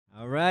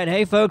right,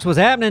 hey folks, what's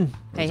happening?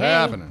 What's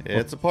happening?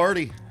 It's a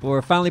party.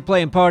 We're finally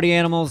playing Party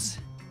Animals,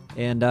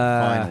 and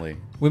Finally.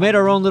 we made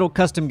our own little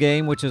custom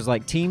game, which is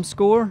like team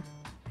score,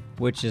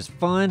 which is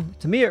fun.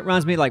 To me, it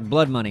reminds me like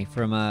Blood Money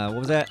from what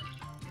was that?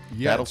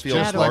 Yeah, Battlefield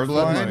just like Hardline?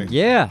 Blood Money.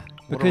 Yeah,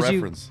 What because a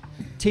reference.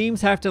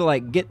 teams have to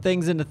like get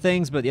things into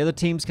things, but the other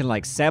teams can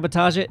like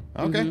sabotage it.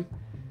 Okay.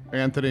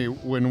 Anthony,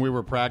 when we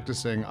were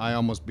practicing, I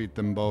almost beat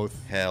them both.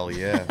 Hell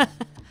yeah.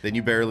 Then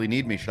you barely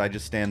need me. Should I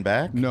just stand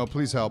back? No,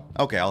 please help.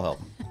 Okay, I'll help.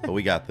 But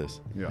we got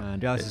this. Yeah.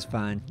 Dallas is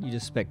fine. You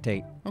just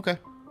spectate. Okay.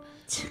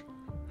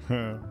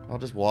 I'll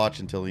just watch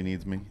until he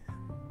needs me.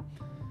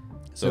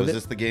 So So is thi-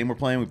 this the game we're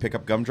playing? We pick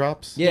up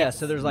gumdrops? Yeah,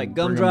 so there's like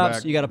Bring 'em gumdrops.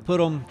 back. You got to put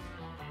them.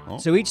 Oh.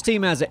 So each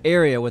team has an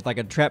area with like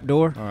a trap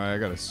door. All right, I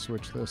gotta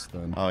switch this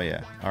then. Oh,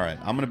 yeah. All right.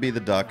 I'm going to be the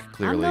duck,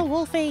 clearly. I'm the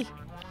Wolfie.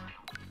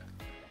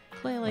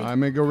 Clearly.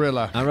 I'm a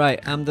gorilla. All right,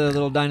 I'm the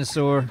little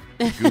dinosaur.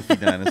 Goofy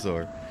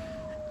dinosaur.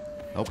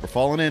 Oh, we're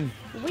falling in.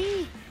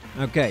 Wee.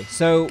 Okay,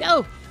 so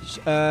Go.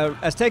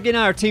 Azteca and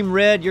I are team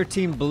red. You're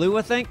team blue,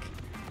 I think.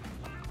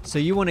 So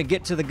you want to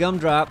get to the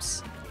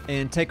gumdrops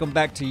and take them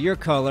back to your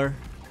color.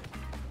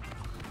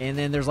 And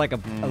then there's like a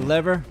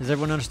lever. Does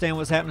everyone understand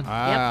what's happening?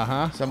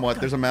 Uh-huh. Somewhat.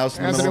 There's a mouse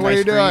in the Anthony, middle what are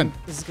of you my screen.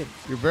 doing? This is good.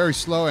 You're very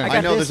slow, I Anthony. got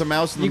I know this. there's a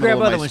mouse in the You middle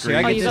grab of other my ones, Sherry.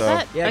 screen. I Oh, get you this.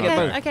 got that? Yeah, I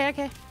got both.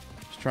 Okay.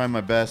 Just trying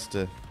my best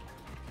to...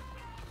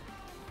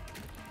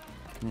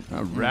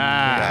 All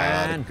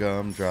right. Got a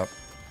gumdrop.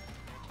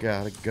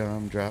 Got a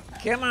gumdrop.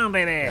 Come on,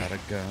 baby. Got a I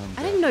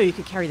gumdrop. didn't know you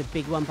could carry the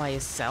big one by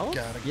yourself.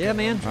 Got a Yeah,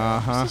 man.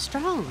 Uh-huh. So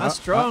strong. I'm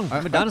strong.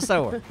 I'm a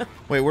dinosaur.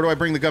 Wait, where do I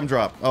bring the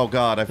gumdrop? Oh,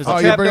 God. I There's oh, a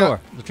you trap bring door.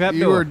 it- The trap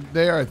You door. were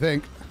there, I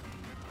think.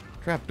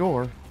 trap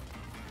door.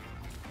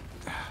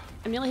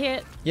 I'm nearly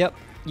here. Yep.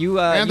 You,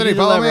 Anthony, you do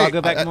the follow lever. me. I'll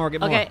go back more.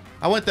 Get more. Okay.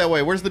 I went that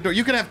way. Where's the door?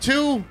 You can have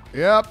two.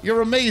 Yep.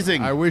 You're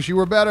amazing. I wish you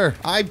were better.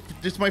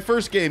 It's my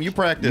first game. You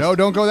practice. No,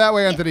 don't go that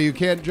way, Anthony. You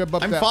can't jump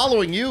up I'm that.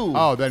 following you.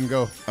 Oh, then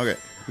go. Okay.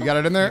 You got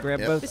it in there? Grab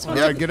Yep. both. This All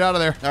one. right, get out of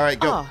there. All right,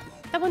 go. Oh,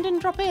 that one didn't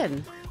drop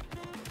in.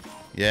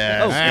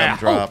 Yes, Ah.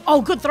 gumdrop.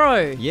 Oh, good throw.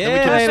 Then we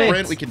Yeah, can baby.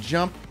 sprint. We can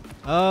jump.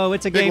 Oh,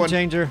 it's a Big game one.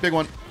 changer. Big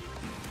one.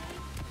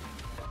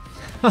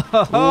 Oh,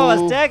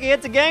 Ooh. Azteca,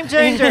 it's a game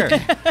changer.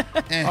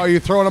 Oh, you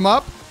throwing them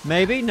up?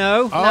 Maybe,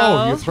 no. Oh,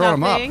 No, you're throwing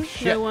them up. nothing.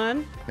 Shit. No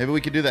one. Maybe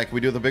we could do that. Can we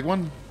do the big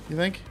one? You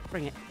think?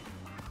 Bring it.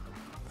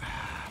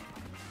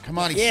 Come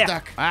on, he's Yeah.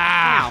 stuck.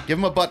 Ah. Give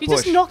him a butt You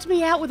push. just knocked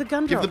me out with a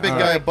gun Give drop. the big All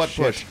guy a right, butt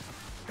shit. push.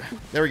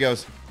 There he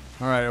goes.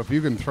 All right, if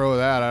you can throw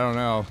that, I don't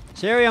know.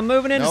 Sherry, I'm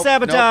moving into Nope,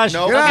 sabotage.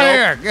 nope, Get out nope.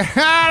 of here! Get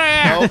out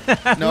of here!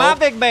 Nope, nope. My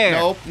big bear.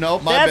 Nope,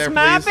 nope. My That's bear,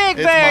 my please. big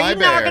It's bear. my You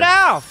bear. knock it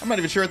off. I'm not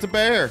even sure it's a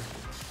bear.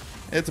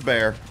 It's a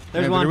bear.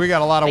 There's Anthony, one. we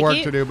got a lot of Thank work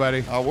you. to do,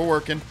 buddy. Oh, we're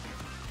working.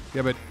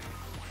 Yeah, but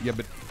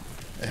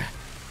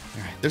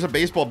There's a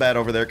baseball bat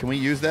over there. Can we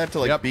use that to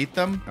like Yep. beat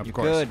them? of You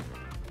course. could.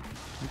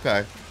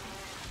 Okay.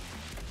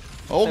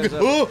 Oh, There's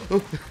good.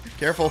 Ooh,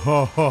 careful.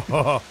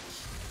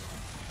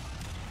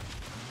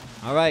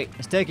 All right,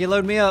 Azteca,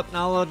 load me up, and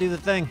I'll do the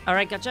thing. All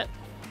right, gotcha.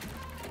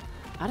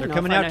 I don't They're know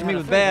coming if I after know me how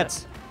with to throw that.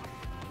 bats.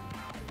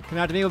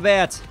 Coming after me with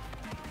bats.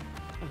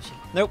 Oh, shit.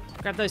 Nope.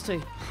 Grab those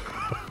two.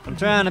 I'm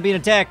trying to being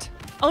attacked.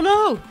 Oh,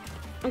 no.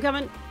 I'm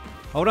coming.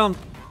 Hold on.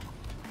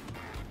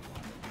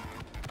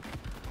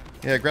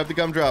 Yeah, grab the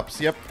gumdrops.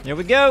 Yep. Here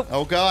we go.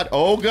 Oh God.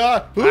 Oh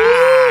God. Ooh.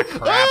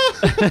 Crap.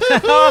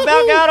 Oh, I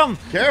about got him.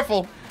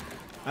 Careful.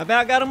 I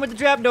about got him with the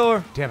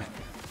trapdoor. Damn it.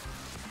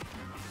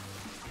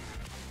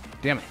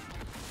 Damn it.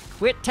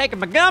 Quit taking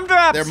my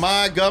gumdrops. They're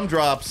my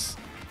gumdrops,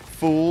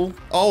 fool.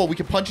 Oh, we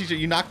can punch each other.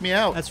 You knocked me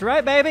out. That's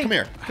right, baby. Come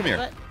here. Come here.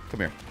 What? Come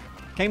here.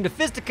 Came to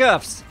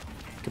fisticuffs.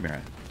 Come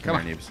here.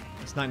 Come here, on. Neebs.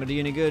 It's not gonna do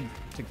you any good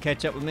to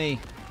catch up with me.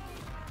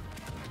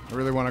 I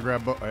really want to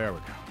grab both. There we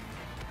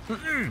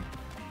go.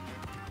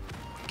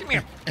 Come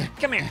here.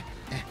 Come here.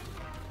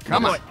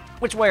 Come on.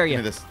 Which way are Give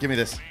me you? this. Give me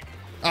this.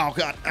 Oh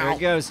God. There Ow. it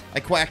goes. I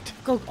quacked.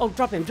 Go. Oh,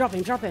 drop him. Drop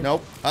him. Drop him.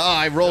 Nope. Ah,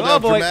 I rolled Oh,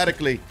 out boy.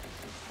 dramatically.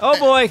 Oh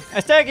boy,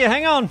 Azteca,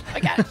 hang on. I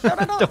got it. No,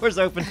 no, no. Door's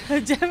open.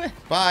 Damn it.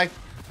 Bye.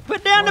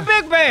 Put down the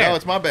big bear. No,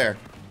 it's my bear.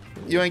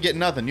 You ain't getting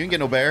nothing. You ain't get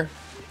no bear.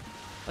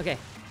 Okay.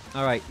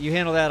 All right, you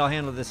handle that. I'll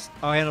handle this.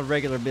 I'll handle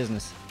regular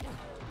business.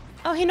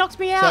 Oh, he knocked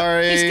me out.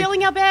 Sorry. He's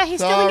stealing our bear. He's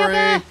stealing our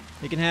bear. Sorry.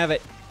 You can have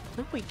it.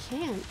 No, we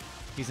can't.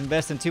 He's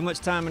investing too much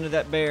time into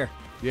that bear.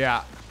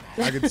 Yeah,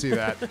 I can see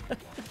that.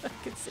 I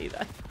can see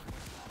that.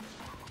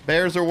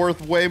 Bears are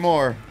worth way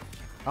more.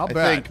 I'll I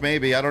bet. think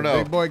maybe. I don't know.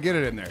 Big boy, get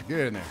it in there. Get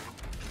it in there.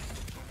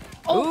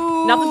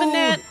 Oh, Ooh, nothing but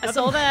net. I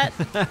saw that.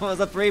 That was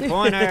a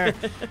three-pointer.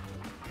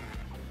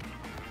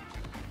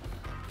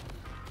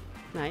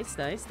 Nice,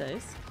 nice,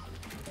 nice.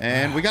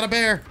 And we got a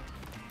bear.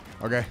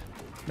 Okay.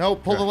 No,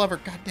 pull the Okay. lever.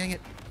 God dang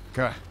it.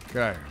 Come on.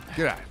 Get out of here.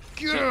 Get out.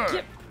 Get out.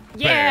 Yep.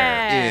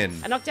 Yeah.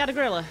 in. I knocked out a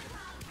gorilla.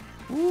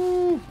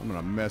 I'm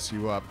gonna mess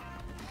you up.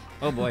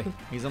 Oh boy,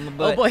 he's on the Oh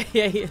butt. boy,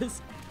 yeah, he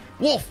is.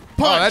 Wolf,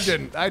 Oh, that punch.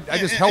 didn't. I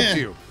just helped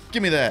you.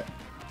 Give me that.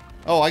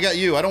 Oh, I got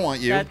you. I don't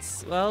want you.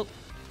 That's well.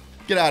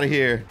 Get out of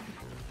here.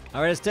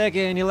 All right, Azteca,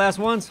 any last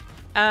ones?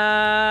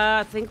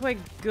 I think we're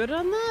good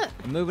on that.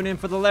 I'm moving in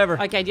for the lever.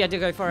 Okay, yeah, do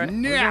go for it.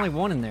 There's only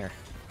one in there.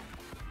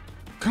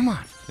 Come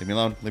on. Leave me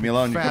alone. Leave me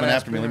alone. You're Fat coming ass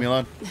after me. bear. Leave me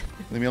alone.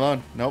 Leave me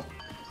alone. Nope.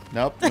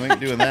 Nope. You ain't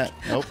doing that.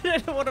 Nope. I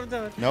don't know what I'm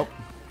doing. Nope.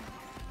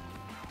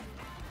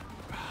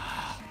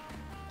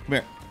 Come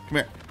here. Come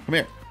here. Come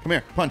here. Come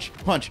here. Punch.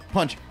 Punch.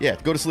 Punch. Yeah.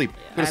 Go to sleep. Go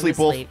to I'm sleep,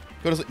 Wolf. asleep.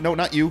 Go to sleep. No,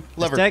 not you.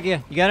 Lever.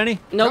 Aztecia, you got any?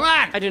 Nope. Come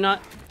on. I do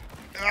not.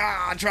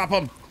 Ah, drop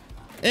him.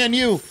 And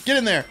you. Get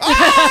in there.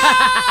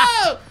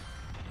 Ah!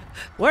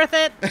 Worth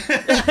it.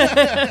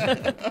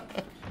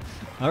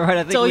 All right,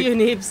 I think It's all we, you,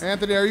 Neebs.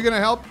 Anthony, are you going to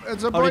help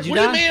at some Oh, point? did you What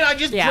do you die? mean? I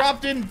just Yeah.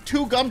 dropped in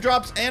 2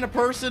 gumdrops and a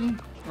person.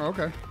 Oh,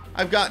 okay.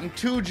 I've gotten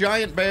 2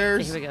 giant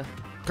bears. Here we go.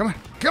 Come on.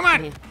 Come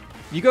on. Yeah.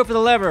 you go for the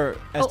lever,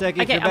 Oh, Aztecia. if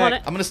okay, you're I'm on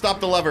back. it. I'm gonna stop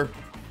the lever.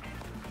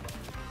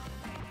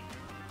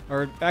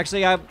 Or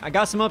actually, I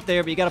got some up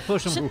there, but you got to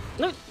push them.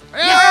 No.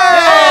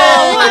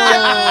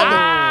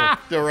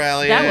 The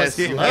rally. That was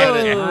is.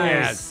 close.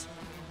 Nice.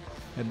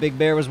 That big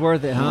bear was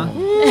worth it, huh?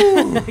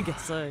 I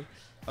guess so.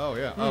 Oh,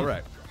 yeah. All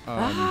right.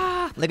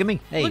 Look at me.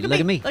 Hey, Look at look me.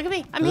 at me. Look at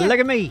me. I'm here. Look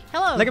at me.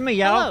 Hello. Look at me,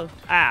 y'all. Hello.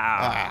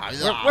 Ah,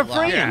 we're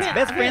friends. Yeah.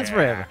 Best friends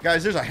forever.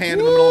 Guys, there's a hand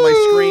in the middle of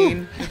my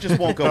screen. It just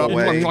won't go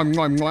away. Mwah,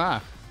 mwah,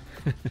 mwah.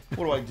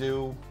 What do I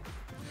do?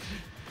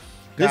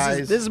 This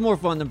Guys, is more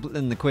fun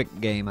than the quick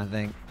game, I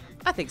think.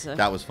 I think so.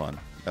 that was fun.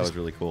 That was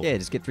really cool. Yeah,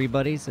 just get 3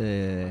 buddies,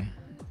 2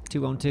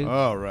 on 2.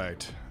 All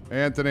right.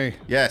 Anthony.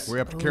 Yes. We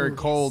have to carry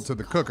coal to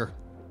the cooker.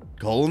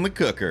 Coal in the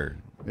cooker.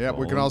 Yep,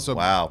 we can Oh, also.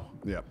 Wow.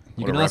 Yep.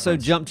 You What a can also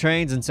reference. jump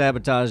trains and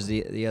sabotage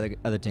the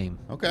other team.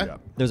 Okay. Yeah.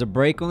 There's a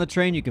brake on the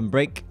train. You can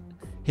brake,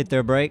 hit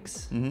their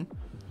brakes, Mm-hmm.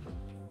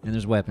 and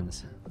there's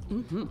weapons.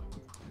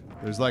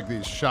 There's like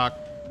these shock.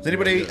 Does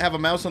anybody have a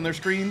mouse on their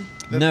screen?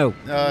 No.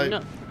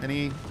 No.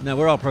 Any? No,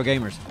 we're all pro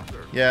gamers.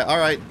 Yeah. All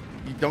right.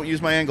 You don't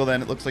use my angle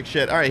then. It looks like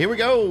shit. All right. Here we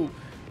go.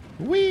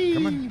 Whee.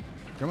 Come on.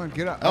 Come on,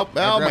 get up. Oh, I oh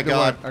grabbed my the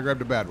God. one. I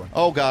grabbed a bad one.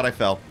 Oh God, I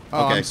fell.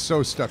 Oh, Okay. I'm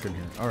so stuck in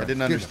here. All right. didn't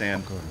get-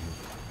 understand. oh, go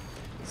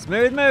ahead.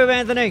 Smooth move,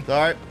 Anthony. It's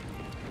all right.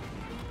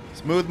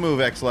 Smooth move,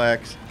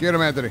 X-Lax. Get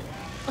him, Anthony.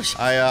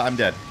 I'm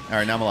dead. All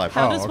right. Now I'm alive.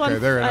 How Oh, does okay, one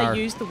they're in our-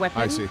 use the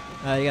weapon? I see. You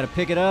got to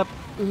pick it up,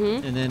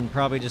 and then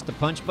probably just the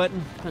punch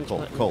button. Punch Coal,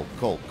 button. coal,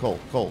 coal, coal,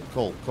 coal,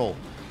 coal, coal.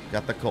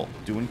 Got the coal.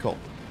 Doing coal.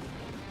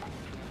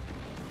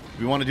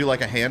 We want to do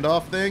like a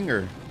handoff thing,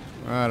 or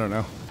I don't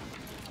know.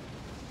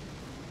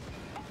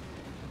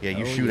 yeah,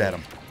 you Oh, shoot yeah. at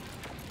him.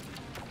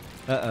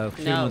 Uh-oh.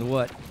 Shoot No. him with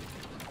what?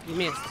 You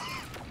missed.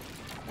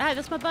 Ah,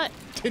 that's my butt.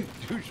 Didn't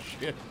do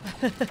shit.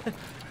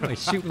 Like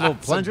shooting little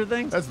plunger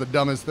things? That's the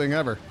dumbest thing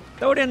ever.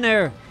 Throw it in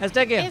there.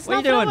 Aztecia, It's what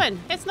are not you doing? going.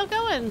 It's not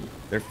going.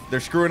 They're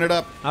screwing it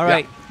up. All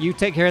right, you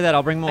take care of that.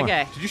 I'll bring more.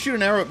 Okay. Did you shoot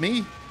an arrow at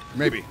me?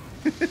 Maybe.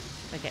 Okay.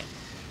 Here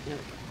we go.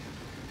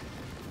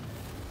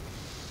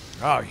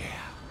 Oh, yeah.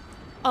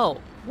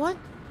 Oh, what?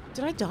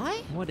 Did I die?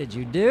 What did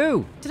you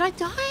do? Did I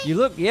die? You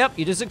look, yep,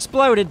 you just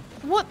exploded.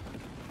 What?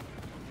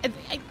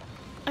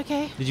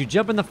 Okay. Did you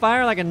jump in the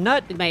fire like a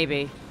nut?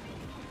 Maybe.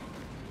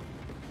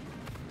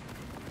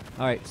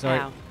 All right, sorry.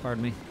 Ow.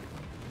 Pardon me.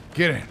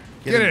 Get in.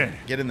 Get in.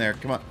 Get in there.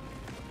 Come on.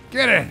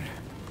 Get in.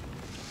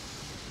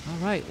 All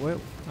right, well,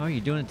 oh,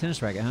 you're doing a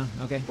tennis racket, huh?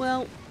 Okay.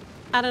 Well,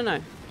 I don't know.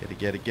 Get it,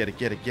 get it, get it,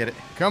 get it, get it.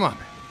 Come on.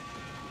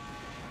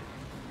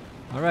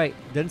 All right,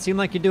 doesn't seem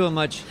like you're doing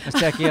much,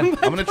 Aztecia. I'm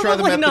gonna try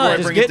the Probably method where I not.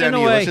 Just bring it getting down in to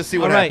the you. way. Let's just see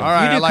what All right. happens. All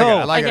right, You I do like it. coal.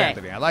 I like okay. it,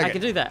 Anthony. I like I it.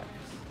 can do that.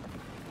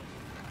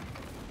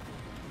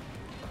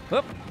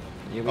 Whoop.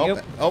 Here we Oh,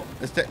 go. oh,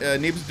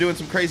 Neebs is doing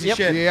some crazy Yep.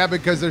 shit. Yeah,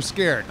 because they're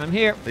scared. I'm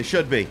here. They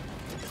should be.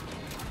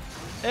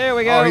 There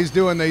we go. Oh,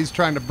 he's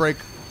trying to break.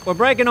 We're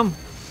breaking them.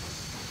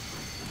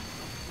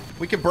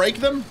 We can break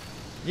them.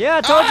 Yeah,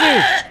 I told you.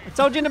 I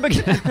told you in the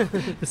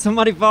beginning. Did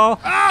somebody fall?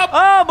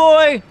 Oh,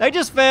 boy. They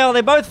just fell. They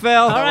both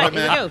fell. All right, right,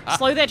 here man. we go.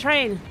 Slow that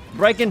train.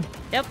 Breaking.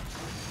 Yep.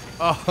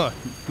 Oh,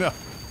 no.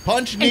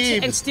 Punch And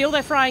Neebs. steal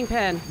their frying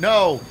pan.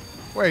 No.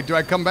 Wait, do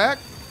I come back?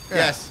 Yeah.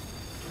 Yes.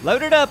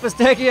 Load it up,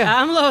 Aztecia.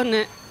 I'm loading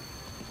it.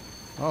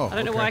 Oh, I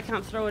don't know okay. why I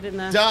can't throw it in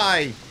there.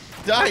 Die.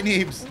 Die,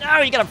 Neebs. No,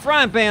 you got a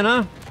frying pan,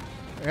 huh?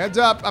 Heads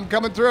up. I'm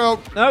coming through.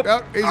 Nope.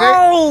 Oh, easy.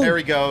 Oh! There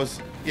he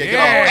goes. Yeah,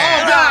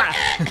 Yeah.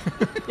 get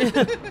off. Oh,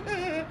 God.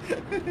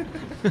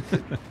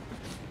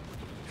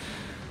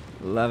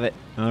 Love it.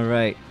 All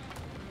right.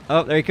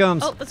 Oh, there he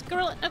comes. Oh, let's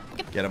gorilla. Oh,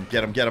 Get him,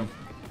 get him, get him.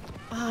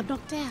 I'm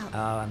knocked out. Oh,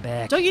 I'm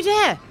back. Don't you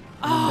dare.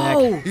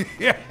 Oh.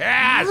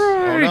 Yes.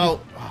 Oh, no.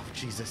 Oh,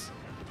 Jesus.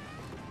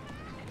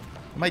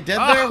 Am I dead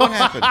there? What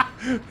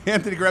happened?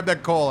 Anthony, grab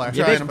that coal. You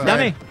trying, did, I'm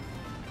dummy.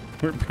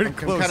 We're pretty I'm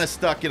close. kind of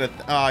stuck in a...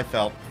 Oh, I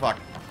fell. Fuck.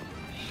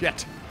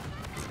 Shit.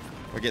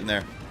 We're getting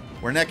there.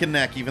 We're neck and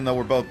neck, even though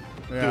we're both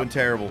Yeah. doing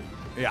terrible.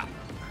 Yeah.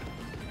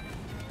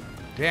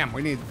 Damn,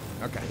 we need.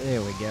 Okay.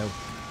 There we go.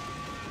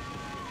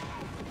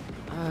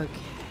 Okay. All right.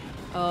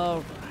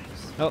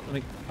 Oh,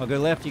 I'll go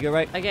left. You go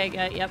right. Okay,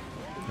 yep.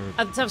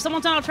 So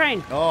someone's on our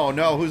train. Oh,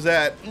 no. Who's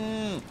that?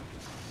 Mm.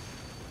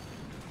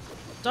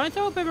 Don't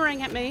throw a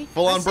boomerang at me.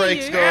 Full I on see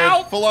brakes, you.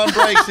 girl. Full on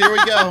brakes. Here we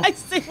go. I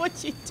see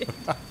what you did.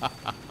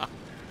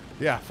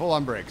 Yeah, full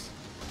on brakes.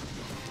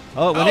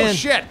 Oh, it went Oh, in.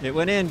 shit. It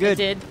went in. It Good.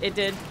 did. It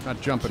did. Not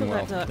jumping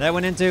well. That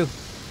went in too.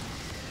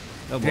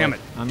 Oh, boy. Damn it.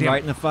 I'm Damn right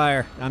it. in the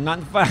fire. I'm not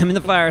in the fire. I'm in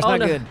the fire. It's Oh, not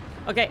no. good.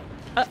 Okay.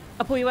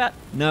 I'll pull you out.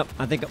 Nope.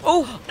 I think.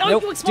 Oh, Oh,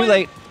 nope. you Too exploded.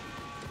 late.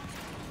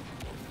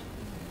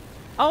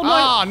 Oh, no.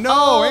 Ah, no,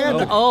 oh,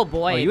 Anthony. oh,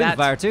 boy. Oh, you in the that's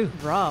fire, too.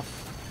 rough.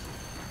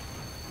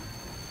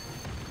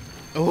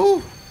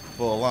 Ooh.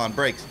 Full on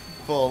brakes.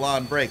 Full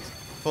on brakes.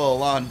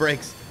 Full on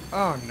brakes.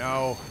 Oh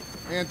no,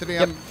 Anthony,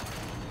 Yep.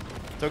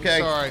 It's okay.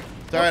 Sorry.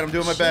 It's all right. I'm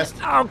doing my best.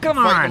 Oh, come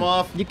on. Fighting them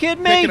off. You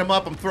kidding me? Picking them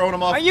up. I'm throwing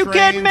them off. Are you trains.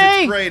 kidding me?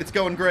 It's great. It's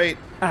going great.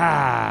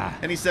 Ah.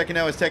 Any second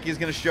now, his techie is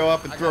going to show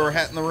up and throw her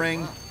hat in the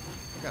ring.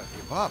 I gotta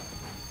give up.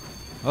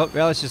 Oh,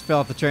 Relish just fell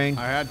off the train.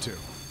 I had to.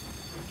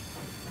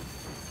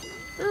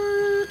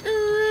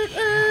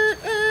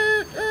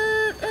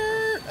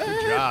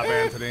 Good job,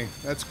 Anthony.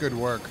 That's good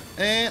work.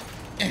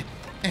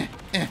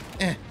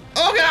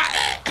 Oh, God!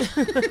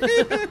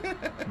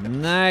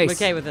 Nice. I'm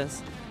okay with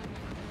this.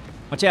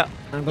 Watch out.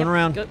 I'm going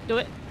around. Go, do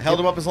it. Held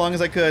him up as long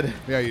as I could.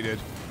 Yeah, you did.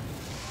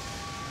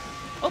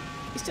 Oh,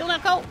 he's still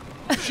not cold.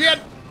 Shit!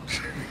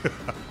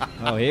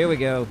 Oh, here we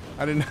go.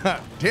 I did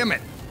not. Damn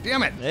it!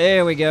 Damn it!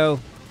 There we go.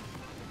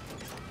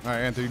 All right,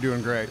 Anthony, you're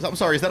doing great. I'm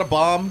sorry, is that a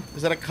bomb?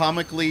 Is that a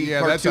comically Yeah,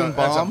 cartoon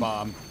that's a bomb?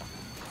 bomb.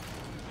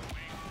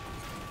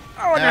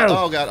 Oh, no.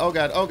 Oh, God, oh,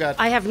 God, oh, God.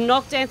 I have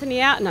knocked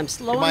Anthony out, and I'm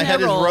slowing My that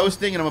head is roll.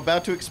 roasting and I'm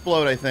about to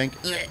explode, I think.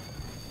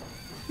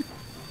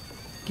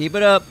 Keep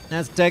it up.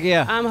 That's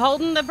Tekia. I'm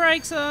holding the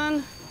brakes on.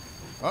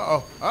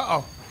 Uh-oh.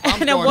 Uh-oh.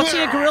 And I'm watching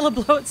a gorilla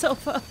blow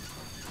itself up.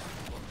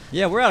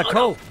 Yeah, we're out of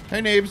coal. Hey,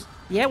 Neebs.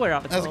 Yeah, we're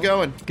out of How's it coal.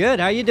 going? Good.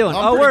 How you doing?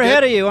 I'm Oh, pretty we're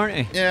ahead good. of you, aren't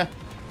we? Yeah,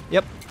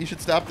 Yep. you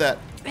should stop that.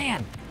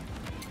 Man.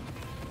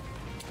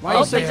 Why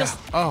Oh, is they that- just-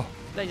 Oh.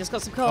 They just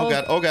got some Oh, coal.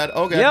 God, oh, God,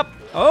 oh, God. Yep.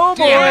 Oh,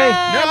 boy.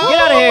 Yeah. No. Get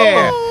out of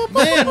here.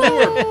 Man, we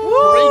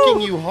were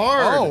breaking you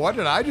hard. Oh, what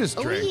did I just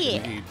drink?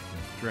 yeah.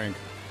 Drink.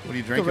 What are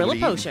you drinking? Gorilla What are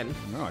you eating? potion.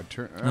 No, I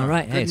turned. All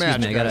right. Hey, excuse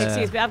me. I gotta-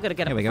 Excuse me, I've got to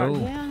get Here up we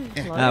in go.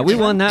 front. Yeah. We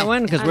won that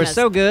one because we're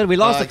so good. We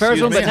lost the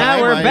first Excuse one, but me. now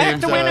Hi, we're my back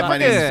name's, to win it my for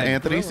name is good.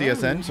 Anthony,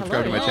 CSN.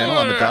 Subscribe to my Hello. channel.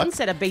 I'm the duck.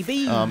 Instead of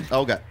baby.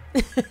 Oh, God.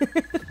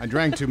 I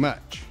drank too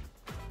much.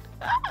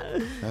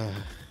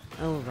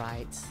 All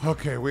right.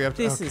 Okay, we have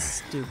to. This okay. is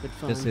stupid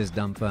fun. This is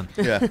dumb fun.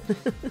 Yeah,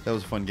 that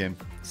was a fun game.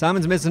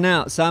 Simon's missing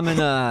out. Simon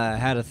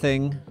had a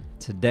thing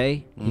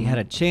today. He had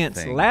a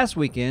chance Thing. last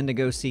weekend to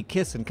go see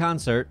Kiss in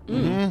concert,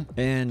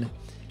 and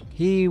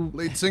he.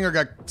 Lead singer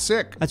got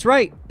sick. That's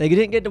right. They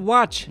didn't get to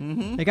watch.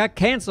 They got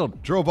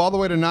canceled. Drove all the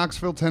way to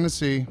Knoxville,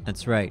 Tennessee.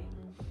 That's right.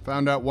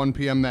 Found out 1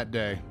 p.m. that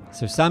day.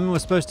 So Simon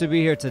was supposed to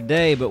be here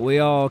today, but we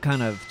all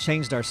kind of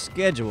changed our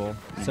schedule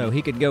so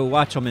he could go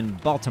watch them in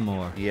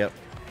Baltimore. Yep.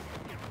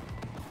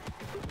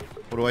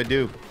 What do I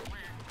do?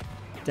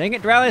 Dang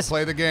it, Dralis.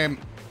 Play the game.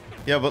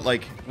 Yeah, but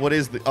like, what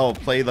is the? Oh,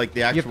 play like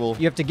the actual.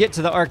 You have to get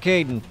to the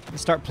arcade and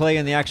start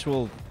playing the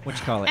actual, what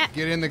you call it.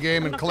 Get in the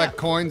game and collect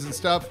coins and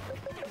stuff.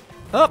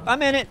 Oh,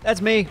 I'm in it.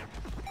 That's me.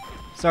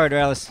 Sorry,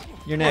 Dralis.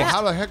 You're Oh, next.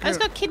 how the heck? I just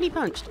got kidney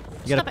punched.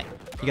 You Stop gotta,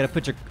 it. you gotta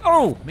put your.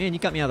 Oh man, you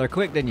got me out there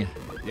quick, didn't you?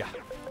 Yeah.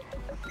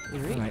 All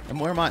right, And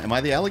where am I? Am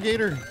I the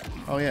alligator?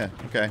 Oh yeah.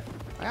 Okay.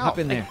 hop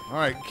in there. All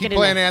right, Get keep in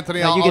playing, there.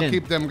 Anthony. No, you I'll get in.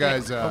 keep them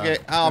guys. Okay,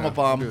 I'm a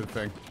bomb. Do the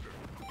thing.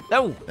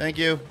 Oh, Thank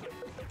you.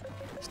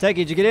 Steggy,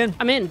 did you get in?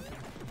 I'm in.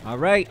 All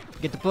right,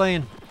 get to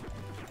playing.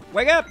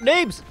 Wake up,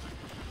 Neebs.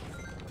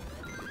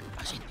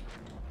 Oh, shit.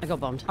 I got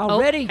bombed.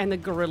 Already? Oh, and the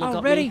gorilla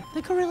Already? got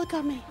me. The gorilla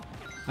got me.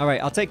 All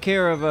right, I'll take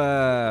care of.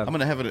 I'm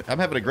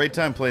having a great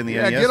time playing the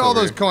Yeah, NES. get all over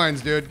those here.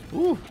 coins, dude.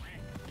 Ooh.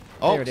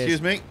 Oh, There it is.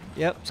 excuse me.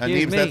 Yep,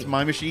 excuse Neebs, me. that's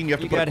my machine. You have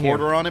to You put got a here.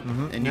 quarter on it,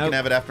 Mhm. and you Nope. can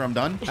have it after I'm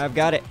done. I've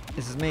got it.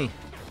 This is me.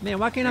 Man,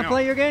 why can't I Now.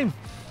 play your game?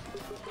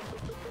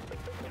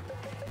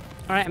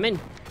 All right, I'm in.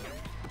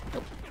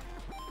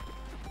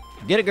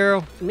 Get it,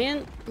 girl. I'm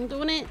in. I'm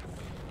doing it.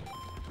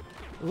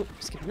 Oh,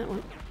 skipping that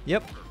one.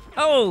 Yep.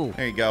 Oh,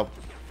 There you go.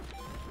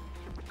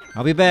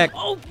 I'll be back.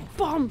 Oh,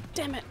 bomb.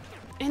 Damn it.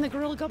 And the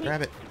gorilla got me.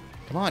 Grab it.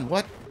 Come on.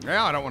 What?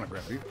 Yeah, I don't want to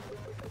grab you.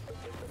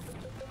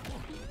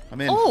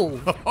 I'm in. Oh,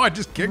 Oh, I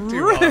just kicked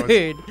you. while I was- rude.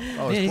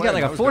 I was Man, he's got playing.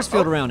 like I a was force go-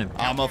 field oh. around him.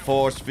 I'm a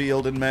force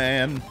fielding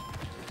man.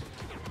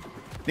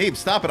 Neebs,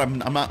 stop it.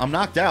 I'm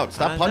knocked out.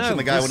 Stop I punching know,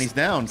 the guy just when he's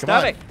down. Come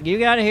Stop on. it. You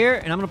get out of here,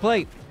 and I'm gonna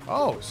play.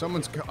 Oh,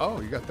 someone's.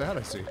 Oh, you got that.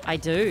 I see. I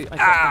do. I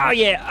got Ah, that.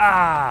 yeah.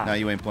 Ah. No,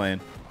 you ain't playing.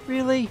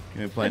 Really?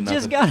 You ain't I playing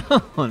just nothing.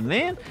 got on,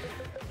 man.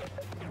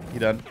 You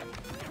done?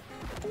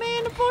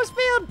 Man, the force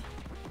field.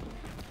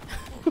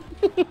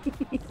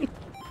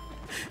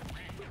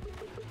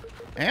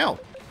 Ow.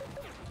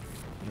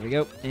 There we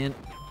go. And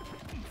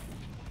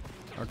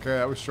Okay,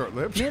 that was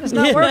short-lived. man, it's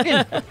not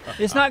working.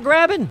 It's not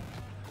grabbing.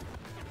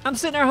 I'm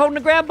sitting there holding the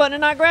grab button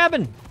and not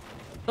grabbing.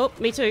 Oh,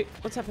 me too.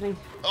 What's happening?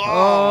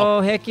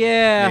 Oh, heck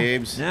yeah.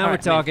 Neebs. Now All we're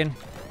right, talking.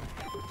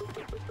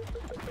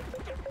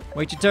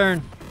 Wait your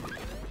turn.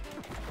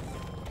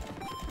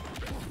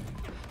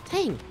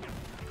 Dang.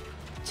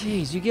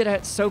 Jeez, you get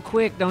it so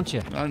quick, don't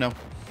you? I don't know.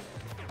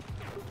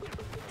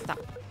 Stop.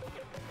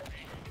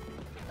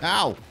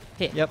 Ow.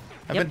 Here. Yep.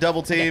 I've been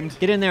double teamed.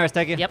 Get in there,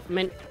 Azteca. Yep, I'm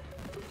in.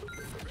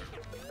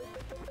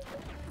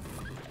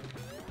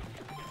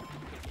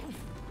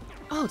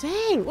 Oh,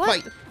 dang.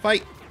 What? Fight.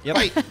 Fight. Yep.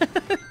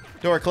 Fight.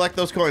 Dora, collect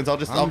those coins. I'll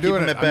keep I'm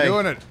doing them it. at bay. I'm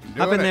doing it.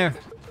 Up in there.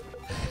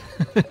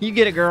 You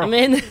get it, girl. I'm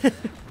in.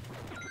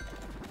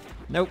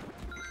 Nope.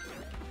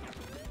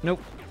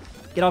 Nope.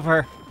 Get off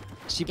her.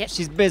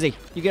 She's busy.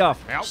 You get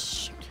off. Help.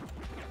 Shoot.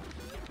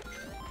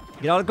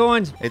 Get all the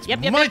coins. It's Yep,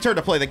 my turn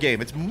to play the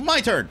game. It's my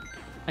turn.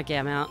 Okay,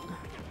 I'm out.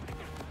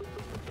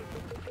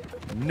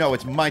 No,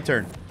 it's my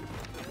turn.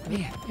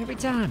 Man, every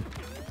time.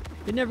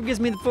 It never gives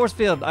me the force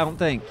field, I don't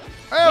think.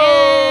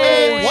 Oh,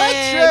 Yay. what?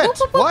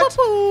 Shit.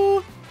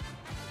 What?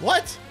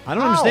 What? I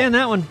don't How? understand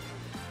that one.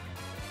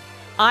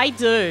 I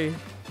do.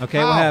 Okay,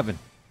 How? what happened?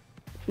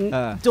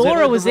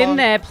 Dora was the in wrong-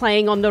 there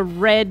playing on the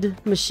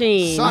red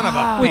machine, Son of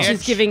a which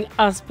is bitch. giving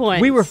us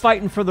points. We were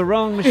fighting for the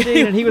wrong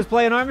machine, and he was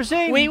playing our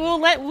machine. We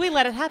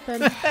let it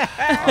happen.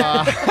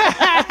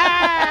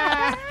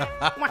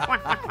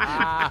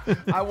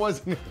 I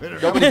wasn't.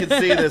 Nobody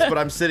can see this, but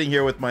I'm sitting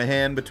here with my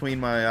hand between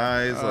my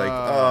eyes, like,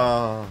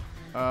 oh.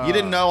 You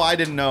didn't know, I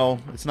didn't know.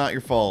 It's not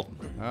your fault.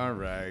 All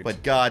right.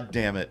 But god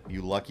damn it,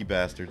 you lucky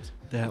bastards.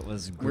 That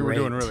was great. we were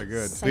doing really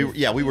good.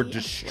 We were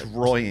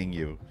destroying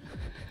you.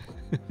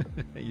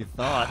 You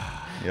thought.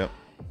 Yep.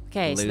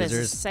 Okay, so there's a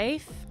Losers.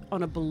 safe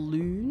on a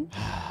balloon.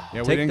 Yeah, we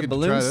Take didn't the get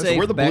balloon to try this. safe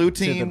We're the back blue to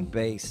the team.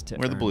 base to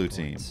We're the earn blue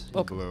points.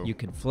 team. Blue. You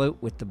can float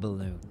with the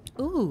balloon.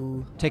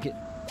 Ooh, Take it.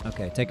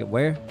 Okay, take it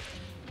where?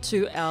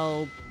 to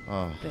our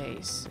Oh,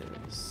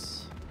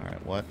 bases. all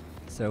right, what?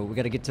 So we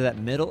got to get to that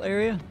middle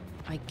area.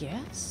 I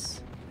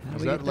guess. How do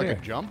Is we that get like there? a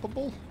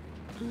jumpable?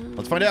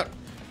 Let's find out.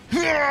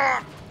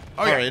 Oh,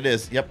 All yeah. right, it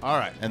is. Yep. All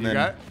right. And you then,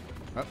 got it?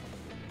 Oh,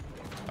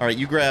 all right,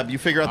 you grab. You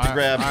figure out the I-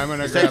 grab. I'm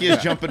gonna grab Zeki is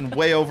that. jumping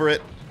way over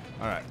it.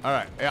 all right. All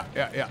right.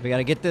 Yeah. We got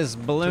to get this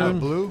balloon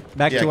blue?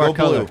 back Yeah, to go our blue.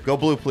 color. Go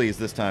blue, please,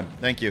 this time.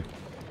 Thank you.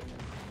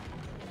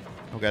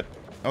 Oh god.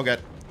 Oh god.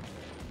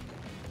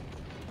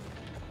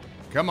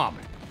 Come on,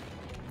 man.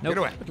 Nope. Get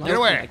away. Nope. Get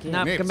away. No,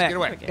 No, Neebs, come back. Get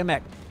away. Come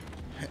back.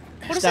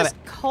 What does Stop this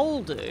it.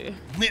 coal do?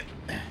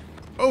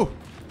 Oh,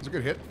 that's a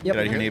good hit. Yep. Get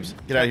out of here, Neebs.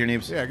 Get out of here,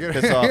 Neebs. Yeah, get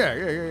Piss off.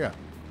 yeah.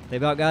 They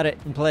about got it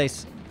in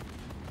place.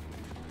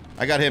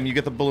 I got him. You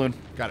get the balloon.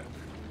 Got it.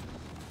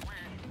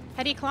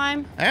 How do you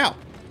climb? Ow.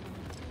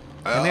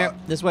 Come here.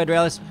 This way,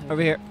 Dralis.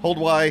 Over here. Hold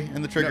Y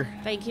and the trigger.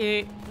 Thank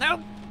you.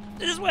 No.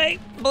 This way.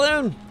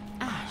 Balloon.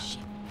 Ah, shit.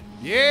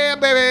 Yeah,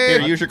 baby.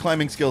 Here, use your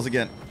climbing skills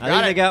again. I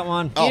think they got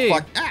one. Oh, You.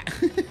 fuck. Ah.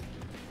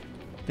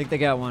 I think they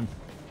got one.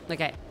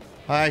 Okay.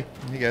 Hi.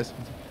 Hey, guys.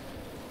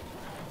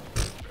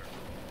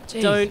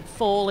 Jeez. Don't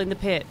fall in the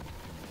pit.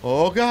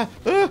 Oh, God.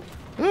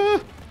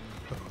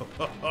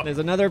 There's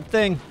another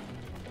thing.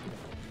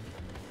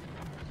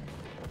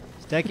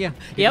 Stekia?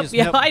 Yep,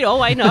 yeah,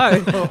 I know.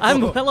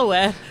 I'm well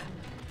aware.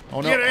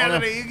 Oh, no. Get Oh, out no.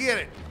 of there. You get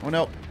it. Oh,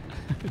 no.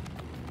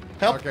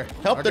 Help. Okay.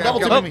 Help. Okay, They're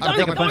double I'm teaming me. coming. I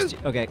think I coming. punched you.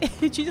 Okay.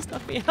 Did you just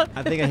knock me out?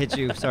 I think I hit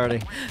you.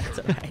 Sorry. It's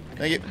alright.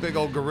 Thank you. Big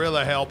old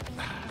gorilla help.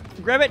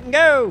 Grab it and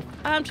go.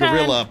 I'm trying.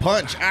 Gorilla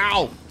punch.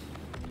 Ow.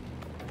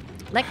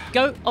 Let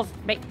go of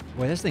me.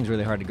 Boy, this thing's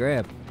really hard to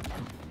grab.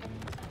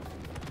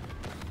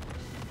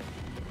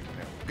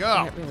 Go.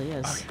 Yeah, it really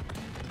is.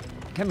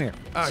 Come here.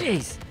 Okay.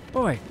 Jeez.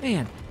 Boy,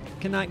 man.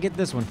 Cannot get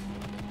this one.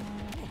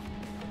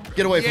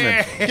 Get away from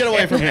Yeah. him. Get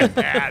away from him.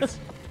 Yes.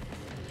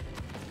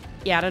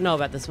 Yeah, I don't know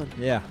about this one.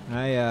 Yeah,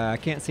 I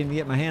can't seem to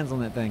get my hands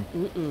on that thing.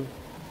 Mm-mm.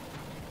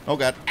 Oh,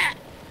 God.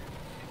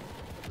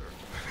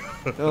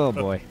 Oh,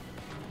 boy.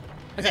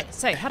 Okay,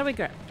 so how do we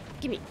grab?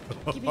 Give me.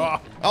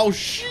 Oh,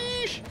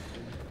 sheesh.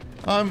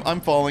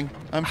 I'm falling.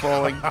 I'm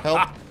falling.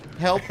 Help.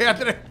 Help.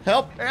 Anthony.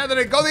 Help.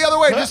 Anthony, go the other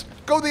way. Just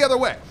go the other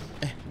way.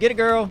 Get it,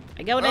 girl.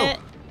 I got Oh. it.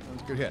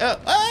 That's a good hit.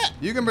 Ah.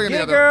 You can bring it Get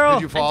the it, other. girl.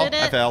 Did you fall? I did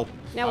it. I fell.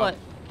 Now what?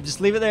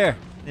 Just leave it there.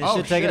 It Oh,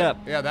 should take it shit. up.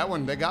 Yeah, that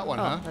one. They got one,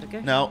 Oh, huh? let it go.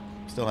 No.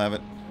 Still have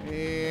it.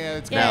 Yeah,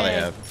 it's Now they Yay.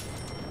 have.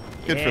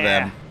 Good for Yeah.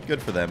 them.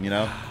 Good for them, you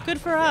know? Good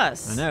for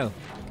us. I know.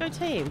 Go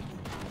team.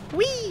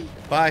 Whee!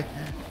 Bye.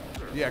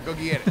 Yeah, go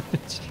get it.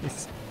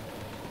 Jeez.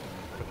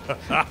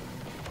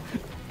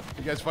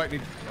 You guys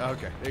fighting?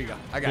 Okay, there you go.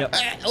 I got Yep.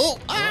 it. Oh,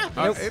 ah.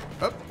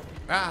 Nope.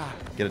 Ah.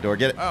 Get it, Dora.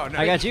 Get it. Oh, no.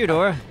 I got you,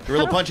 Dora.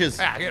 Gorilla punches.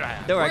 Ah, get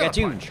out. Don't worry, I got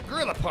you.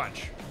 Gorilla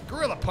punch.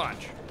 Gorilla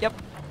punch. Yep.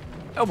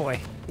 Oh, boy.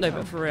 No,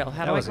 but for real, how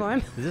That do I was it. climb?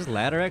 Does this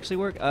ladder actually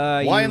work?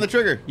 Y you, and the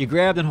trigger. You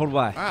grabbed and hold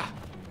Y. Ah.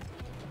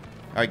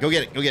 All right, go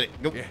get it. Go get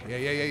it. Go.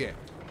 Yeah.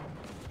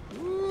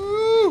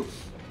 Woo.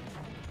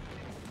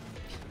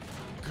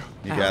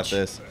 You got Ouch.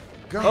 this.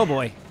 Go. Oh,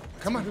 boy.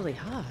 Come on. Really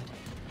hard.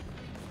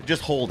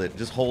 Just hold it.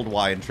 Just hold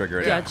Y and trigger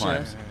it. Gotcha. It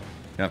climbs. You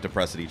don't have to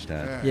press it each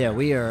time. Yeah,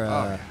 we are.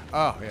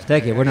 Oh, yeah.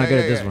 Take it, we're not good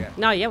at this one.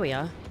 No, yeah, we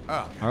are.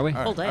 Oh, Are we? All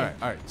right, All day.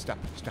 All right. Stop.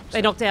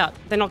 They knocked out.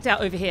 They knocked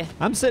out over here.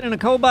 I'm sitting in a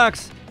coal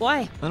box.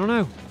 Why? I don't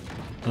know.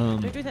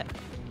 Don't do that.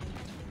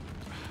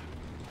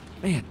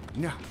 Man.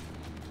 No.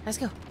 Let's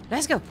go.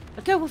 Let's go.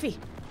 Let's go, Wolfie.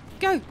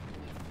 Go.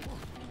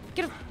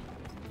 Get him.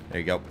 There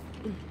you go.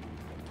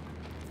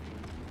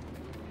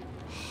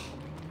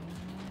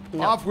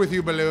 No. Off with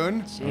you,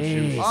 balloon.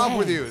 Jeez. Off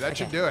with you. That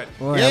should do it.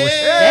 Boy, Yeah. I wish.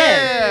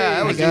 Yeah,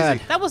 that was Thank God.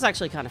 easy. That was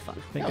actually kind of fun.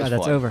 Thank That God was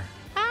that's fun. over.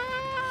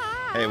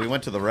 Hey, we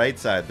went to the right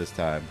side this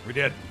time. We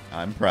did.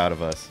 I'm proud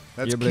of us.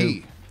 That's You're blue.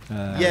 key. Yay,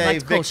 Like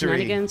to call victory.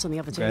 shenanigans on the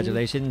other team.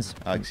 Congratulations.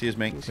 Excuse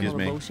me. Excuse all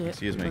the me. bullshit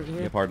Excuse me. over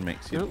here. Yeah, pardon me.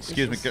 Excuse, Nope, excuse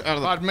me. this is- Get out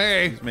of the. Pardon me.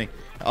 Excuse me.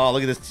 Oh,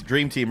 look at this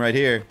dream team right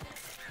here.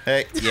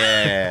 Hey,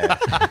 yeah.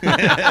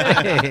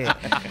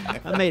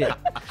 I made it.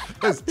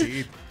 His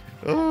teeth.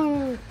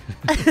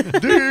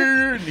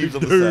 Neebs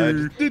on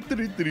the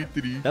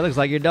side. That looks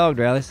like your dog,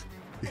 Dralis.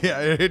 Yeah,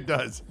 it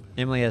does.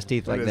 Emily has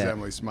teeth That like is that.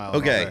 Emily smiling.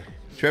 Okay. all day.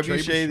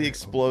 Trebuchet the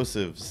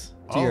explosives.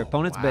 To your Oh,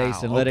 opponent's wow.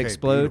 base and let it Okay,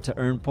 explode beautiful. to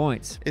earn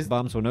points. Is-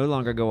 Bombs will no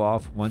longer go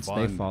off once they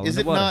Fun. fall Is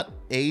in it the water. not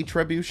a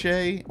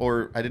trebuchet?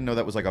 Or I didn't know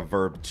that was like a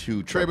verb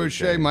to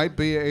Trebuchet might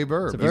be a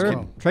verb. It's a as verb.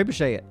 well.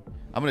 Trebuchet it.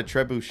 I'm going to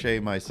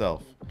trebuchet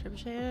myself.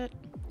 Trebuchet.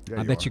 Yeah,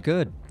 I bet you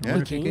could. Yeah. I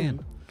bet you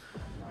can.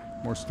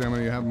 More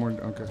stamina you have, more.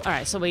 Okay. All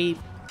right, so we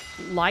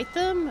light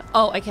them.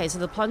 Oh, okay. So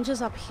the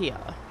plunger's up here.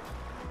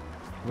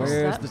 Where's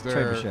that? the Is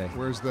there- trebuchet?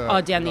 Where's the? Oh,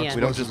 down the end.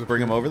 We don't just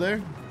bring them over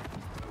there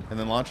and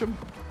then launch them?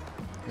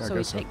 Yeah, I So we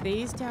guess so. take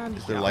these down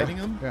Is here. there lighting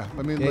them? Yeah,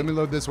 let me Okay.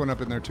 load this one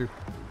up in there too.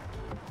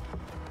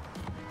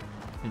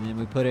 And then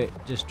we put it,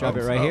 just drop Oh,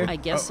 it right oh. here. I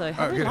guess so.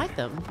 How do we good. light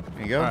them?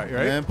 There you go. All right, you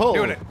ready? And pull.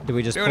 Doing it. Do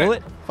we just Doing pull it.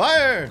 it?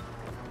 Fire!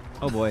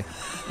 Oh boy.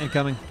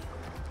 Incoming.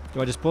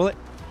 Do I just pull it?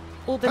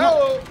 Oh,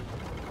 Oh!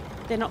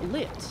 they're not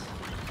lit.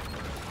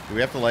 Do we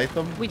have to light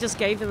them? We just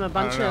gave them a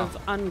bunch know. of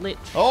unlit.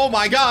 Oh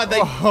my god! They,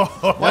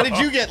 why did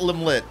you get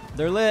them lit?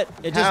 They're lit.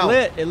 It just How?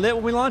 lit. It lit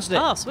when we launched it.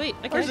 Oh, sweet.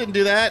 Ours Okay. didn't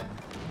do that.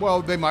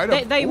 Well, they might They,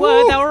 have. they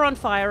Woo! were. They were on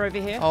fire over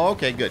here. Oh,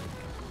 okay, good.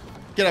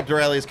 Get up,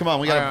 Doralius. Come on,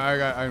 we gotta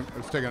I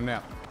was taking a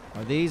nap.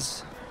 Are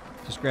these?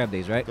 Just grab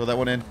these, right? throw that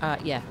one in.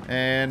 Yeah.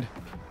 And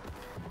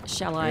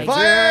Shall I?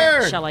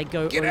 fire! Shall I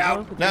go over?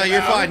 out. with No, the-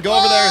 you're fine. Go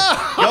over there.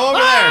 Go over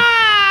there.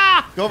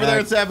 Go over there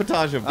and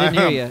sabotage him. Didn't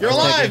hear you. You're I was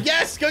alive. taking-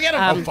 Yes, go get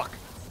him. Um, Oh, fuck.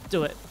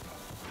 Do it.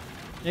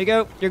 There you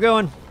go. You're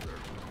going.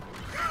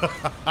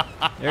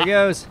 There he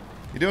goes.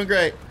 You're doing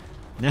great.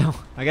 Now,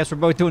 I guess we're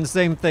both doing the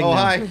same thing Oh, now.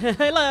 hi.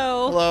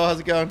 Hello. Hello, how's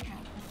it going?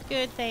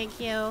 Good, thank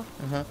you.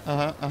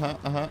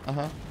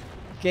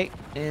 Okay,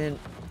 and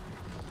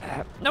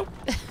nope.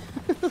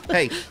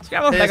 Hey,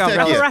 Grab him hey, back up. Aztecia,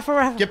 Raffle, raffle,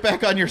 raffle. get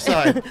back on your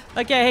side.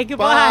 Okay,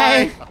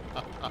 goodbye.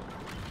 Bye.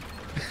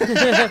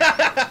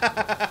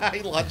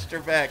 He launched her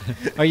back.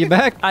 Are you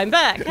back? I'm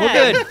back. Well,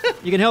 Hey. good.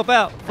 You can help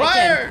out.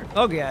 Fire!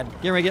 Oh god,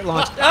 get ready to get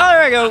launched. Oh,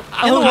 there I go.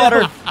 In the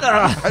water.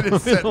 Ah, I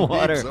just in set the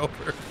water. Neebs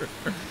over.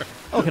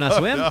 Oh, can I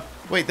swim? no.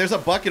 Wait, there's a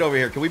bucket over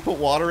here. Can we put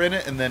water in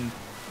it and then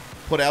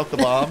put out the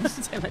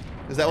bombs? Damn it.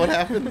 Is that what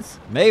happens?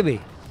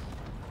 Maybe.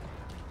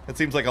 That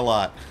seems like a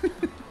lot.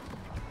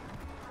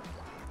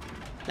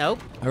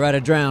 Nope. All right, I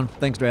drowned.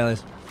 Thanks,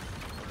 Dralis.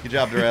 Good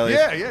job,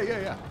 Doralius.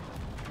 Yeah.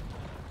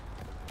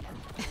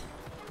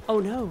 Oh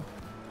no.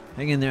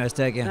 Hang in there,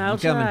 Aztecia. I'll I'm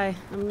coming. try.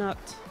 I'm not.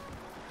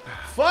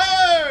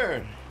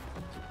 Fire!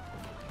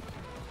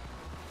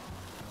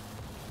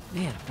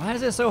 Man, why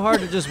is it so hard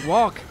to just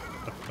walk?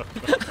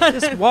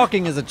 Just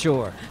walking is a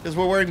chore. Because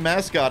we're wearing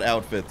mascot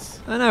outfits.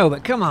 I know,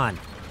 but come on.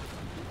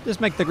 Just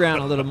make the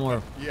ground a little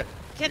more. Yeah.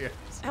 Get Yeah.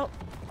 out.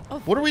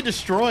 What are we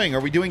destroying? Are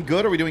we doing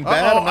good? Are we doing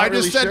bad? Oh, I'm not I just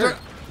really sent sure. her.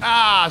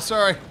 Ah,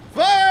 sorry.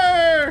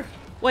 Fire!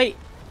 Wait.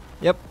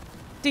 Yep.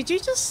 Did you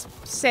just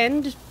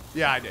send?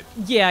 Yeah, I did.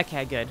 Yeah.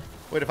 Okay. Good.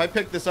 Wait, if I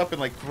pick this up and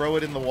like throw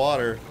it in the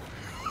water.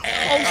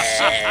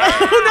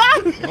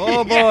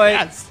 Oh boy.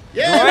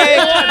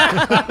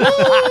 Yeah!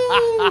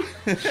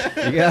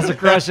 You guys are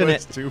crushing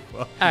That's it. too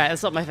fun. All right.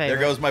 That's not my favorite.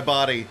 There goes my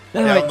body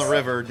Nice. down the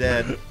river,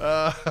 dead.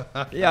 Yeah,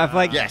 I feel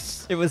like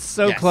Yes. it was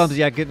so Yes.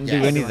 clumsy I couldn't do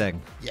Yes.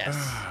 anything. Yes.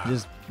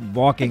 Just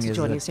walking Thanks for is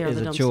joining a, us here on is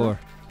the a dumpster. chore.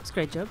 It's a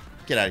great job.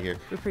 Get out of here.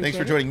 We appreciate Thanks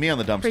for it. joining me on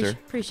the dumpster.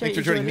 Appreciate Thanks for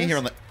you joining me joining here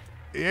on the.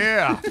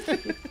 Yeah.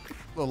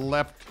 The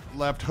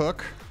left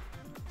hook.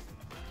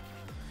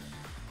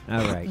 All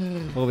right,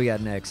 what we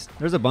got next?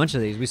 There's a bunch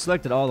of these. We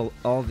selected all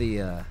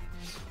the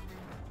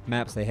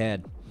maps they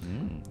had.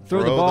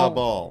 Throw the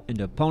ball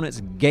into opponent's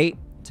gate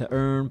to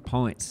earn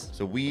points.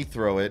 So we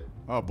throw it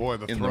Oh boy,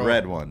 the in throw. the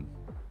red one.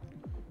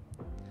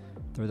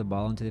 Throw the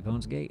ball into the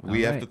opponent's gate.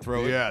 We All have to right.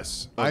 throw it.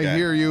 Yes, Okay. I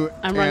hear you.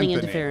 I'm running Anthony.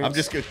 interference. I'm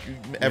just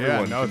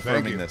everyone no, thank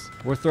confirming you. this.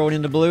 We're throwing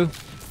into blue.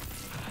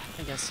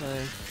 I guess so.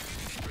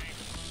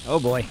 Oh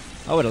boy.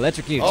 Oh, it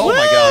electrocutes. Oh my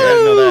god, I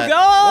didn't know that.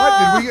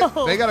 What did we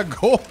get? They got a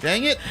goal.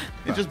 Dang it!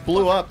 It just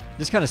blew up.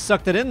 Just kind of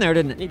sucked it in there,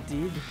 didn't it? It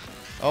did.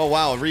 Oh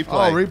wow, a replay.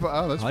 Oh,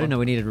 oh, that's I fun. didn't know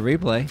we needed a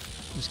replay.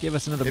 Just give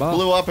us another It ball.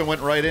 blew up and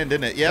went right in,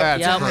 didn't it? Yep.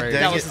 That's Yep. great. That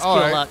Dang was it. his All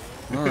pure right. luck.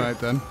 All right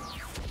then.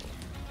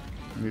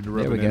 Need to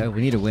rub There we it go. in.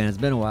 We need a win. It's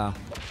been a while.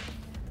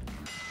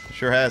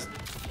 Sure has.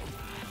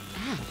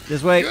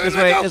 This way, this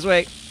way, this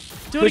way.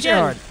 Do it Push it again.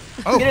 hard.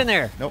 Oh. Get in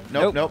there. Nope,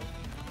 nope, nope.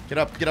 Get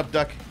up,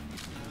 duck.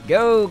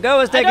 Go,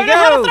 Aztecia, don't know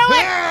how to go. throw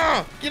it.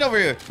 Ah! Get over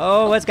here.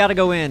 Oh, it's got to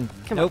go in.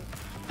 Nope.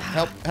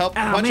 Help, help.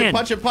 Ow, Punch man. him,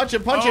 punch him, punch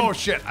him, punch him. Oh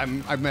shit! I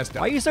messed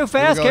up. Why are you so Here we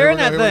fast go, carrying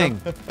here that we go,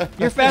 thing? here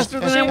we You're faster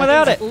than him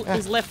without it.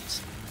 His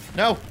left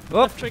No.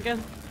 Oh, trigger.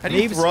 How do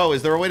you Neebs. throw?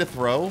 Is there a way to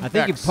throw? I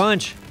think you X.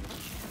 punch.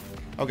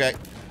 Okay.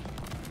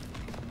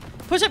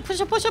 Push it,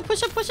 push it, push it,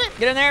 push it, push it.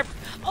 Get in there.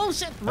 Oh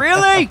shit.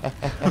 Really?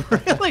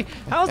 Really?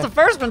 How was the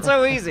first one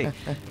so easy?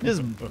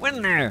 Just went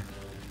in there.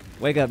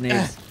 Wake up,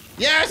 Neebs.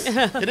 Yes!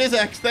 It is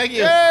X. Thank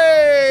you.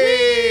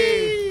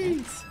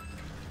 Hey!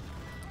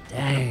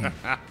 Dang.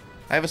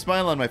 I have a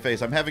smile on my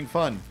face. I'm having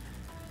fun.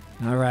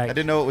 All right. I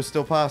didn't know it was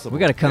still possible. We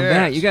got to come Yes.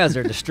 back. You guys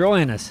are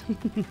destroying us.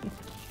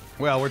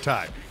 Well, we're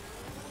tied.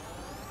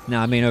 No,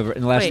 I mean over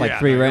in the last Wait. like Yeah,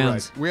 3 no, you're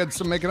rounds. right. We had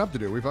some making up to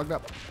do. We fucked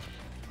up.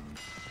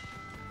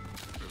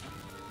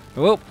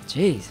 Oh,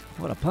 jeez,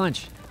 what a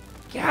punch!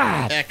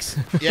 God, X.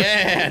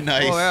 Yeah,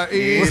 nice. Oh, yeah,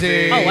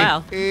 easy. Oh,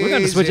 wow. we're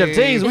going to switch up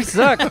teams. We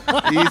suck.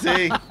 I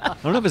Easy.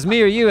 don't know if it's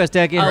me or you,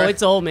 Aztecian. Oh,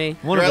 it's all me.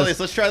 one of Riley, us.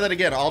 let's try that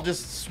again. I'll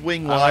just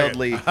swing I like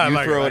wildly. it. I You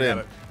like throw it. it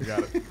in. I got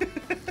it.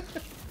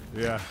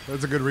 Yeah,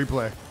 that's a good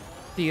replay.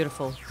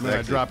 Beautiful. And then I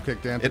Sexy. drop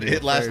kicked Anthony.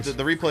 It lasted.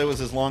 The replay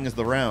was as long as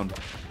the round.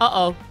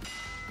 Uh-oh.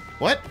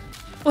 What?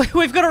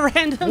 We've got a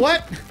random.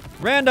 What?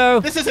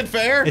 Rando. This isn't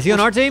fair. Is he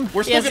on our team?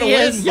 We're still Yes, gonna he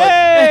win. is. But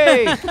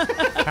Yay! we're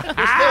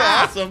still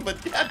awesome,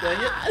 but god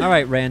dang it. All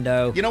right,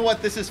 Rando. You know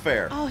what? This is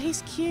fair. Oh,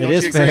 he's cute. It Don't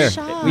is you fair. agree?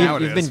 Shy. We, Now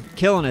it you've is. been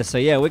killing us, so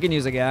yeah, we can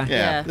use a guy. Yeah,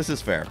 Yeah. this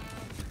is fair.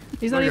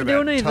 He's not Look even at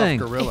doing that anything.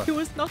 Tough gorilla. He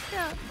was knocked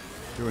out.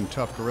 Doing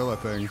tough gorilla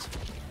things.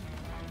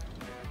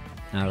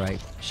 All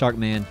right, Shark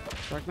Man.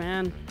 Shark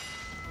man.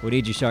 We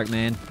need you, Shark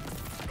Man.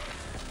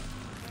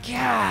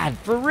 God,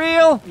 for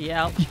real?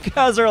 Yep. You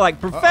guys are like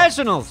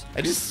professionals.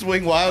 I just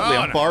swing wildly.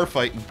 Oh, I'm no. bar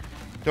fighting.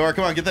 Dora,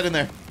 come on, get that in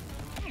there.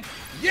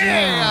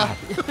 Yeah!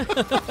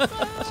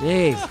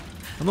 Jeez.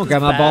 I'm gonna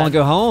grab my ball and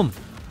go home.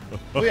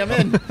 Oh, yeah, I'm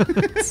in.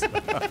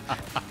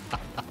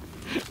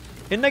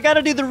 And they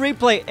gotta do the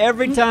replay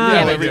every time.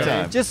 Yeah, they every do.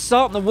 time. Just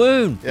salt in the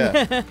wound. Yeah.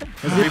 As if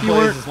Replays you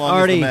weren't as long as the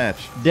already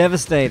match.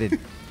 devastated.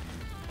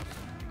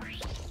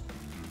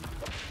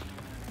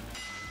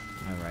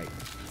 All right.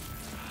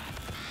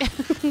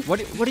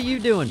 What are you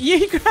doing?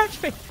 You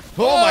grabbed me.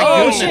 Oh my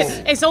Oh, goodness.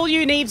 shit. It's all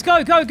you, Neebs.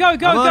 Go, go, go,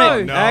 go, I'm on go.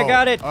 it. No. I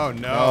got it. Oh,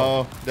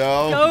 no.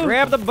 No, no. Go.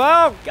 Grab the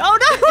ball. Oh,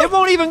 no. It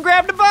won't even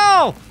grab the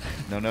ball.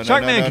 No, no, no,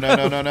 Shark no, Man, no,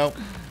 go. no, no, no.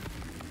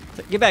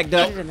 Get back,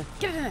 Duck. Get it in there.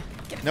 Get it in there.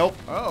 Nope.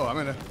 Oh, I'm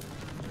in a...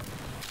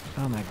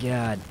 Oh my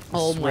God. I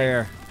Oh my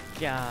swear.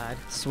 God.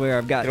 Swear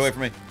I've got Get away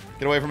from me.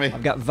 Get away from me.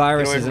 I've got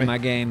viruses from in me. my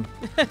game.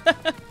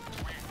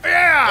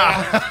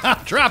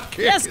 Yeah! Drop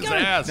kick Yes, his go.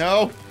 ass.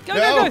 No. Go, no.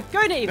 go,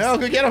 go. Go, Neebs. No,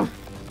 go get him.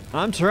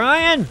 I'm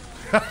trying.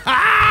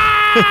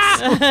 I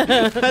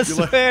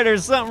swear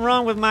there's something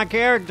wrong with my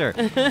character.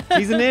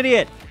 He's an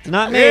idiot. It's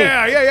not me.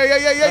 Yeah, yeah, yeah, yeah,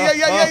 yeah, yeah,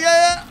 yeah, yeah,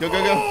 yeah. Go,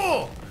 go,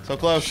 go. So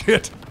close.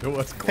 Shit. It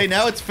was close. Hey,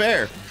 now it's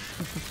fair.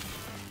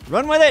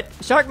 Run with it,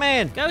 Shark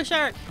Man. Go,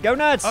 Shark. Go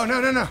nuts. Oh, no,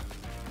 no,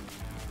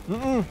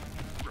 no.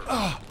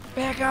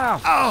 Back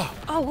off.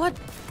 Oh, what?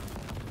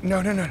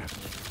 No, no, no, no.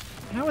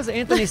 How is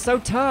Anthony so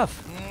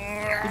tough?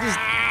 You just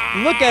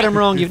look at him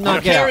wrong, you've I'm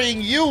knocked out.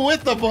 carrying you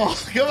with the ball.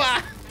 Come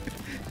on.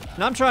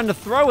 And I'm trying to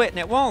throw it and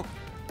it won't.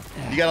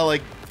 You gotta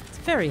like It's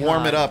very warm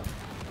hard. it up.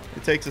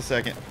 It takes a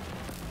second.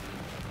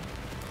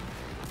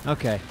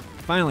 Okay.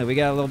 Finally, we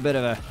got a little bit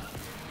of a...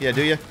 Yeah,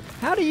 do you?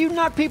 How do you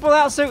knock people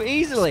out so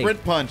easily?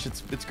 Sprint punch.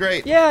 It's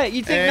great. Yeah,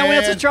 you think no one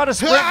else has And- tried to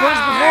sprint punch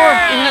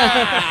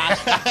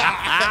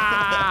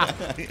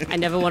I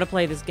never want to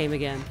play this game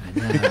again.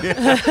 before?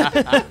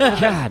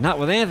 God, not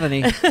with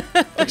Anthony.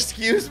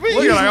 Excuse me.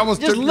 Look at I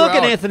almost Just took you look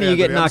at out, Anthony, you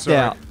get I'm knocked sorry.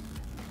 out.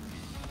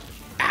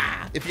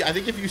 I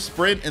think if you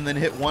sprint and then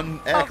hit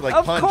one X like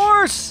Of punch,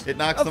 course. it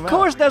knocks of them out. Of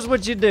course that's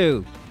what you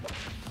do.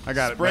 I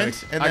got Sprint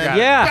it, buddy. and I then got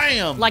Yeah.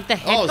 bam. Like the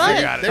Oh, so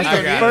headbutt? got it. there's I no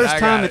The got it. first I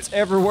time got it's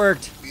ever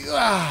worked.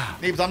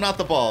 Neebs, I'm not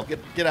the ball.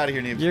 Get out of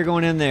here, Neebs. You're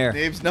going in there.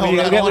 Neebs, no, we,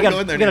 I don't we wanna gotta, go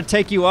in there, We gotta Neebs.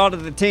 take you out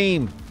of the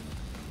team.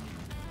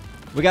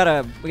 We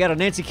gotta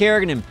Nancy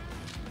Kerrigan him.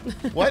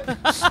 What?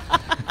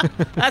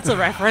 That's a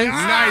reference.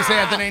 Nice,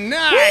 Anthony.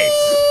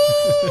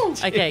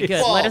 Nice. Okay,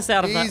 good. Ball. Let us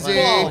out of that one.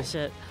 Easy. Holy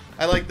shit.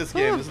 I like this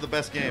game. This is the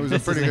best It game. was a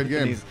pretty good game.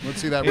 Anthony's- Let's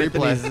see that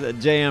Anthony's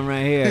replay. jam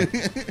right here.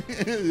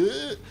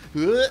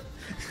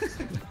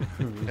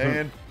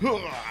 And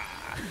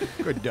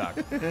Good duck.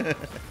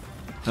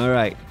 All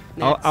right.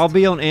 Next. I'll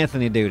be on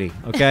Anthony duty,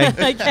 okay?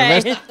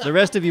 Okay. The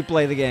rest of you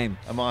play the game.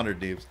 I'm honored,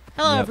 Neebs.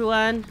 Hello, Yep.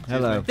 everyone.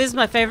 Hello. This is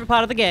my favorite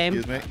part of the game.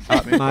 Excuse me.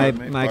 Excuse me. My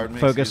Pardon me. my Pardon me.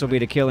 focus Excuse will me. be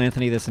to kill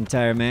Anthony this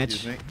entire match.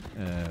 Excuse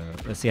me.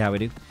 Let's see how we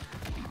do.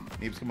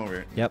 Neebs, come over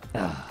here. Yep.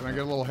 Can I get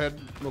a little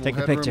Take a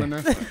headroom picture. in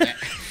there?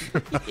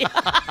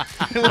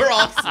 We're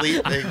all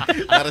sleeping.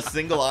 Not a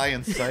single eye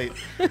in sight.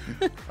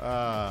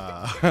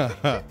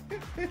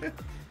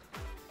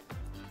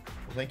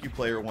 Thank you,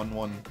 player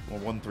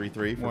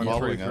 133, for following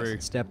 133.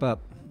 us. Step up.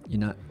 You're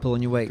not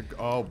pulling your weight.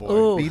 Oh boy.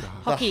 Ooh, Beat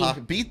hockey.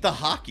 beat the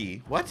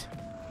hockey. What?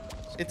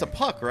 It's a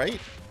puck, right?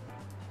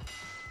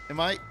 Am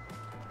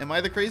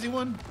I the crazy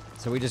one?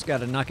 So we just got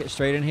to knock it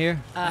straight in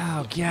here.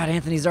 Oh God,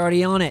 Anthony's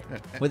already on it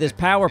with his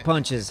power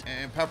punches.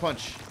 And power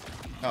punch.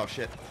 Oh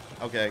shit.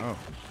 Okay. Oh.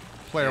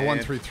 Player And-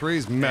 133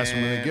 is messing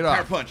with me. And Get power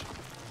up. punch.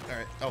 All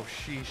right. Oh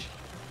sheesh.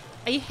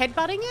 Are you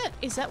headbutting it?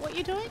 Is that what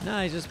you're doing?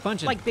 No, he's just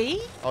punching. Like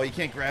B? Oh, you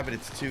can't grab it.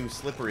 It's too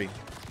slippery.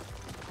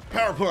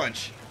 Power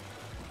punch.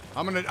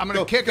 I'm gonna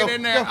Go, kick go, it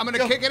in there. go, I'm gonna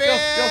go, kick it go,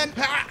 in.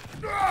 go.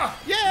 Ha!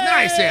 Yay!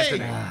 Nice,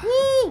 Anthony.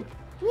 Woo!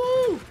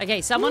 Woo! Okay,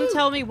 someone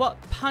tell me what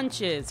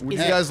punches. Would Is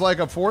you it guys like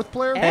a fourth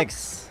player?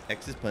 X.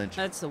 X is punch.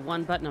 That's the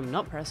one button I'm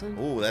not pressing.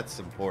 Oh, that's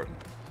important.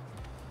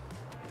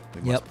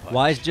 We Yep. must punch.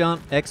 W's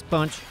jump. X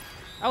punch.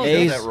 I was,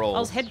 A's. that roll. I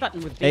was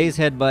headbutting with B. A's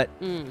headbutt.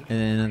 And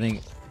then I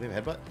think we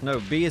have headbutt? No,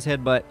 B is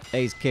headbutt,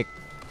 A is kick.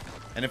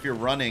 And if you're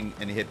running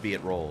and you hit B,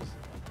 it rolls.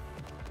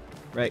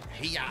 Right.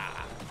 Hiya!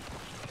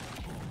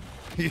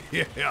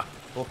 Yeah.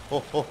 Ho, ho,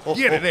 ho, ho,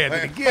 Get it, ho.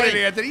 Anthony. Get it,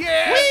 Anthony.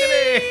 Yeah,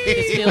 Anthony.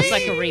 This feels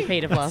like a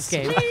repeat of last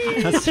game.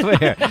 I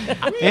swear.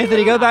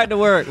 Anthony, go back to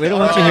work. We don't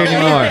want you here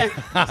anymore.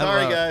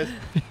 Sorry, guys.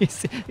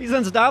 He's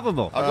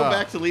unstoppable. I'll go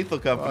back to Lethal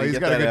Company. Oh, he's get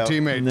got a that good out.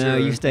 teammate, No,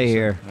 too. you stay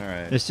here. All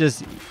right. It's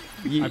just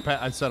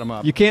I set him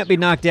up. you can't be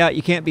knocked out.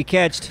 You can't be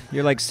catched.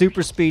 You're like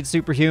super speed,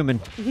 superhuman.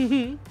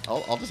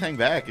 I'll just hang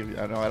back. I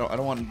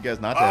don't want you guys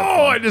not to have Oh,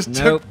 fun. I just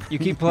Nope. took. You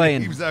keep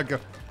playing. Keeps out. Go.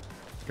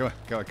 Go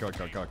on.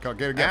 Go.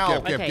 Get Ow.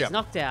 Okay, he's get.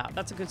 knocked out.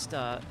 That's a good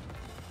start.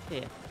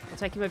 Here, I'll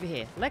take him over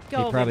here. Let go.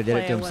 He of probably him, did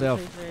it to player one, himself.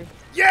 two, three.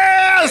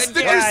 Yes! Did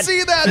you God.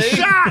 see that See?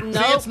 shot? No.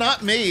 See, it's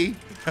not me.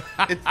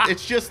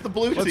 It's just the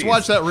blue Let's team.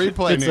 watch that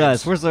replay, It's Neebs.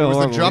 us. We're so It was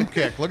the horrible. jump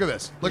kick. Look at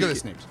this. Look at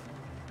this, Neebs.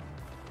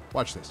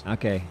 Watch this.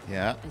 Okay.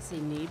 Yeah. I see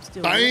Neebs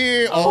doing Bang!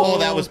 it. Oh,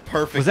 that was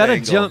perfect. Was that a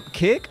angle. jump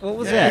kick? What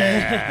was that?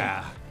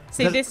 Yeah.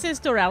 See, this is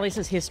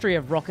Dorali's history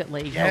of Rocket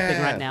League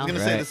helping right now. I was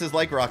gonna say Right. this is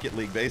like Rocket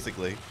League,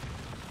 basically.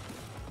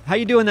 How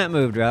you doing that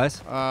move,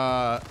 Dralis?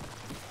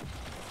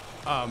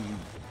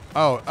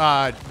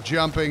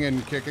 Jumping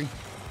and kicking.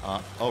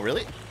 Oh,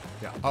 really?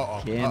 Yeah.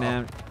 Yeah,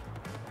 man.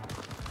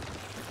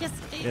 Yes.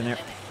 Get in there.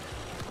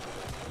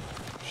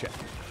 Shit.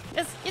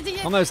 Yes.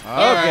 Yes. Almost. Yay.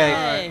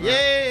 Okay.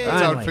 Yay!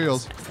 That's how it Finally.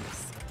 feels.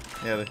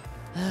 Yeah.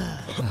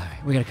 All right,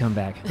 we gotta come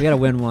back. We gotta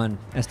win one.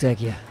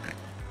 Aztecia.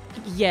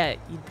 Yeah,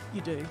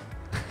 you do.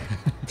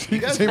 You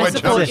guys See won my the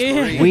support first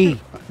you. three.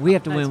 We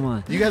have to win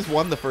one. You guys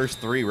won the first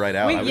three right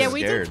out. I was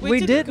we scared. did. We We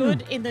did didn't.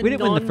 good in the We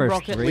didn't win the first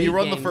non-Rocket three. Well, you League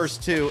won the games.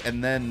 first two,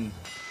 and then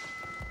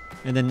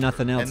And then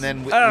nothing else.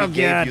 we Oh,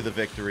 gave God. you the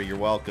victory. You're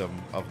welcome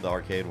of the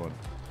arcade one.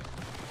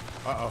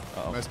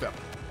 Uh-oh. Messed up.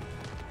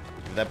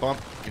 Give that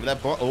bump. Give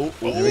that bump. Oh,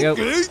 Here we go.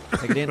 Okay.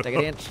 Take it in. Take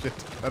it in. Shit,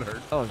 that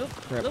hurt. Oh,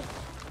 crap. Nope.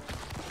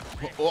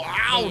 oh,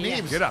 ow, Yeah.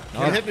 Neebs. Get up.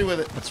 You hit me with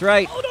it. That's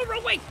right. Oh no,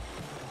 wrong way.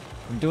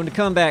 I'm doing the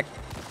comeback.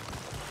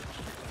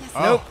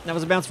 Oh. Nope. That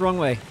was a bounce the wrong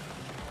way.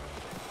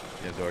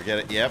 Get door. Get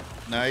it. Yep.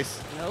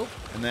 Nice. Nope.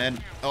 And then,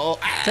 oh,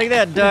 Take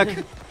that, duck.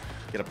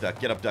 get up, duck.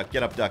 Get up, duck.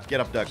 Get up, duck. Get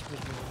up, duck.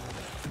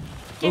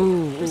 Ooh,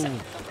 ooh. Yeah. boy.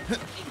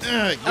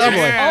 Yeah,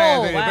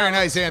 Oh, Anthony. wow, Very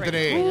nice, that's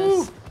great. Anthony.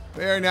 Yes.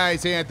 Very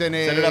nice,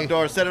 Anthony. Set it up,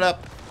 door. Set it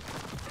up.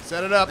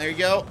 Set it up. There you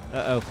go.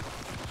 Uh-oh.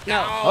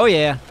 No. Oh,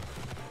 yeah.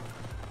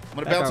 I'm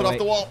gonna Back bounce our it off way.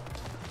 the wall.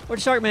 Where'd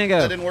Sharkman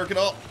That go? didn't work at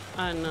all.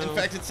 I know. In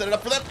fact, it set it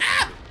up for them.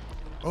 Ah!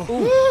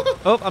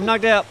 Oh, I'm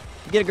knocked out.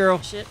 Get it, girl.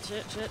 Shit.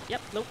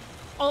 Yep. Nope.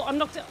 Oh, I'm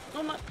knocked out. No,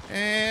 I'm not.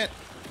 And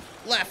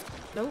left.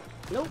 Nope.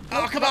 Nope.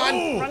 Oh, come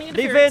on. Running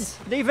interference.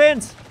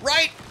 Defense.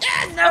 Right.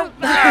 Yes. No.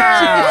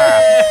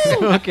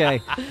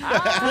 Okay.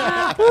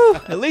 Woo.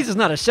 At least it's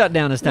not a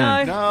shutdown this No.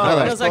 time. No, I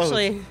that's was close.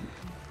 actually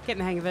getting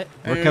the hang of it.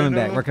 We're coming And,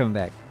 back. We're coming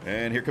back.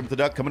 And here comes the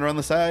duck coming around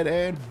the side,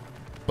 and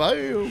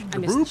bam. I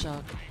missed the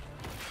shark.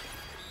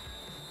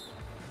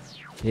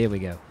 Here we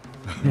go.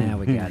 Now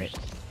we got it.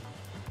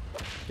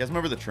 You guys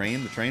remember the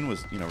train? The train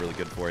was, really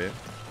good for you.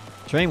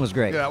 Train was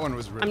great. Yeah, that one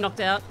was really. I'm knocked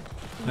out.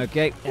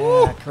 Okay.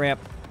 Ah, crap.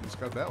 Just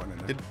got that one in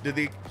there. Did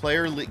the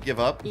player give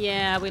up?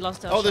 Yeah, we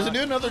lost our Oh, there's shark.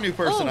 another new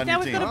person Oh, on now your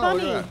we've team. got a Oh,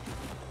 look bunny. at that.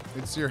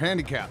 It's your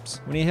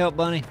handicaps. We need help,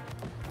 Bunny.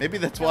 Maybe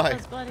that's Help why.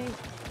 us, buddy.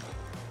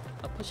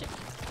 Oh, push it.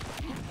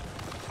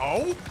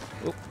 Oh.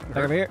 Oh, back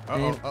over here. Uh-oh.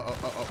 And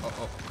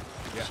Uh-oh.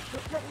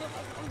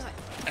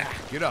 Yeah.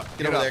 Get up.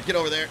 Get over there. Get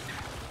over there.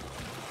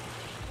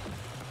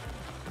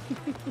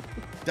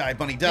 Die,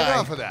 bunny, die. Get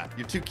off of that.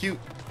 You're too cute.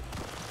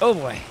 oh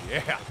boy.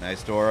 Yeah.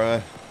 Nice,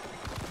 Dora.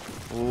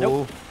 Ooh.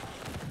 Nope.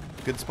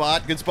 Good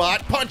spot. Good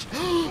spot. Punch.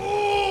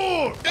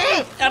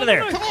 Out of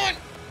there. Come on.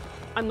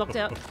 I'm knocked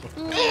out.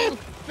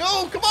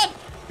 No, come on.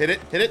 Hit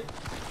it. Hit it.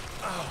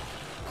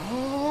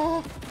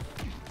 Oh.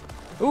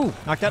 Ooh,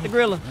 knocked out the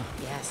gorilla.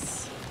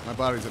 Yes. My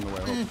body's in the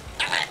way.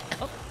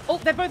 Oh,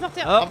 they're both knocked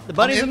out. Oh, the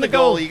bunny's I'm in the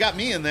goal. You got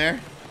me in there.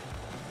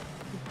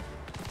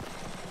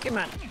 Come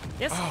on.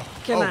 Yes.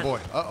 Come Oh on. boy.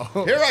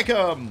 Uh-oh. Here I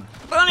come.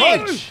 Bunny.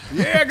 Punch.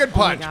 Yeah, good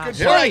punch. gosh. Good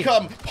Here I punch.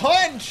 come.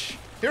 Punch.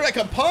 Here I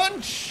come.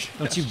 Punch.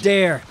 Don't you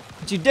dare.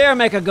 Don't you dare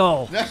make a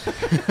goal.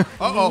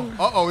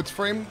 Uh-oh. It's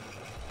framed.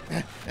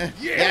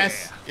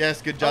 Yes.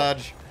 Yes. Good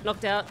dodge.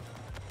 Knocked out.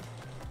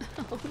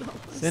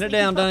 Send it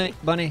down,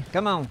 Bunny.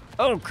 Come on.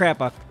 Oh,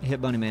 crap. I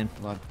hit Bunny, man.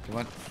 Come on. Come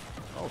on.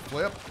 Oh,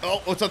 flip.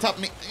 Oh, what's on top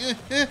of me?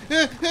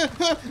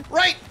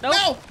 Right. Nope.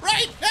 No.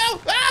 Right. No.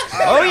 Ah.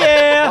 Oh,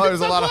 yeah. Oh,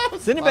 there's a lot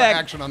of, Send it lot of back.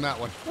 action on that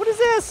one. What is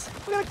this?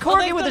 We got a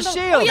corgi with a shield.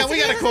 Oh, yes, Yeah, we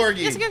yes, got a yes,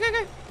 corgi. Yes, go. Go.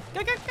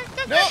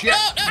 No. Shit.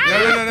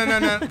 No.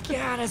 No.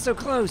 God, that's so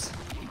close.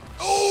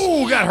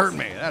 Oh, that hurt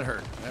me. That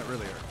hurt. That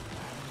really hurt.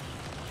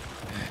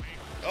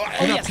 Oh,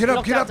 Oh, yes, Get up,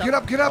 knocked get out, up, duck. get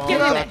up, get up, Oh,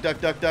 get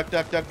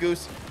up. duck,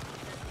 goose.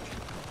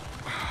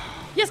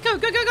 Yes, go.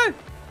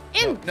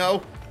 In.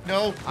 No.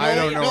 I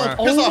don't know No. where-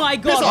 Piss Oh off, my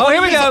piss God. off. Oh,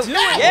 here we go. doing?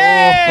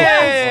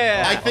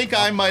 Yeah. I think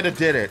I might have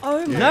did it.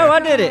 Oh my. No, I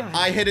did it.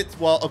 I hit it.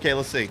 Well, okay,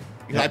 let's see.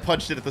 I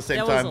punched it at the same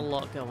There was time. a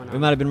lot going on. We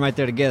might have been right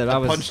there together.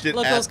 I punched it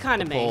Look, at it was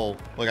kinda the me. pole.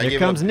 Look, I Here gave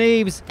comes it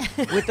Neebs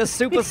with the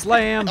super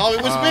slam. Oh,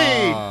 it was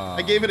me!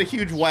 I gave it a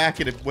huge whack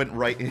and it went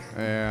right in.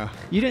 Yeah.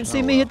 You didn't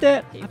see me hit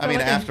that? I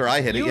mean, after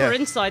I hit it, You yeah. were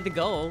inside the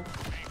goal.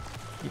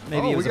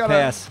 Maybe Oh, it was we a gotta-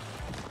 pass.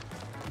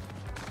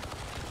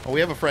 Oh, we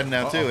have a friend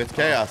now, too. It's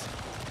Chaos.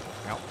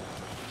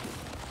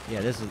 Yeah,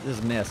 this is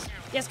a mess.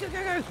 Yes, go,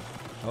 go, go.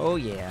 Oh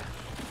yeah.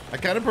 I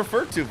kind of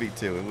prefer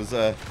 2v2. It was,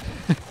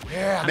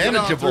 Yeah.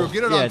 Manageable.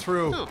 Get it Yeah. on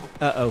through. Oh.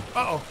 Uh-oh.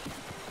 Uh-oh.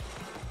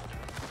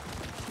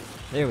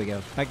 There we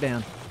go. Back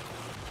down.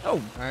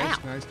 Oh, Nice, Ow.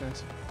 nice,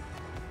 nice.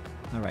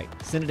 all right.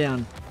 Send it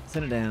down.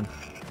 Send it down.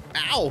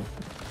 ow!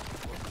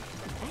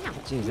 Ow.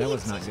 Jeez, that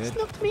was Neebs, not you good. just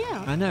knocked me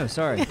out. I know.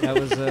 Sorry. That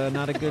was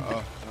not a good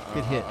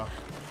good hit.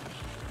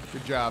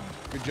 Good job.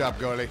 Good job,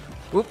 goalie.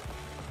 Whoop.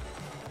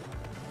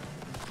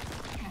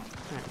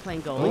 All right,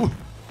 playing goalie. Oh.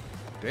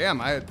 Damn,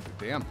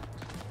 damn.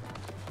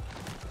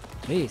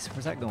 Jeez,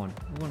 where's that going?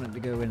 I wanted to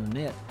go in the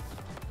net.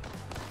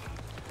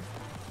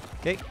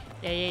 Okay.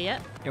 Yeah.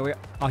 Here we are.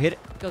 I'll hit it.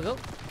 Go, go.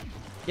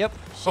 Yep.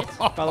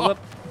 Follow up.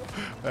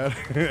 That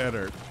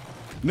hurt.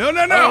 No. Oh,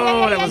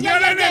 that was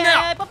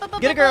no.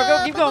 Get it, girl.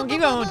 Go. Keep going. Keep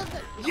going.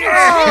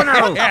 Yeah. Oh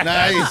no.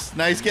 Nice.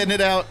 Nice getting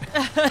it out.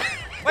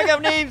 Wake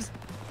up, Neebs.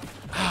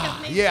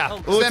 Yeah. Oh,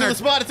 it's in the Centered.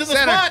 spot. It's in the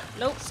Centered. spot.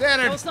 Nope.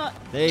 Centered. No, it's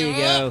not. There you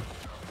go.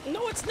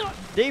 No, it's not.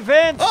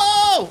 Defense.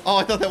 Oh! Oh,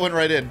 I thought that went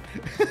right in.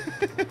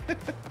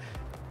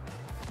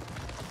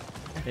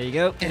 There you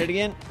go. Hit it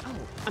again. Oh,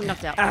 I'm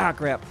knocked out. Ah,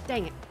 crap.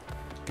 Dang it.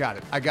 Got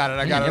it. I got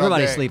it. Man, all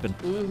everybody's day. sleeping.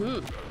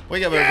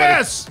 Wake up, everybody.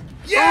 Yes.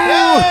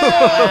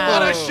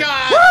 What a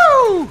shot!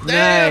 Woo!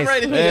 Damn, Nice.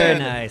 right in the Very end.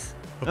 nice.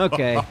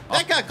 Okay.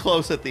 That got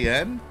close at the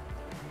end.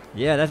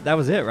 Yeah, that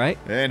was it, right?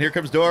 And here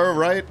comes Dora,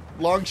 right?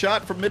 Long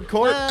shot from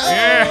midcourt.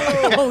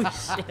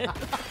 Oh, shit.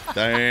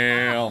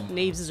 Damn.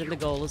 Neebs is in the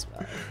goal as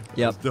well.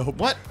 Yep. Dope.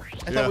 What?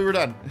 I Yeah. thought we were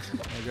done.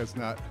 I guess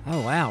not.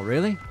 Oh, wow.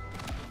 Really?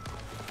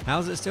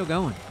 How's it still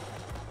going?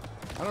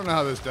 I don't know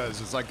how this does.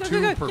 It's like Go, 2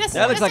 go, go. per Yes.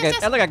 That looks like yes,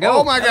 a that like a go.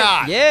 Oh, my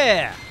God.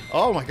 Yeah.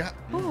 Oh my god.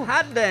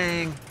 Hot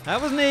dang.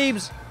 That was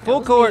Neebs. That Full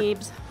was court.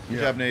 Neebs. Good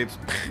job, Neebs.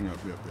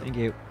 Thank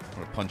you.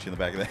 I'm gonna punch you in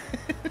the back of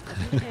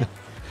that.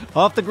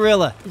 Off the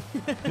gorilla.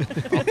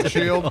 Off the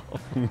shield.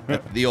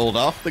 The old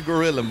off the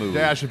gorilla move.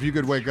 Dash, if you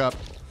could wake up.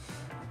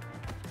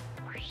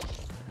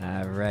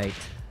 All right.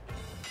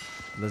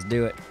 Let's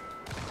do it.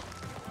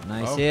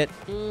 Nice Oh. hit.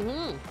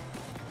 Mm-hmm.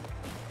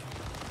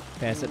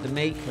 Pass it to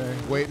me.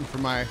 Waiting for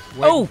my.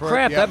 Oh, waiting for it.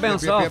 crap, Yep, that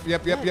bounced yep, off.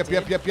 Yep. I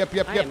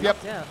am Yep.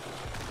 knocked out.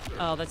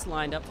 Oh, that's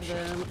lined up for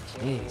them.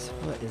 Jeez,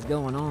 what is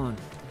going on?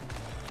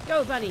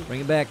 Go, bunny. Bring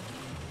it back.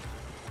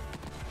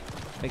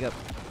 Pick up.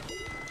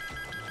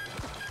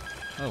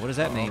 Oh, what does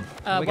that mean?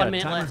 We got 1 a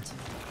minute timer? left.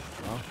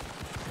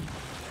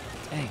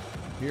 Dang.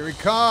 Here he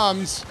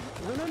comes.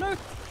 No.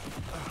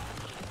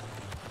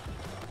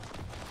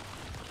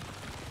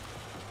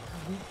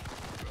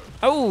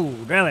 Oh,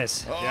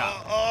 Drellis.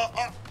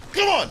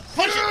 Come on,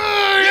 punch it!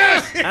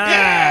 Yes!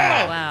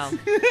 Ah, Wow.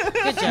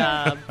 Good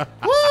job.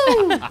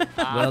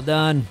 well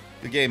done.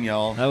 Good game,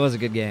 y'all. That was a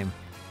good game.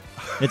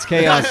 It's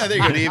chaos. There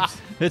you go, Neebs.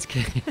 It's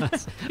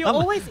chaos. You're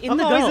always in I'm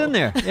the always goal. in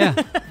there. Yeah.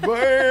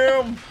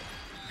 Bam!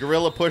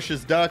 Gorilla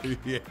pushes duck,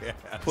 Yeah.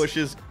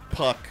 pushes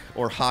puck,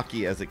 or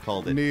hockey as it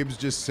called it. Neebs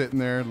just sitting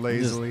there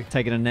lazily. Just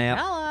taking a nap.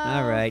 Hello.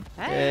 All right.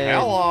 Hey.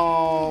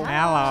 Hello.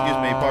 Hello.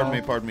 Excuse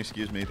me, pardon me,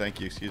 excuse me, thank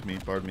you, excuse me,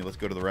 pardon me. Let's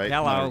go to the right.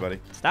 Come on, Hello. everybody.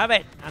 Stop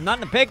it. I'm not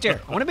in the picture.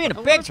 I want to be in the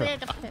A picture. little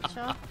bit of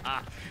picture.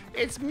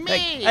 It's me.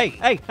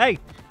 Hey. Hi.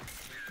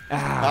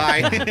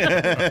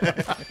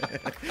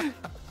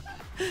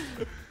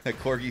 That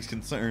corgi's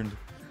concerned.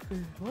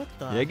 What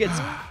the? Yeah, it gets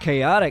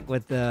chaotic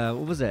with what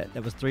was that?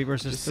 That was 3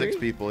 versus Just 3. 6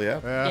 people, yeah.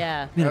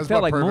 Yeah. Man, it That's felt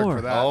about like perfect more.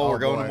 for that. Oh, we're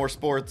going boy. to more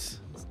sports.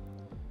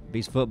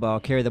 Beast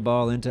football. Carry the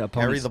ball into Carry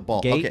opponent's the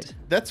ball. gate. Okay,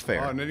 that's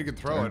fair. Oh, and then you can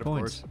throw Earn it, of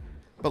points. course.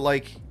 But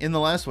like in the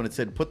last one, it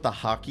said put the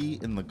hockey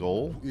in the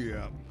goal.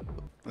 Yeah.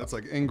 That's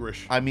like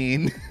English. I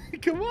mean,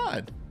 come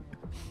on.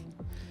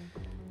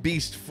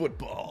 Beast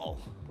football.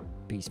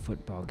 Beast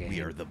football game. We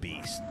are the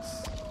beasts.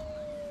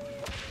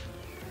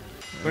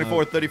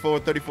 24, 34,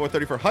 34,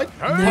 34. Hi.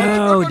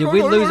 No, did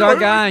we lose our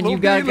guy and you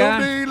got a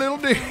guy? Little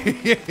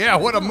D. Yeah,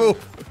 what a move.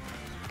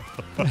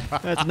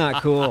 That's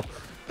not cool.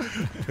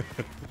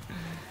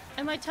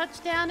 Am I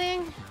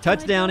touchdowning?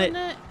 Touchdown Am I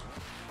it.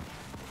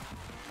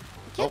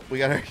 doing Oh, we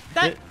got her.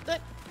 That,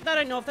 I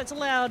don't know if that's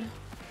allowed.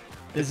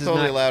 This It's is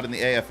totally not. allowed in the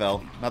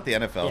AFL, not the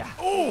NFL. Yeah.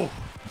 Oh,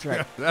 That's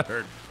right. that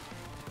hurt.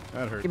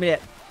 That hurt. Give me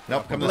that.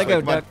 Nope, come this Let way. go,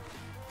 Come on. Duck.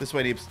 This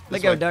way, Neebs. This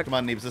Let go, way. Duck. Come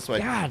on, Neebs. This way.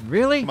 God,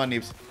 really? Come on,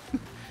 Neebs.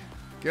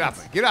 Get off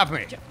me. Get off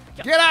me.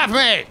 Get off me.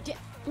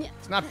 Yeah.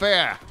 It's not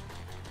fair.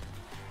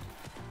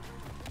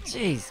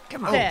 Jeez,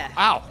 come on. There.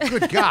 Ow.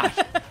 Good God.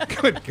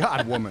 Good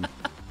God, woman.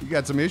 You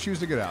got some issues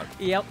to get out.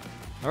 Yep.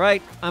 All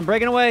right, I'm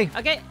breaking away.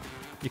 Okay.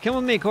 You come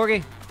with me,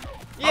 Corgi.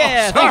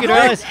 Yeah, Oh, thank you,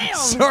 sorry.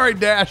 Dallas. Sorry,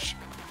 Dash.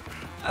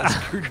 I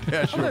screwed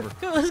Dash over.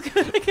 Go, let's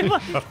go. Come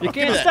on. You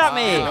can't stop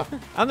me.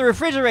 I'm the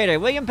refrigerator,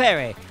 William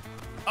Perry.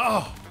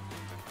 Oh.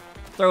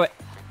 Throw it.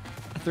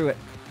 I threw it.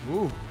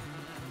 Ooh.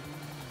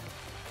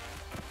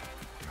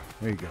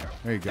 There you go.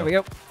 There you go. There we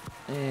go.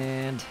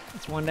 And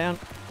it's one down.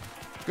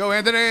 Go,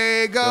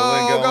 Anthony. Go,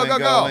 Going, go, go, going,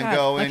 go.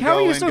 going, Like, how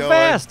are you going, so going.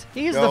 fast?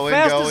 He is the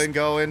fastest.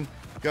 Going.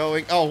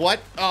 Oh, what?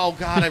 Oh,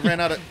 God, I ran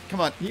out of...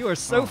 Come on. You are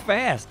so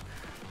fast.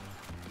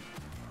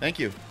 Thank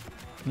you.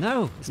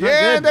 No, it's not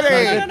Yeah, good. It's not a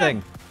Anthony.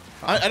 good thing.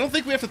 I don't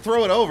think we have to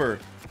throw it over.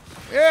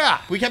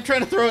 Yeah. We kept trying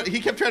to throw it. He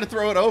kept trying to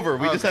throw it over.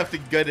 We just have to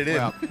get it in.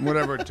 Well,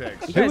 whatever it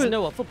takes. You guys was-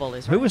 know what football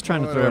is, right? Who was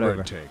trying to throw it Whatever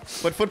over? it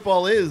takes. But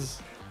football is...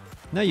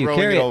 No, you Throwing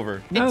carry it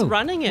over. No. It's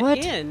running it What?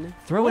 in.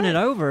 Throwing it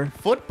over.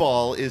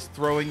 Football is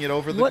throwing it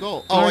over the What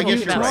goal. are I guess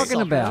you you're right.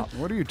 talking about?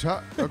 What are you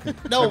talking? Okay.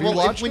 No, Have you well,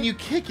 watched when it? you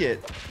kick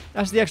it.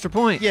 That's the extra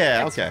point.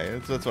 Yeah, okay.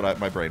 That's what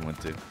my brain went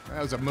to.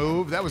 That was a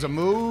move. That was a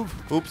move.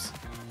 Oops.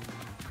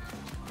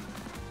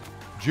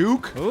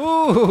 Juke.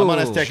 Ooh. I'm on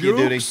Aztecia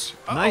duty. Jukes.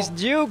 Nice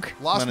juke.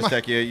 I'm Lost on my.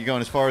 Aztecia. You're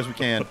going as far as we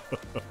can.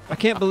 I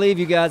can't believe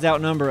you guys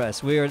outnumber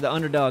us. We are the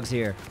underdogs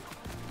here.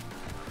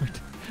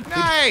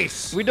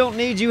 Nice. We don't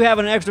need you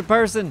having an extra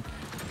person.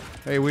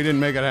 Hey, we didn't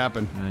make it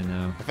happen. I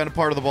know. I found a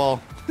part of the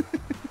ball.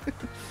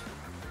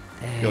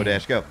 Go,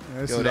 Dash, go.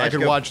 This Go, is- Dash, I could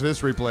go. watch this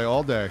replay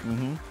all day.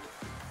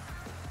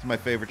 It's my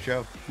favorite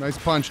show. Nice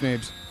punch,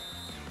 Neebs.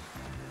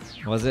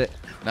 Was it?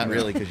 Not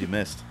really, because you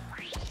missed.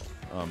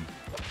 God,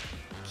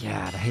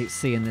 I hate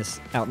seeing this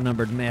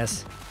outnumbered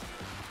mess.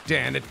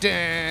 Dan,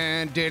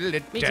 dan, diddle,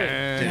 Me too.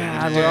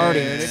 God, we're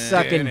already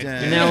sucking.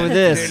 And now with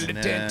this.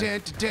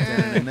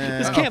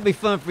 This can't be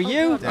fun for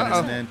you.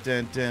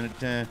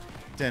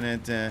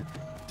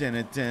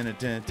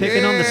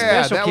 Taking on the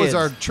special that kids. was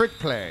our trick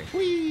play.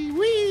 Wee,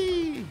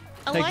 wee.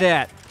 Take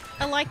that.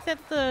 I like that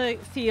the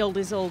field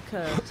is all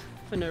curved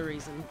for no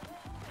reason.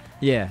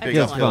 Yeah, Big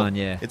feels uphill. fun,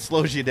 yeah. It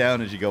slows you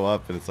down as you go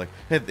up, and it's like,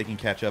 hey, they can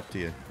catch up to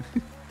you.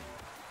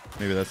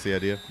 Maybe that's the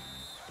idea.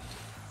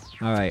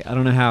 All right, I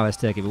don't know how it's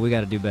taking, but we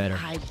got to do better.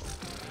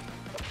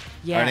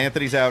 Yeah. All right,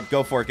 Anthony's out.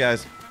 Go for it,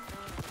 guys.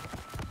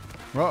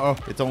 Uh-oh.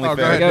 It's only Oh,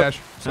 fair. go ahead, Go. Dash.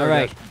 All Sorry,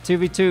 right, Dash.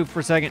 2v2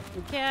 for a second.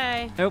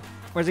 Okay. Nope.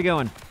 Where's he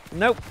going?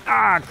 Nope.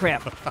 Ah,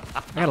 crap.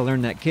 I got to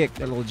learn that kick,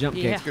 that little jump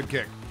Yeah. kick. Good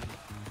kick.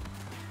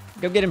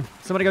 Go get him.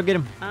 Somebody go get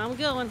him. I'm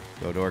going.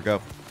 Go, door,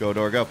 go. Go,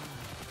 door, go.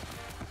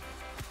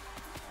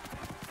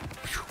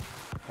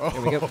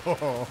 There we go.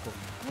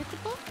 Where'd the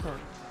ball go?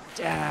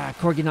 Ah,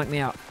 Corgi knocked me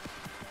out.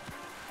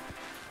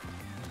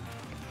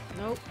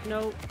 Nope.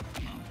 Nope.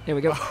 Here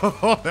we go.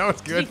 Oh, that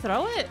was Did he good.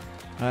 throw it?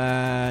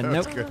 Nope.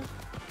 That's good.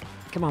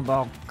 Come on,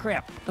 ball.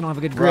 Crap. I don't have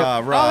a good grip. Rah,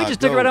 rah, Oh, he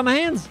just took it go. right out of my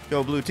hands.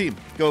 Go, blue team.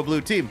 Go,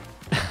 blue team.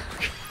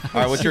 All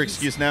right, what's your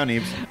excuse now,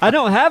 Neebs? I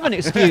don't have an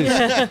excuse.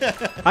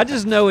 I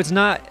just know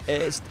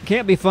it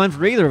can't be fun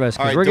for either of us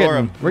All because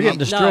right, we're getting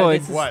No,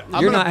 destroyed. this is-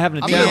 What? You're not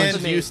having a I'm challenge.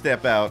 And you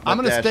step out. I'm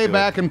Let going to Dash stay do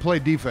back it. and play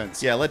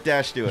defense. Yeah, let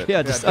Dash do it.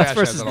 Yeah, just Dash us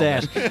versus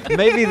has it all Dash.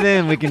 Maybe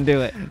then we can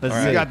do it. Let's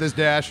All You see. got this,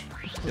 Dash. Hit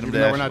him, Even though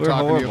Dash. we're not We're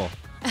talking horrible.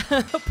 to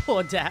you.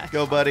 Poor Dash.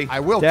 Go, buddy. I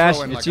will Dash,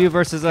 throw in it's like you a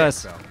versus kick,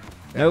 us. though.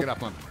 Yeah, Nope. Get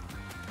off my...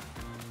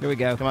 Here we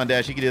go. Come on,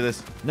 Dash. You can do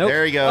this. Nope.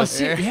 There he Oh, goes.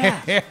 see,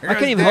 yeah. There I can't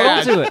goes even hold on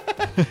Dash. to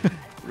it.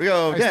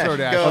 Go, Nice Dash. throw,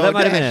 Dash. Go, Oh, that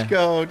might have been Dash. a-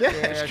 Go, Dash.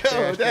 Dash, Go,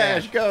 Dash,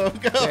 Dash. Go,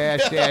 go.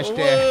 Dash, go. dash, Whoa.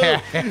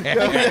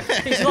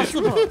 dash. He's lost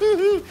the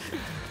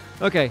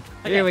ball. Okay,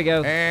 here we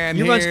go. And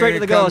You run straight to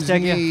the goal,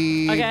 Aztecia.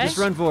 Neebs. Okay. Just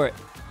run for it.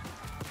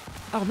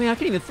 Oh, man, I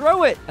can't even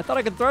throw it. I thought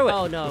I could throw it.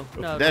 Oh, no.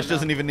 No. Dash no,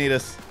 doesn't even need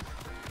us.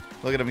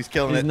 Look at him. He's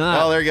killing He's it.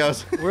 not. Oh, there he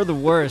goes. We're the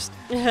worst.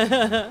 We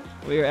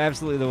are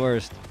absolutely the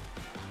worst.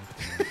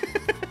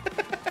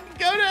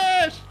 Go,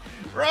 Dash.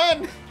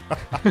 Run.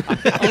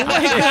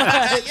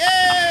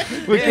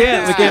 We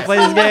can't play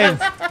this game.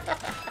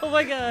 Oh,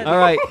 my God. All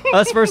right,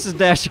 us versus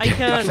Dash. I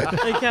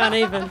can't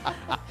even.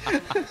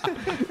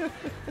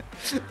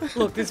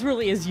 Look, this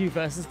really is you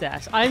versus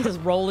Dash. I'm just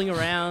rolling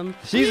around.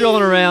 She's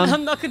rolling around.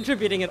 I'm not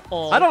contributing at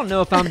all. I don't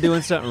know if I'm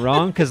doing something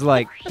wrong because,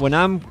 like, when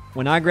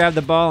I grab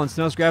the ball and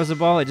Snows grabs the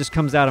ball, it just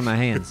comes out of my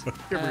hands. Here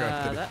we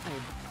go.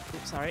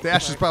 Oops, sorry.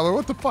 Dash is sorry. probably,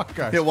 what the fuck,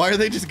 guys? Yeah, why are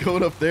they just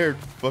going up there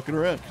fucking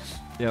around?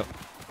 Yep.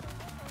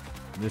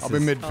 This I'll be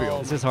is,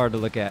 midfield. This is hard to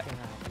look at. God,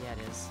 yeah, it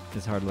is.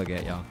 It's hard to look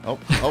at, y'all. Oh,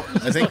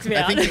 I think me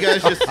out. you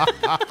guys just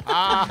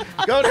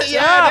go to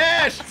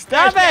Dash.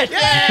 Stop it!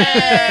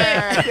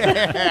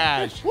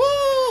 Dash. Woo!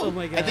 Oh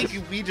my I think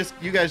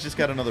you guys just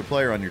got another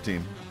player on your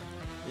team.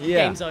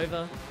 Yeah. Game's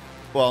over.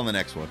 Well, on the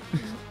next one.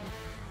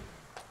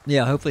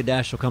 Yeah, hopefully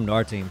Dash will come to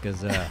our team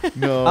because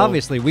No.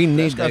 obviously we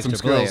need got the some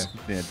extra player. skills.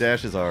 Yeah,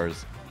 Dash is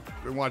ours.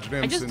 Been watching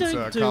him I just since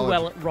don't do college.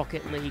 well at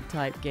Rocket League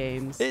type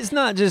games. It's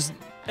not just,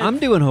 I'm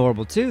doing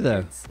horrible too,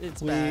 though.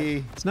 It's bad.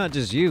 We, It's not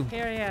just you.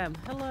 Here I am.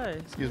 Hello.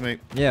 excuse me.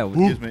 Yeah,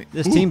 Excuse me.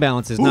 this team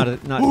balance is not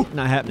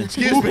happening.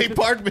 Excuse me.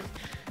 Pardon me.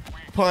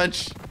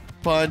 Punch.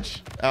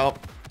 Out.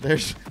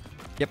 There's.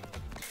 Yep.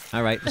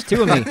 All right, there's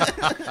two of me.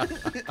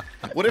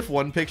 What if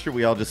one picture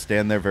we all just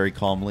stand there very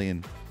calmly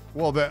and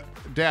Well, that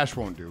Dash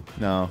won't do.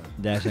 no.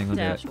 Dash ain't gonna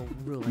Dash do it.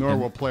 will ruin. Nor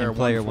And- will player and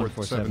player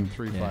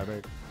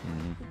 147358.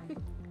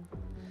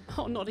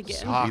 Oh, not again.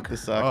 Beat the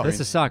soccer. This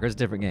is soccer. It's a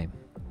different game.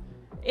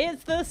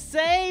 It's the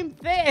same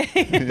thing.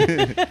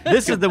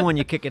 This is the one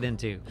you kick it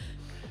into.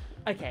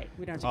 Okay,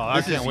 we don't. Oh, I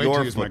This can't is wait your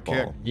to use my football.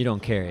 kick. You don't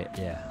carry it.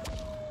 Yeah.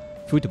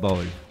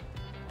 Football.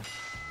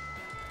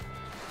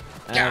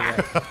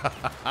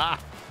 Okay.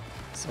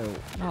 So,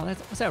 oh,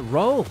 what's that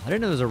roll? I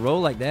didn't know there was a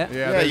roll like that.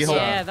 Yeah, Yeah, you hold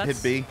Yeah, hit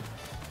that's- B.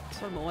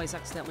 That's what I'm always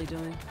accidentally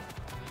doing.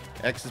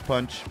 X is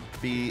punch.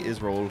 B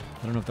is roll.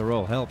 I don't know if the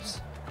roll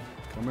helps.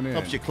 Coming in.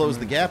 Helps you close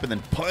the gap and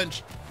then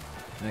punch.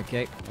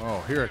 Okay.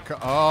 Oh, here it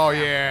comes. Oh,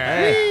 yeah.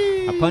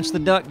 Hey, I punched the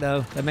duck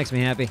though. That makes me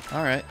happy.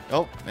 All right.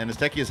 Oh, and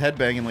Aztekia's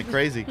headbanging like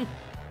crazy.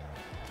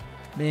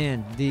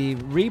 Man, the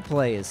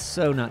replay is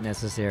so not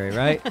necessary,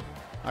 right?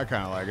 I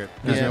kind of like it.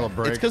 Gives me a Yeah, little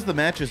break. it's because the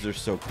matches are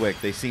so quick.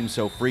 They seem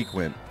so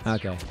frequent.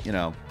 Okay. You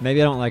know.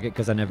 Maybe I don't like it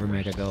because I never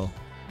make a goal.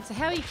 So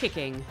how are you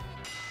kicking?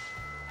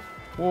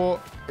 Well,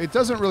 it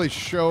doesn't really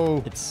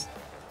show It's.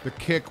 the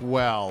kick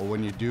well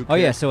when you do kick. Oh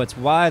yeah, so it's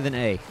Y then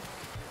A.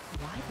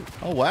 Why?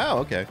 Oh wow.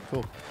 Okay.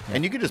 Cool.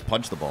 And you can just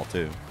punch the ball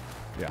too.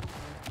 Yeah.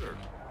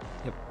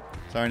 Yep.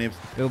 Sorry, Neebs.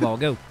 Go ball,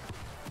 go.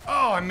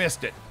 Oh, I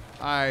missed it.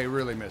 I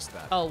really missed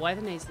that. Oh, why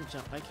the knees the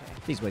jump? Okay.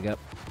 Please wake up.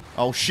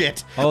 Oh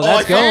shit. Oh,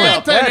 that's I going.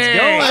 failed. That's Anthony!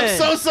 going. I'm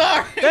so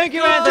sorry. Thank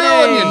you, Doing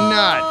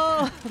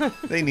Anthony. you nut.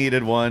 They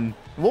needed one.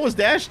 What was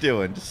Dash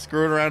doing? Just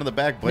screwing around in the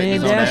back, biting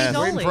Man, his own Dash ass. is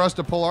Waiting Only. for us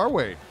to pull our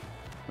weight.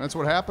 That's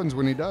what happens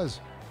when he does.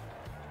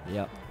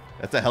 Yep.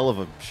 That's a hell of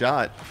a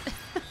shot.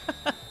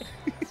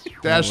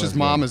 Dash's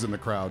mom is in the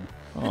crowd.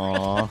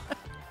 Aw.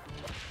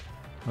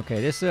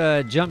 Okay, this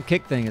jump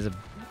kick thing is a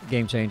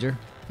game changer.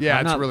 Yeah,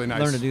 I've it's not really nice.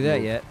 learned to do that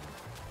move. yet.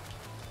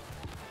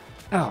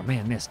 Oh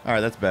man, missed. All right,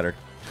 that's better.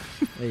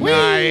 There you go.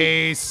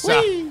 Nice.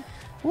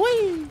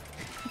 Whee!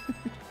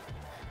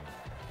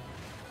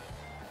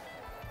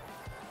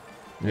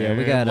 Yeah,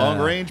 we got long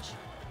range.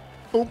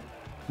 Boom.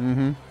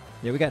 Mm-hmm.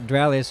 Yeah, we got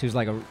Dralius, who's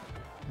like a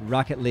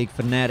Rocket League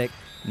fanatic.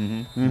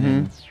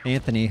 Mm-hmm.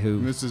 Anthony, who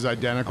This is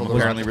identical to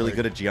Apparently Rocket really League.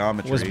 good at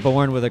geometry. was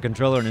born with a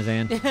controller in his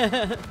hand. Oh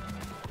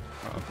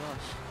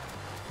gosh.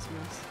 That's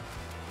nice.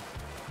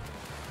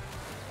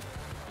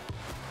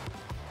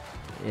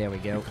 There we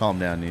go. Calm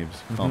down,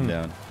 Neebs. Calm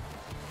down.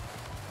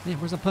 Man,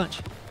 where's the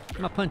punch?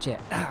 Where's my punch at?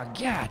 Oh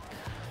God.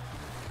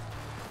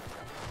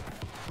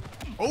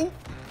 Oh,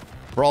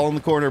 Brawl in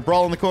the corner.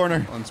 Brawl in the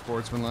corner.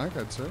 unsportsmanlike,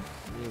 I'd say.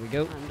 There we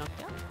go. I'm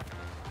knocked out.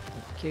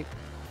 Kick.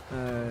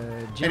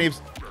 Hey, Jump.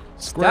 Neebs.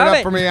 Square Stop it up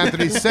it. for me,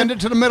 Anthony. Send it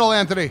to the middle,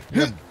 Anthony.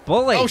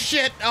 Bully. Oh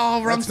shit!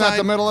 Oh, wrong That's side. not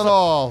the middle at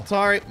all.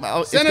 Sorry.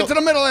 Oh, Send it to the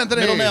middle,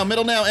 Anthony.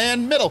 middle now,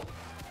 and middle.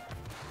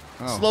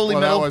 Oh, slowly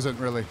well, middle. That wasn't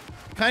really.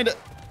 Kind of.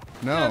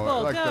 No. Go,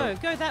 ball, like go. the-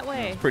 Go that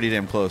way. Pretty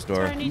damn close,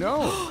 Dora. Tony. No.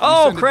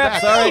 Oh You send it crap!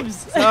 back. Sorry.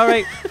 Neebs.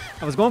 Sorry.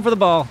 I was going for the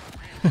ball.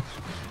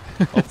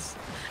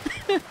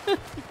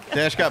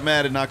 Dash got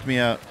mad and knocked me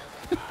out.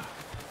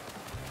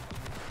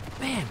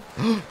 Man.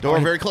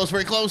 Dora, very close,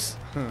 very close.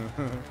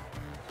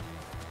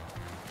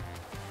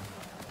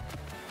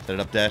 Set it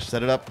up, Dash.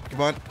 Set it up.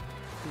 Come on.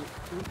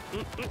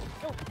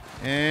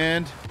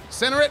 And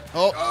Center it.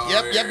 oh,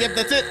 yep.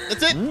 That's it.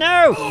 That's it.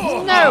 No. Oh.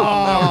 No. That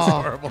was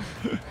horrible.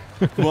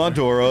 Come on,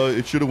 Dora.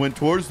 It should have went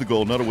towards the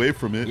goal, not away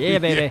from it. Yeah,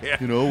 baby.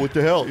 You know what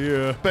the hell?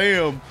 Yeah.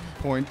 Bam.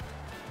 Point.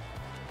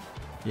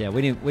 Yeah,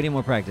 we need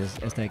more practice.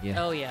 Let's take you.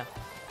 Oh yeah.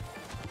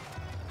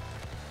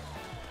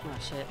 Oh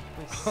shit.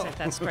 We set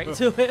that straight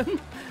to him.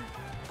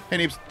 Hey,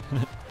 Neebs.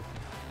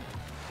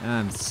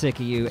 I'm sick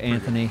of you,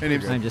 Anthony. Hey,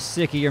 Neebs. I'm just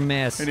sick of your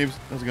mess. Hey, Neebs.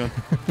 How's it going?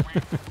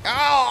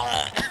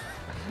 Ow!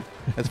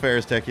 That's fair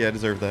as tech. Yeah, I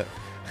deserve that.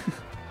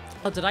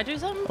 Oh, did I do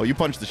something? Oh, you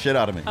punched the shit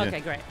out of me. Okay, Yeah.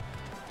 great.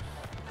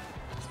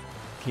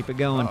 Keep it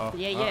going. Uh-oh.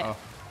 Yeah, yeah.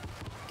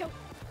 Go,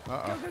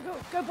 Uh-oh.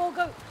 go, ball,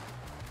 go.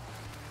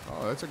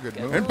 Oh, that's a good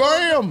move. And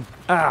bam!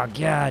 Oh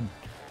God.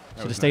 Should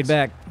have was stayed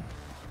nice. back.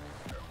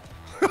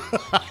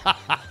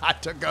 I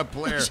took a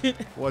player.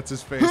 What's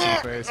his face in the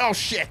face? Oh,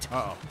 shit.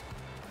 Uh-oh.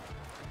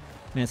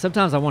 Man,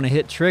 sometimes I want to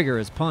hit trigger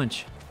as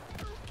punch.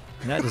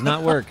 That does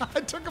not work.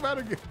 I took him out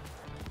again.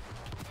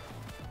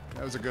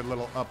 That was a good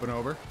little up and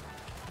over.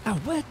 Oh,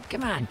 what?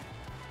 Come on.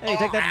 Hey,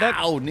 take that duck.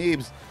 Ow,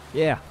 Neebs.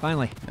 Yeah,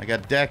 finally. I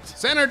got decked.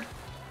 Centered.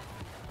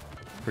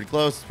 Pretty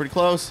close. Pretty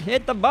close.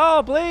 Hit the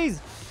ball,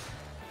 please.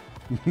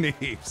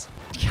 Neebs.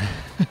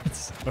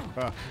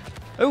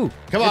 Ooh.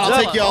 Come on, it's I'll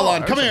up. take you all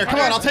on. Oh, Come there's here. some Come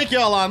on, fire. I'll take you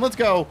all on. Let's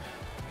go.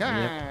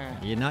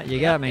 Yep. You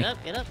got me. Get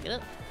up, get up, get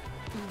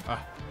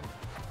up.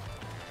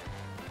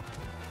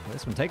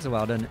 This one takes a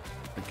while, doesn't it?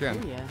 Again.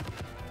 Oh yeah.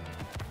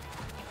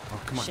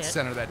 Oh, come on. Shit.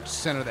 Center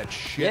that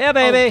shit. Yeah,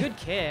 baby. Oh, good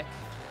kick.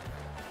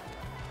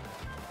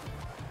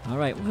 All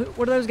right.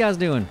 What are those guys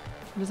doing?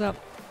 What's up?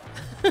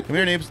 Come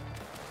here, Neebs.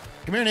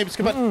 Come here, Neebs.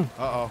 Come on.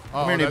 Uh-oh.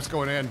 Oh, here, that's Neebs.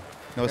 going in.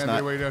 No, it's Anthony,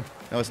 not. what are you doing?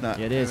 No, it's not.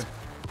 Yeah, it is.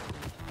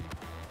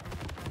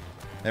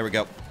 There we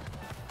go.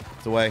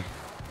 It's away.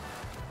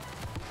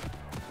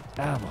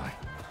 Oh, boy.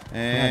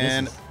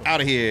 And is-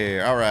 out of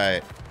here. All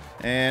right.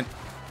 And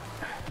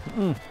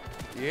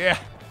Yeah.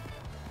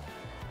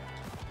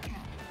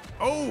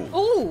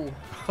 Oh.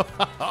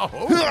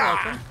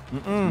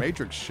 Ooh.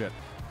 Matrix shit.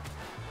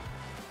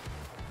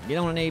 Get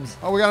on it, Neebs.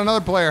 Oh, we got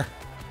another player.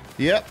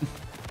 yep.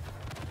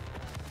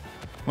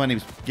 Come on,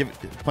 Neebs.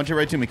 Punch it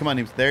right to me. Come on,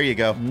 Neebs. There you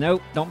go.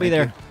 Nope, don't be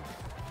Thank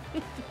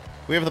there.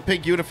 We have the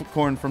pink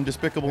unicorn from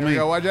Despicable There Me. you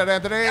go. Watch out,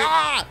 Anthony.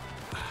 Ah!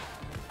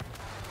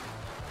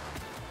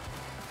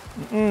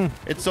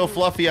 It's so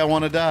fluffy, I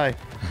want to die.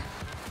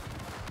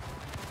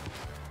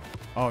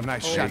 Oh,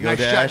 nice There shot. you go, Nice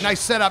Dash. shot. Nice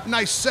setup.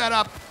 Nice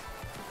setup.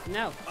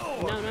 No.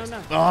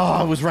 No.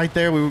 Oh, it was right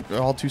there. We were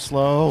all too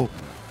slow.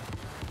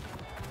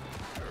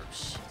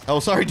 Oh,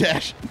 sorry,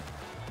 Dash.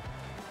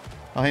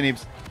 Oh, hey,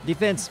 Neebs.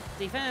 Defense.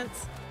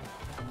 Defense.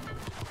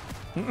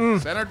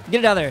 Centered. Get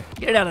it out of there.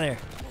 Get it out of there.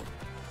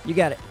 You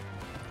got it.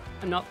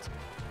 I'm knocked.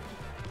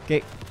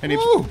 Okay. Hey, Neebs.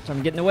 Woo. So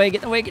I'm getting away.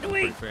 Getting away. Getting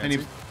away. Hey,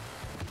 Neebs.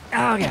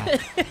 Oh god.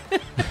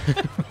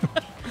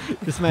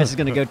 This match is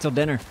gonna go till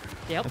dinner.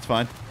 Yep. That's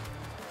fine.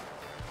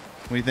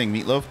 What do you think?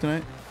 Meatloaf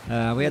tonight?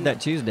 We had that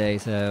Tuesday,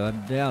 so I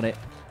doubt it.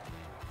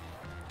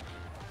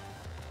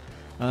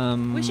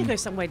 We should go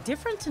somewhere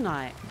different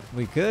tonight.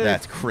 We could.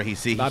 That's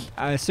crazy.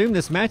 I assume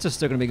this match is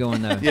still gonna be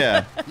going though.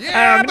 Yeah.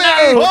 Yeah, no!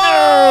 baby.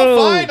 Oh, No!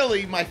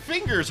 finally! My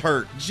fingers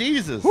hurt.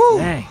 Jesus.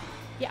 Dang.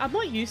 Yeah, I'm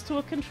not used to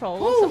a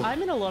controller, so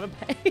I'm in a lot of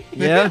pain.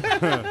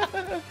 Yeah.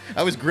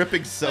 I was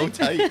gripping so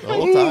tight the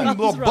whole time.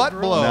 Little butt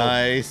blow.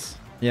 Nice.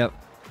 Yep.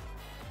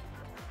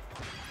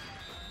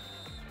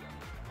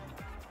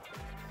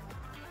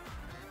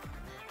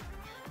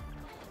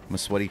 I'm a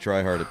sweaty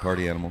tryhard at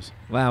Party Animals.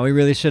 Wow, we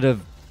really should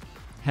have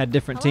had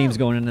different teams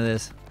going into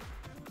this.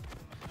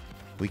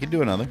 We can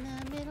do another.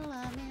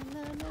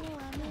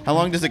 How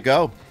long does it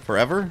go?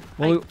 Forever?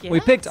 Well, I we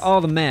picked guess.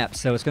 all the maps,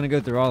 so it's gonna go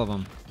through all of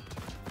them.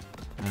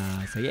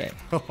 So yeah.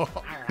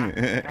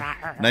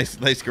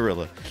 Nice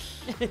gorilla.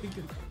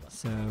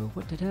 So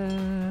what did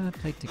I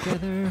play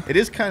together? It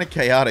is kind of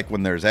chaotic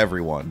when there's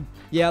everyone.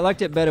 Yeah, I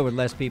liked it better with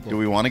less people. Do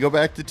we want to go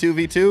back to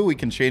 2v2? We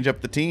can change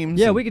up the teams.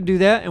 Yeah, and- we could do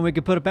that, and we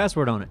could put a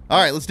password on it. All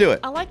right, let's do it.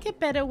 I like it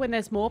better when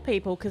there's more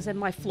people because then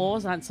my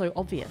flaws aren't so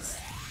obvious.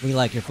 We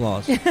like your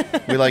flaws.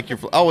 We like your.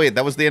 Oh wait,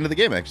 that was the end of the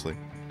game actually.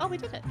 Oh, we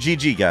did it.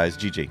 GG guys,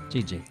 GG.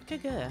 GG.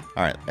 Good, good.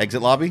 All right,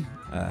 exit lobby.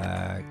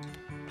 I-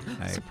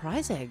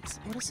 Surprise eggs.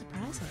 What are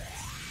surprise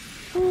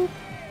eggs?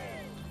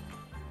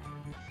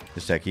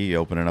 This techie, you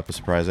opening up a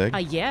surprise egg?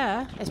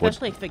 Yeah,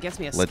 especially if it gets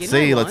me a skin Let's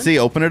see. on Let's one. see.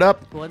 Open it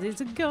up. What is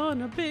it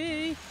gonna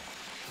be?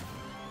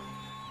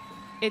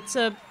 It's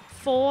a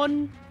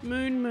fawn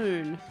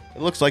moon.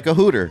 It looks like a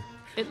hooter.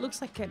 It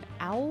looks like an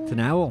owl. It's an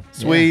owl.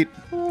 Sweet.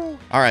 Ooh.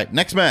 All right,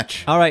 next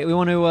match. All right, we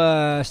want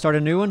to start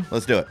a new one.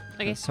 Let's do it.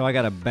 Okay. So I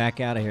gotta back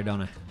out of here,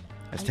 don't I?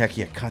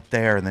 Aztecia, cut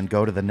there and then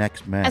go to the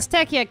next match.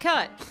 Aztecia,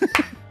 cut.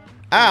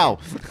 Ow!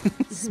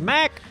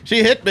 Smack.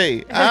 She hit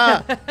me.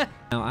 Ah.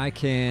 Now I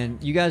can.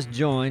 You guys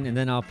join, and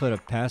then I'll put a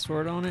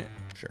password on it.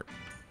 Sure.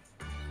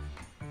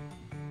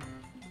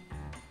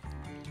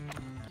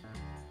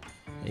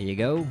 There you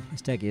go.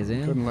 This techie is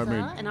in. Couldn't let me.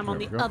 And I'm on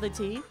the There we go. other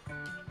team.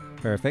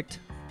 Perfect.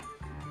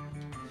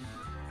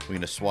 We're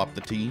gonna swap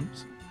the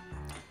teams.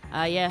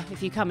 Yeah,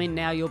 if you come in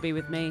now, you'll be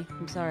with me.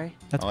 I'm sorry.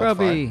 That's Oh, that's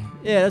probably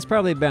that's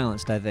probably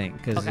balanced, I think,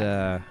 because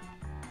Okay.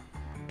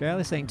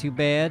 Dralis ain't too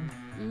bad,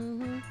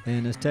 Mm-hmm.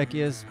 and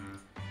Aztecia's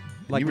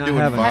like You were not doing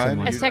having fine.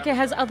 someone. Aztecia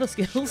has other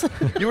skills.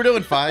 You were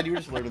doing fine. You were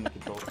just learning the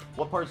controls.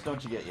 What parts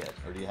don't you get yet,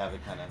 or do you have it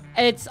kind of?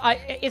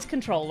 It's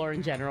controller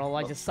in general.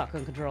 I just suck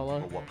on controller.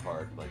 Or what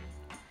part? Like,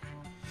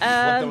 what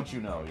Um, don't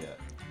you know yet?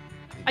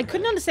 I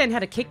couldn't understand how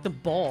to kick the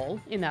ball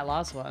in that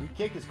last one.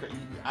 Kick is crazy.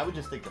 I would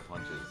just think the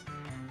punches.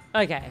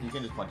 Okay. You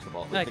can just punch the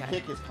ball. Like, Okay.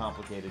 The kick is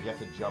complicated. You have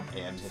to jump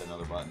and hit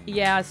another button.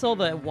 Yeah, I saw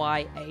the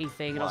YA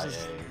thing and I was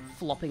just YA.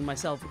 flopping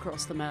myself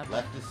across the map.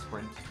 Left is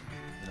sprint.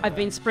 I've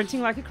been sprinting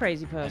like a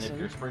crazy And if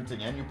you're person.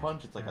 sprinting and you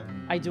punch, it's like a.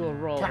 I do a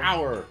roll.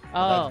 Power.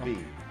 Oh. That's B.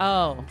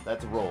 Oh,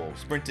 That's roll.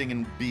 Sprinting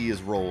and B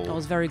is roll. I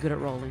was very good at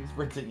rolling.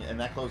 Sprinting and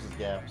that closes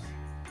gaps.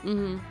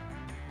 Mm-hmm.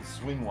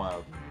 Swing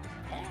wild.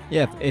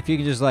 Yeah, if you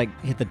can just like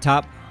hit the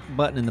top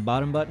button and the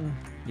bottom button,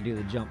 you do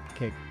the jump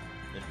kick.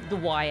 The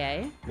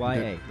YA.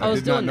 YA. I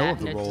was did not doing know that. of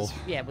the and it roll. just,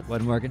 yeah, with,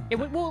 Wasn't working. it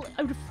would, well,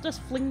 it would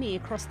just fling me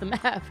across the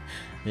map.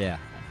 Yeah.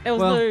 There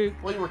was Well- no,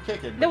 Well, you were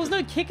kicking. there was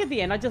no kick at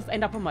the end. I just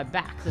end up on my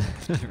back.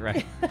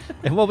 Right.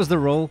 And what was the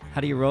roll?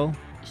 How do you roll?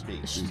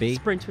 B. B.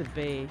 Sprint with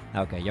B.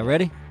 Okay, y'all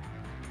ready?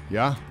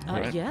 Yeah.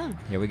 Right. Yeah.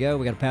 Here we go.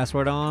 We got a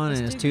password on, Let's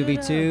and it's do good,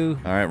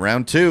 2v2. All right,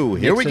 round two.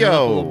 Here we Mixing it up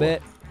go. a little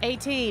bit.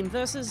 18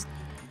 versus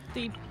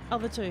the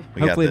other two.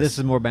 We got Hopefully this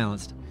is more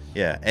balanced.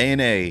 Yeah,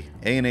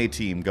 A&A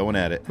team going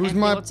at it. Who's Anthony,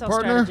 my what's our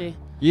partner? strategy?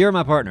 You're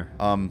my partner.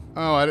 Oh,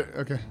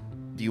 okay.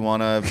 Do you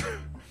want to?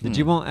 Did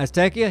you want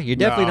Aztecia? You're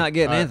definitely No, not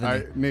getting I-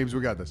 Anthony. Neebs, we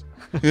got this.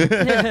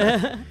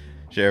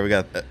 Share, we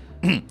got.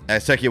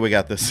 Aztecia, we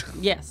got this.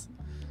 Yes.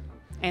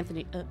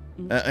 Anthony.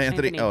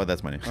 Anthony. Oh,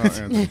 that's my name. Oh,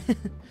 Anthony.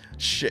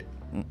 Shit.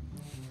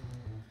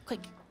 Quick.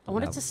 I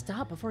wanted to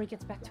start before he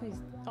gets back to his...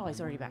 Oh, he's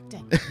already back.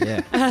 Dang.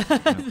 Yeah.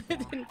 I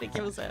didn't think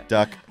it was a...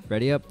 Duck.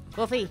 Ready up?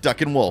 Wolfie.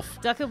 Duck and wolf.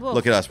 Duck and wolf.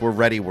 Look at us. We're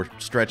ready. We're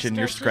stretching.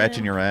 You're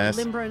scratching your ass.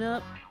 Limbering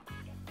up.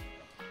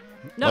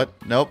 Nope.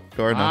 What? Nope.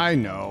 Door no. I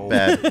know.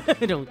 Bad.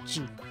 Don't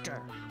you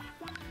dare.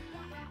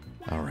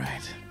 All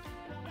right.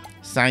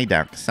 Sigh,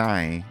 duck.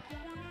 Sigh.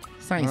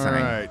 Sigh, All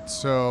sigh. right,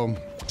 so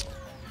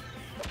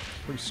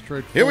pretty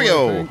straightforward. Here we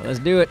go. I think. Let's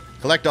do it.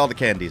 Collect all the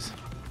candies.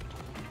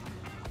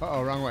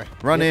 Uh-oh, wrong way.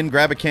 Run in,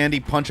 grab a candy,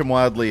 punch him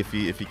wildly if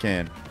you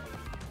can.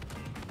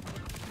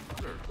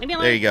 Maybe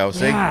There you go.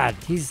 See? God,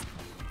 he's...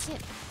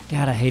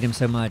 God, I hate him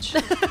so much.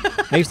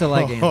 I used to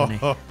like Anthony.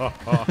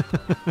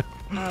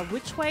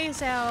 Which way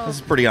is our... This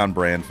is pretty on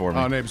brand for me.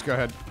 Oh, Neebs, go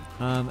ahead.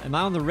 Am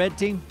I on the red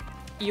team?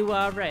 You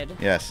are red.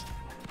 Yes.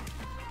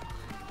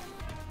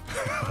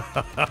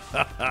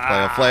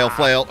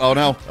 Flail. Oh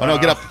no,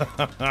 get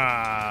up.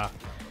 I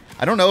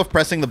don't know if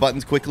pressing the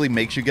buttons quickly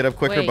makes you get up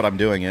quicker, Wait. but I'm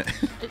doing it.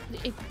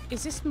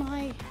 Is this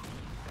my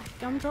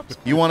gumdrops?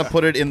 You want to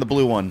put it in the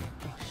blue one.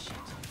 Oh, shit.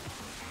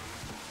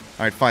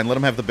 All right, fine. Let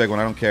him have the big one.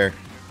 I don't care.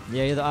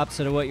 Yeah, you're the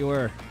opposite of what you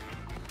were.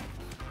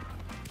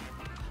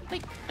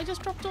 Wait, I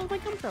just dropped all my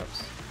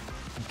gumdrops.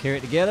 Carry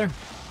it together.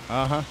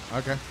 Uh-huh.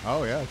 Okay.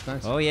 Oh, yeah, it's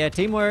nice. Oh yeah,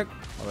 teamwork.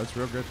 Oh, that's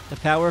real good. The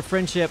power of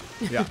friendship.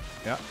 Yeah.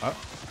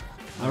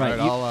 All right,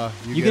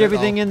 you get get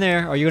everything I'll- in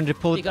there. Are you going to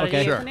pull? You got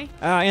Okay. it, Sure. Anthony?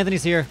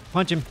 Anthony's here.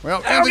 Punch him.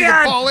 Well, Anthony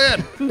can fall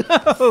in.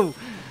 No.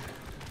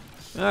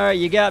 All right,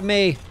 you got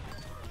me.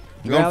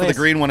 I'm going for the Rallies.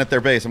 green one at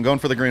their base. I'm going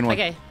for the green one.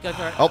 Okay, go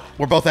for it. Oh,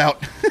 we're both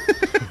out.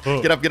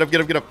 Get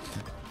up.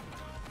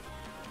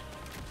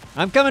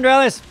 I'm coming,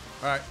 Rallis.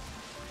 All right.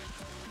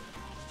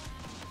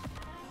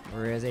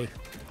 Where is he?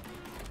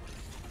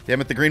 Damn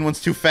it, the green one's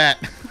too fat.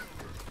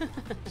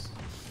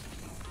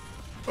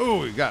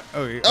 Oh, you got.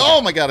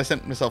 Oh my god, I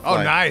sent myself Oh,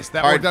 flying. nice.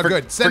 That All worked out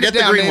good. Send forget it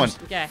down, the green Neebs.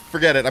 one. Okay.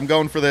 Forget it. I'm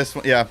going for this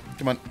one. Yeah,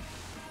 come on.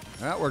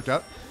 That worked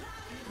out.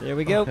 There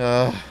we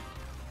go.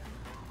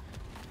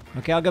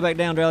 Okay, I'll go back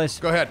down, Rallis.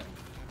 Go ahead.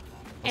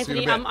 I'll see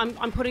you Anthony, in a bit.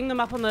 I'm putting them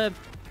up on the...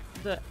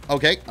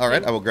 Okay, all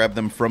right. I will grab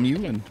them from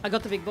you. And I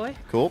got the big boy.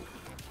 cool.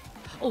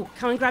 Oh,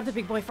 come and grab the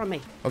big boy from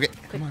me. Okay,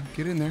 Come on,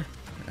 get in there.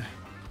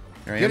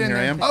 here I Get am. in Here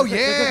I there. am. Oh,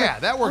 yeah.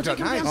 That worked I'll out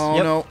take him nice. down. Oh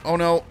Yep. no! Oh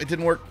no! It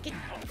didn't work.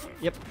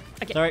 Yep.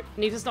 Okay. Sorry.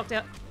 Neebs is knocked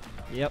out.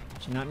 Yep.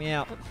 She knocked me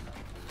out.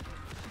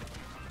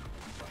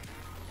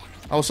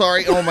 Oh,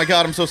 sorry. Oh my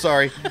god! I'm so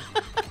sorry.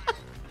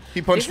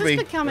 He punched This is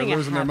me. becoming They're a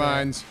losing their habit.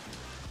 minds.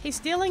 He's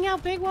stealing our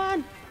big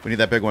one. We need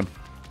that big one.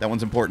 That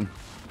one's important.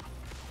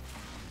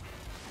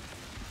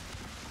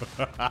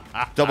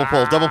 Double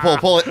pull.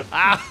 Pull it.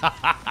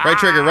 Right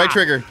trigger.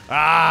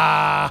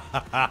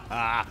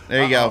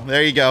 There you go.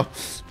 There you go.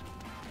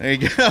 There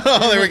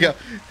we go.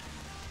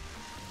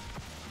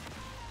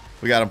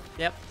 We got him.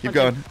 Yep. Keep Okay.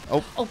 going.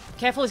 Oh, Oh,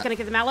 careful. He's going to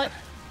get the mallet.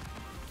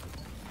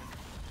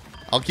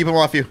 I'll keep him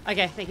off you.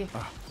 Okay, thank you.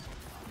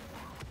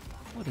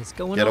 What is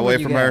going Get on away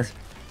with you from her. guys?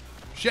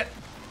 Shit.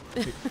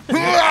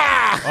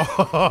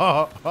 That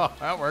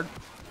worked.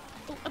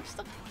 Oh, I'm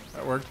stuck.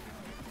 That worked.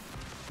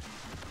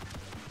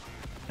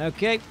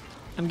 Okay.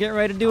 I'm getting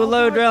ready to do a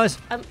load, God.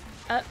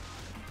 Rallis.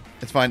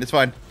 It's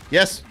fine.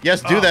 Yes.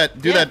 Do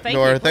that. Do Yeah, that, thank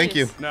Dora. you, Thank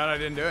you. please. No, I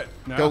didn't do it.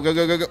 No.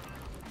 Go.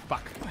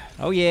 Fuck.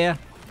 Oh yeah.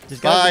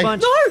 Just got Bye. a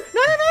bunch. No.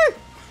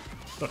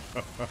 You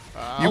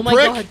Oh my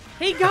prick. god.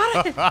 He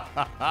got it.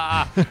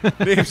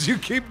 Neebs, you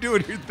keep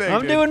doing your thing.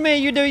 I'm dude. doing me.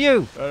 You do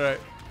you. All right.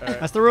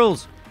 That's the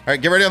rules. All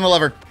right, get ready on the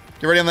lever.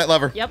 Get ready on that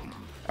lever. Yep.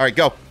 All right,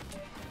 go.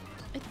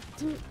 It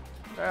didn't...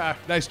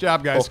 Nice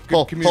job, guys.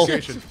 Pull, Good pull.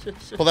 communication.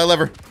 Pull that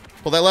lever.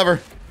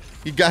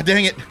 You god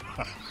dang it.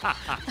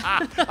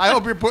 I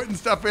hope you're putting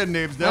stuff in,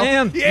 Neebs. No? I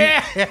am.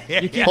 Yeah.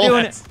 You keep Pull.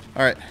 doing it.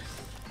 All right.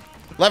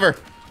 Lever.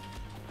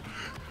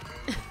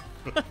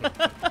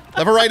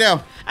 Lever right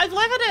now. I've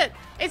levered it.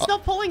 It's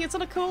not pulling. It's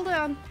on a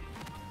cooldown.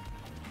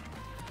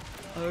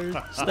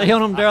 Stay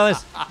on him,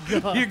 Darlis.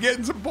 You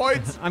getting some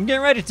points? I'm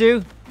getting ready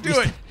to. Do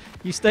it.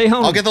 You stay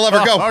home. I'll get the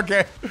lever. Go.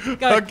 Okay.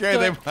 Go, Okay, go.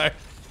 they might.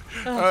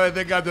 All right,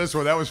 they got this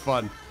one. That was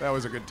fun. That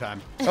was a good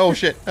time. Oh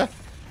shit.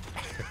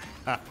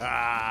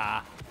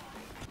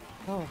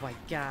 Oh my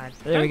god.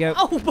 There we go.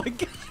 Oh my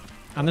god.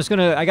 I'm just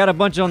gonna. I got a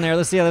bunch on there.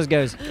 Let's see how this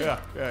goes. Yeah.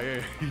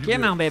 Get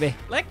him on, baby.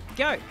 Let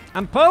go.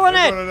 I'm pulling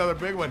We're it. going another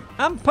big one.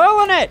 I'm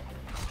pulling it.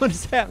 What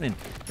is happening?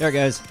 There it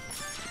goes.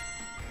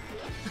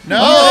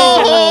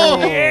 No.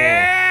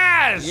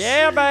 Yes.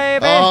 Yeah,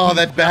 baby. Oh,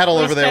 that battle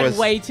We over there spent was.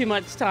 way too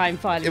much time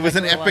fighting. It was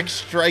an that gorilla. epic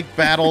strike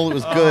battle. It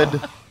was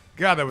good.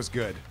 God, that was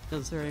good. It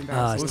was very Oh,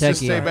 embarrassing. it's Let's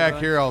just Techie. stay back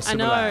here. I'll I sit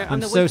know. back. I'm I'm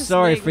the so weakest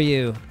sorry link. for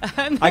you.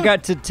 know. I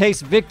got to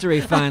taste victory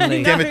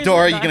finally. Damn it,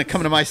 Dora. You're nice. gonna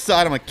come to my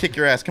side. I'm gonna kick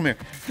your ass. Come here.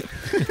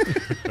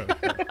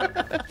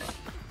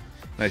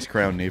 Nice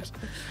crown, Neebs.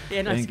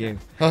 Yeah, nice. Thank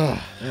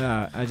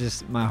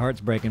you. My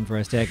heart's breaking for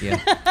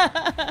Aztecia.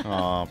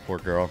 Aw, poor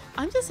girl.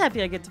 I'm just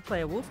happy I get to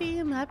play a Wolfie.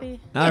 I'm happy.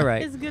 All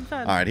right. It's good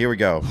fun. All right, here we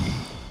go.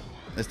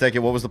 Let's take it.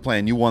 What was the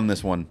plan? You won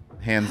this one,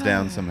 hands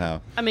down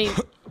somehow. I mean,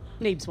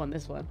 Neebs won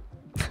this one.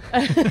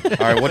 All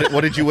right,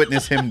 what did you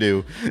witness him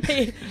do?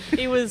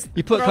 He was.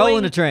 You put throwing- coal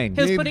in the train.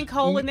 He was Neebs- putting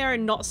coal in there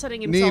and not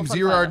setting himself Neebs, on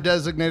you're fire. our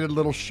designated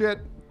little shit.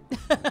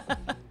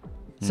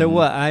 So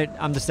what?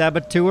 I'm the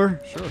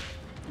saboteur. Sure.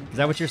 Is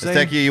that what you're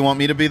saying? Aztecia, you want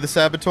me to be the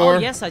saboteur? Oh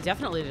yes, I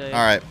definitely do. All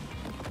right.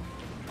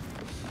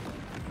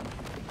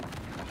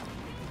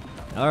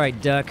 All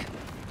right, duck.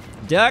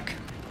 Duck,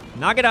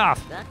 knock it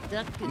off.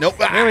 Duck. Nope.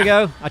 There we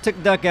go. I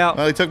took duck out.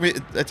 Well, I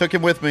took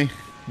him with me.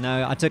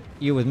 No, I took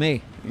you with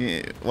me.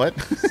 Yeah, what?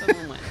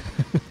 Someone went.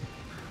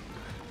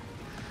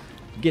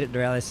 Get it,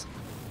 Dorales.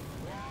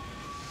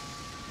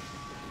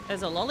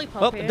 There's a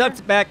lollipop Oh, here. duck's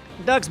back.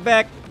 Duck's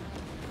back.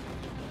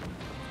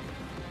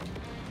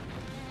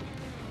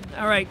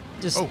 All right,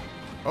 just Oh.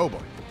 Oh boy.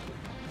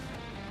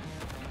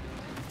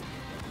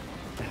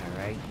 All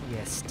right, you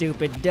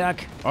stupid duck.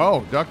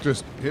 Oh, duck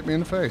just hit me in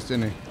the face,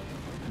 didn't he?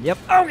 Yep.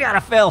 Oh God, I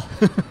fell.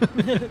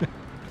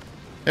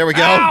 There we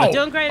go. Ow!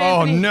 Doing great,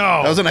 Oh Anthony.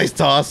 no. That was a nice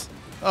toss.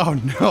 Oh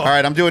no. All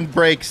right, I'm doing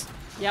breaks.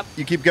 Yep.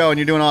 You keep going.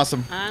 You're doing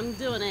awesome. I'm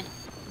doing it.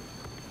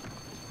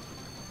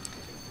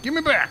 Give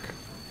me back.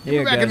 Give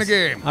Here me back goes. in the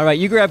game. All right,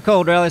 you grab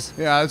Cole, Dallas.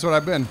 Yeah, that's what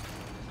I've been.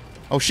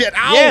 Oh shit!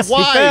 Ow! Yes, he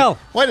Why? fell.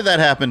 Why did that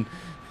happen?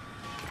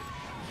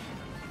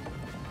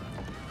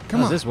 Come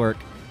How on. does this work?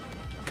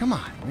 Come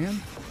on,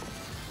 man.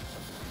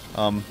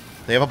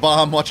 They have a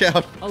bomb. Watch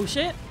out. Oh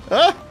shit.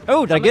 Ah!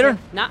 Oh, did I get her?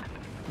 Nah,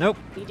 Nope.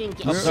 you didn't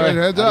get Oh, it. sorry.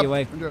 Heads Out up. of your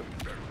way.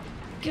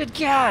 Good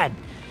God.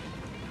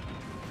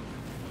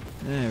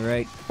 All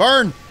right.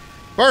 Burn!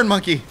 Burn,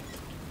 monkey!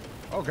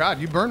 Oh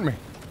God, you burned me.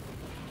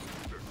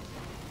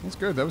 That's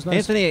good. That was nice.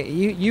 Anthony,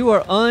 you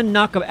are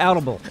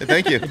unknockoutable. Hey,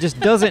 thank you. It just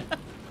doesn't.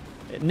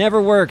 It never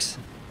works.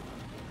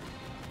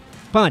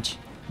 Punch.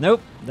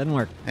 Nope. Doesn't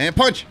work. And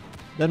punch!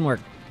 Doesn't work.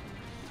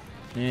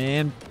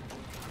 And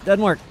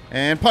doesn't work.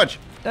 And punch!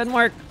 Doesn't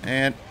work.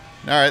 And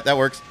all right, that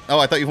works. Oh,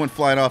 I thought you went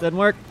flying off. Doesn't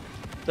work.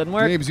 Doesn't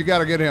work. Neebs, you got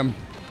to get him.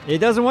 It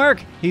doesn't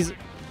work. He's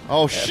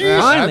Oh shit! Yeah,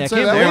 finally. I I'd say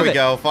can't that. There believe we it.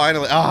 go.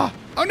 Finally. Ah.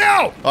 Oh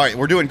no! All right,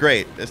 we're doing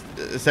great.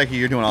 Seki,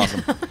 you're doing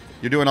awesome.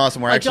 You're doing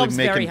awesome. We're Our actually job's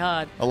very making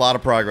hard. a lot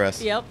of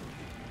progress. Yep.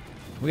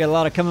 We got a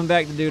lot of coming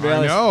back to do, I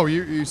Dallas. know.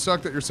 You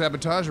sucked at your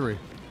sabotagery.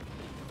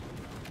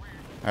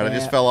 All right, I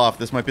just Yeah. fell off.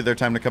 This might be their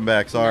time to come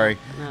back. Sorry.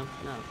 No,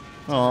 no.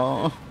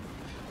 Oh,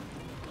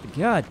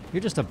 God,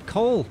 you're just a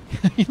coal.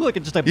 You look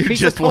at just a you're piece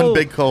just of coal. one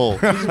big coal.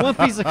 Just one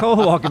piece of coal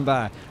walking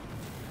by.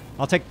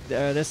 I'll take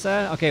this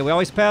side. Okay, we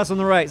always pass on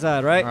the right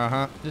side, right?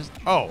 Uh-huh. Just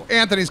Oh,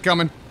 Anthony's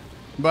coming.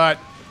 But,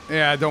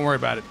 yeah, don't worry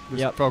about it. Just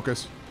Yep.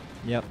 focus.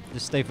 Yep.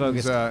 Just stay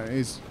focused.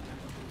 He's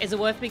Is it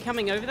worth me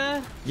coming over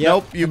there? Yep,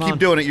 Nope, you come keep on.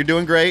 doing it. You're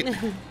doing great.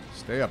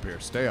 Stay up here.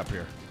 Stay up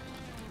here.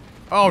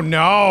 Oh,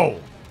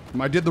 no.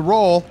 I did the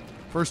roll.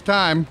 First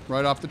time,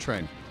 right off the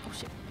train. Oh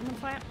shit. I'm on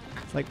fire.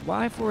 It's like,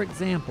 why, for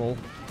example?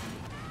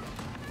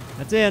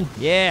 That's in.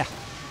 Yeah.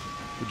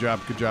 Good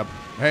job. Good job.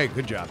 Hey,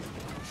 good job.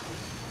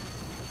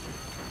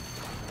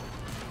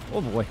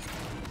 Oh boy.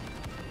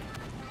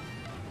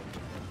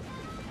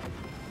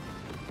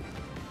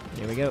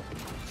 Here we go.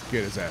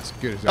 Get his ass.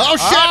 Get his ass. Oh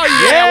shit!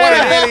 Oh, yeah. What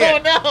an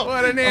idiot. Oh no!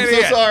 What an I'm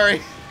idiot. so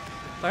sorry.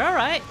 We're all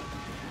right.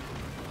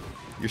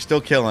 You're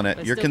still killing it.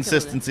 We're Your still killing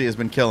consistency has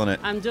been killing it.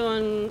 I'm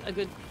doing a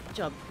good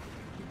job.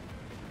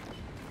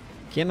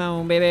 Come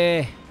on,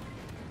 baby.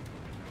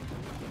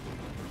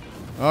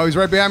 Oh, he's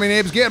right behind me,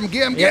 Neebs. Get him.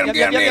 Get him. Get him.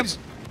 Get him, yep. Neebs.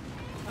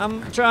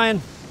 I'm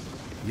trying.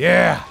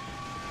 Yeah.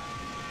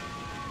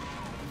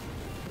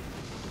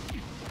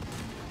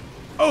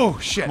 Oh,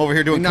 shit. I'm over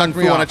here doing He kung knocked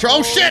fu me on a off. troll.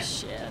 Oh shit!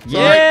 Shit.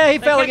 Yeah, he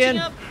They're fell catching again.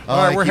 up. All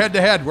right, I we're keep- head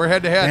to head. We're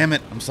head to head. Damn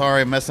it! I'm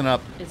sorry. I'm messing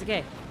up. It's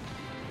okay.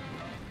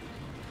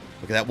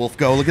 Look at that wolf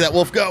go. Look at that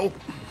wolf go.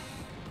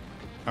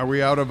 Are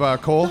we out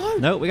of coal?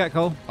 No, we got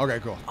coal. Okay,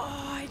 cool.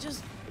 Oh, I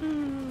just.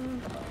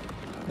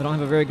 I don't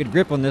have a very good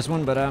grip on this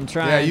one, but I'm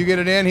trying. Yeah, you get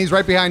it in. He's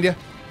right behind you,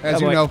 as Oh,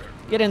 you boy. know.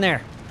 Get in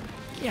there.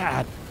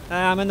 God.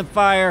 I'm in the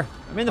fire.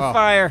 I'm in the Oh.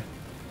 fire.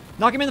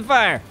 Knock him in the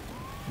fire.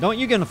 Don't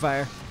you get in the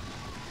fire.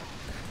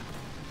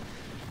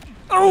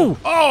 Oh!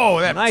 Oh,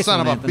 that Nice son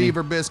one, of a Anthony.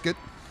 beaver biscuit.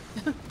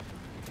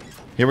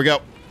 Here we go.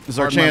 This is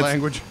our Pardon my chance.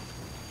 language.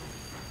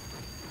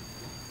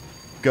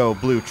 Go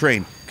blue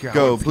train. God,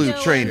 Go what a blue piece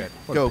of train. shit.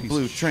 What a Go piece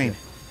blue of train.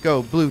 shit.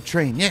 Go blue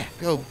train. Yeah.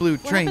 Go blue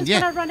What train. happens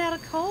when I Yeah. run out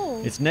of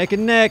coal? It's neck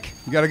and neck.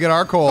 You got to get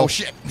our coal. Oh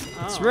shit!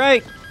 That's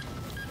right.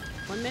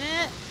 1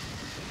 minute.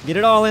 Get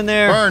it all in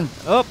there. Burn.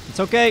 Oh, it's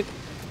okay.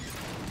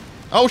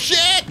 Oh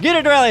shit! Get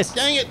it, Dallas.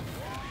 Dang it!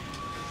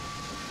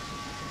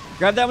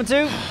 Grab that one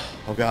too.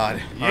 Oh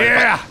god. All right,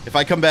 Yeah. if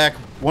I come back,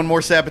 one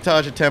more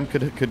sabotage attempt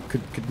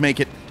could make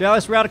it.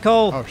 Dallas, we're out of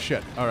coal. Oh,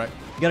 shit. All right.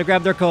 You gotta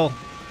grab their coal.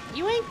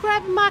 You ain't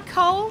grabbing my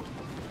coal.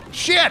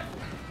 Shit!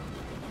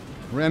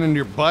 Ran into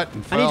your butt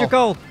and I fell. need your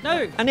coal.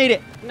 No. I need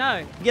it.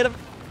 No. Get him.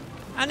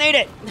 I need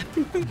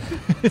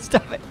it.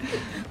 Stop it.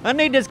 I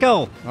need this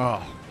coal.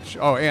 Oh,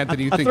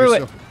 Anthony, you I think threw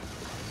you're it. still...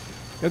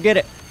 Go get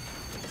it.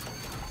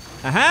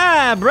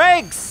 Aha!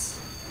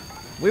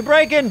 Brakes. We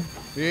breaking.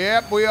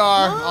 Yep, we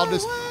are. I'll Oh,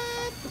 just... what?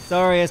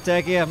 Sorry,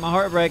 Estekia. My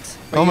heart breaks.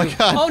 for Oh my you.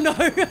 god. Oh no!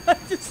 I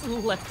just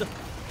left him.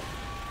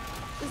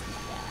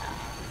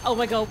 Oh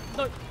my god.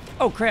 No.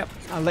 Oh crap!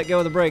 I let go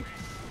of the brake.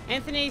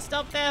 Anthony,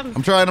 stop them.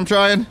 I'm trying. I'm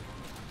trying.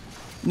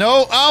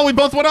 No. Oh, we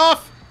both went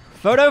off.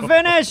 Photo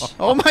finish.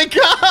 Oh my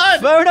god.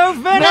 Photo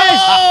finish.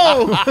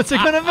 No! What's it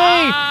gonna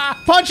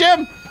be? Punch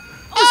him.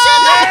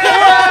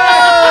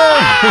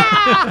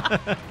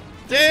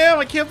 Damn!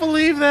 I can't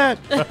believe that.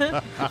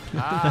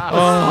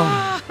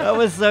 That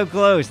was so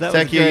close. That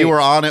was Tekia, great. you were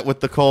on it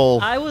with the coal.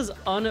 I was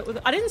on it with.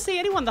 I didn't see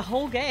anyone the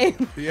whole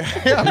game. Yeah,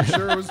 I'm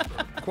sure it was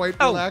quite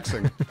Oh.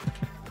 relaxing.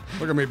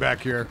 Look at me back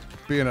here,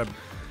 being a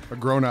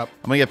grown-up.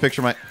 I'm gonna get a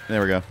picture of my.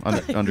 There we go.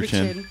 Under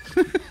chin.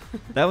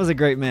 That was a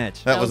great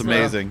match. That was was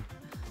amazing.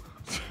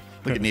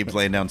 Look at Neebs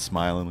laying down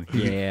smiling.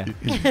 Yeah.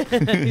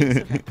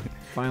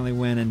 Finally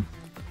winning.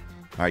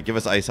 right, give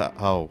us ice.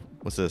 Oh,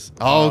 what's this?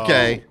 Oh,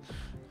 okay.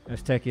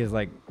 This techie is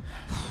like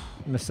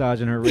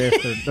massaging her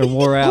wrist. They're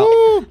wore out.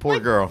 Ooh, poor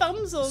girl.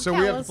 Thumbs all So we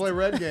have to calloused. play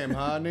red game,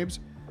 huh, Neebs?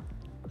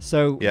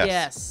 So Yes.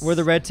 Yes. we're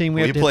the red team.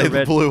 We We have to play hit the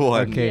red blue one.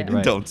 arcade, Yeah.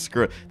 right? Don't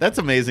screw it. That's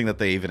amazing that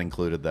they even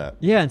included that.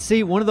 Yeah, and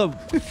see, one of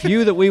the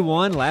few that we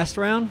won last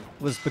round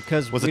was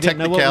because Was we a didn't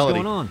know what was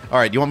technicality. going on. All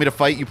right, you want me to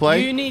fight? You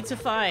play? You need to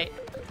fight.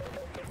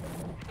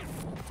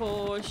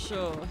 For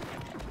sure.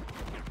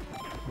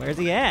 Where's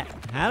he at?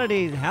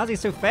 How's he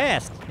so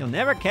fast? He'll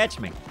never catch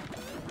me.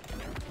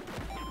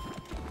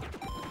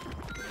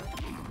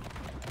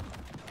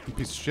 You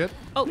piece of shit.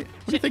 Oh, What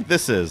do you think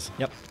this is?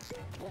 Yep.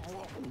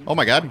 Oh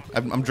my God,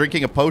 I'm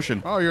drinking a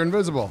potion. Oh, you're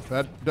invisible.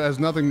 That has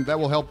nothing. That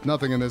will help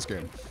nothing in this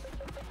game.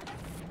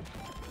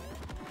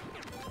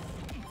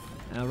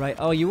 All right.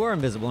 Oh, you were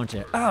invisible, aren't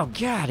you? Oh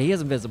God, he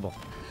is invisible.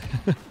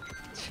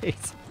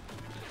 Jeez.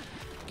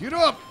 Get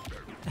up.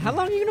 How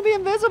long are you gonna be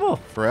invisible?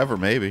 Forever,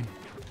 maybe.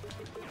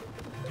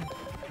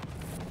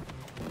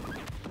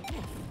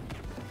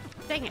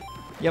 dang it.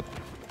 Yep.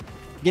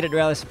 Get it,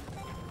 Dralis.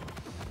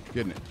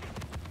 Getting it.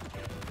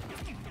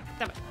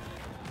 Damn it.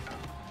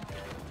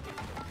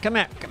 Come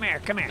here. Come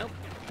here. Come here. Nope.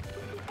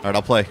 All right,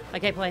 I'll play.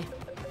 Okay, play.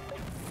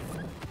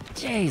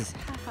 Jeez.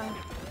 Haha.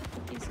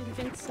 He's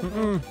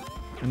invincible.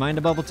 Am I in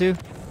the bubble too?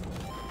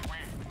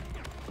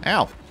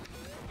 Ow.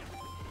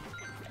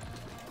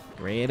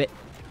 Grab it.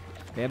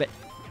 Grab it.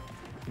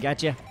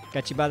 Gotcha.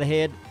 Got you by the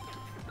head.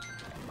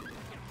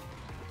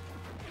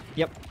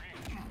 Yep.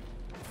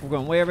 We're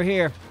going way over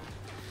here.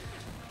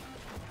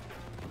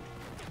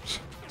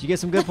 Did you get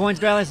some good points,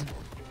 Dralis?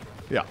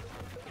 Yeah.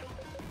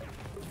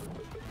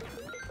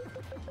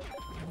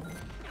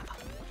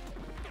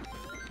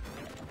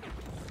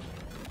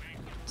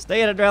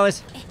 Stay at it,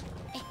 Dralis.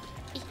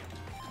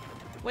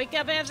 Wake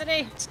up,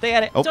 Anthony. Stay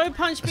at it. Oh, Don't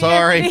punch me,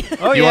 sorry.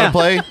 Anthony. Oh, You yeah. want to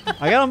play?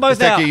 I got them both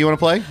Techie, out. you want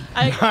to play?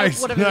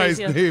 Nice, whatever nice,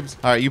 it is, yeah. Neebs.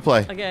 All right, you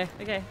play. Okay,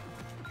 okay.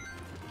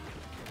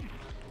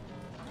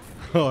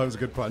 Oh, that was a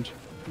good punch.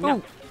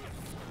 Oh.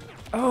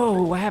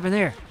 Oh, what happened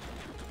there?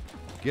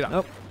 Get up.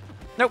 Nope.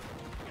 Nope.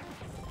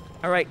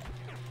 All right.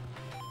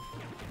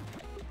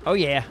 Oh,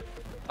 yeah.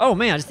 Oh,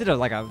 man, I just did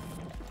like a,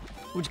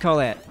 what'd you call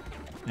that?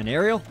 An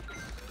aerial?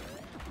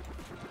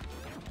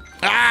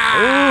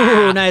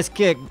 Ah! Ooh, nice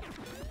kick.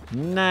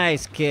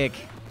 Nice kick.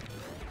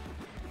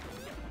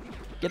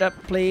 Get up,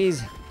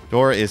 please.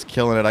 Dora is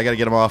killing it. I got to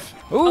get him off.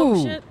 Ooh.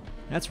 Oh, shit.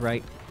 That's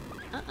right.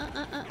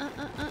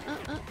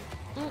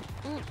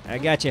 I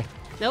got you.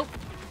 Nope.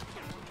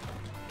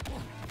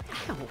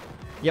 Ow.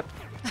 Yep.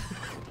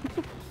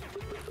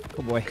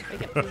 Oh, boy.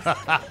 Okay, please.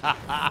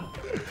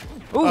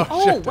 Ooh.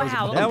 Oh,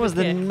 wow. That was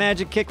the okay.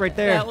 magic kick right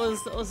there. That was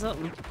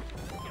something.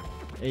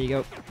 There you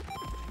go.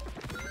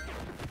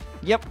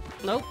 Yep.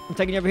 Nope. I'm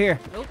taking you over here.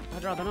 Nope.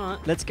 I'd rather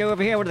not. Let's go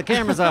over here where the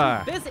cameras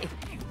are. Busy.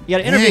 You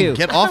got an interview.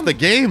 Dang, get off the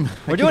game.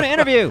 We're doing an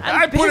interview.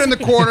 I put in the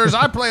quarters.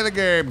 I play the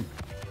game.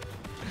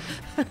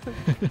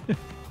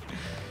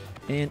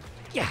 And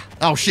yeah,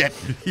 Oh, shit.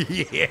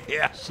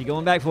 Yeah. she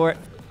going back for it.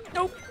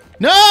 Nope.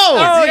 No!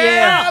 Oh,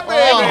 yeah.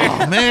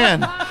 Oh,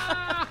 man.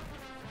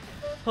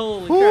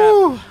 Holy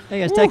Woo. Hey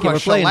guys, take it. We're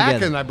playing shellacking,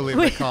 together. I believe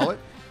they call it.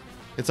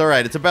 It's all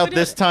right. It's about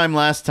this time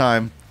last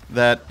time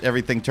that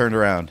everything turned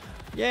around.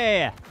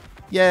 Yeah.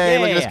 Yay,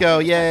 look at us Yeah. go.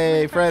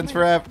 Yay, friends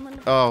forever.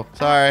 Oh,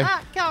 sorry.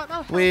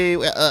 We,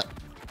 Oh,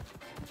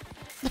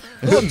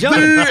 I'm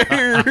jumping.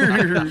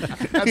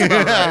 That's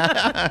about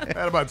right.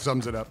 That about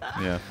sums it up.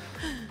 yeah.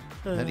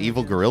 That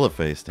evil gorilla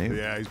face, damn.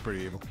 Yeah, he's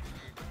pretty evil.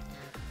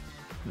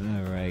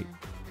 All right.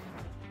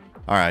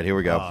 All right, here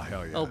we go. Oh,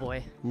 hell yeah. Oh,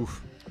 boy.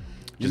 Oof.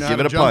 Just know give how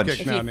it to a jump punch. kick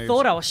If now, you Neebs.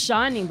 thought I was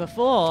shining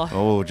before.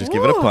 Oh, just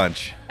give it a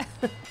punch.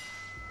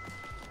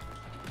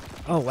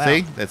 Oh wow.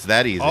 See? That's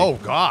that easy. Oh,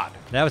 God.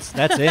 That's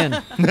in.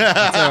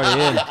 That's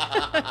already in.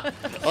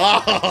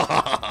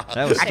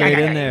 That was straight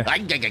in there.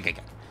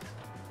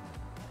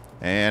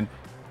 And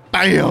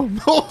bam.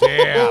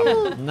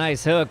 Damn.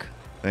 Nice hook.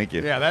 Thank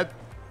you. Yeah, that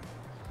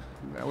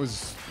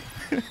was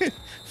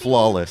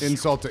Flawless.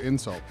 insult to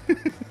insult.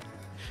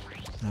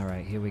 All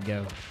right, here we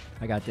go.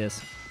 I got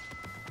this.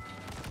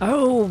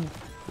 Oh,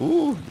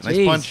 Ooh, nice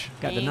jeez. punch.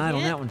 Got Dang denied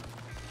on it. that one.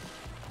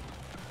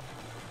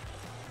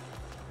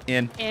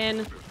 In.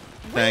 And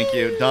Thank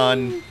you.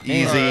 Done. I don't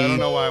Easy.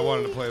 know why I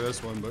wanted to play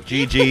this one, but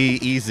GG.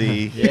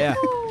 Easy. Yeah.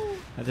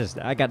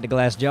 I got the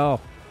glass jaw.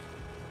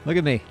 Look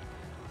at me.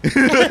 Just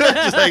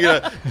hanging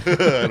out.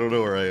 I don't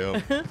know where I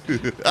am.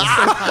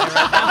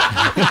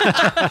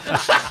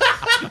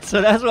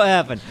 So that's what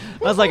happened.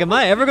 I was like, am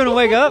I ever gonna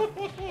wake up?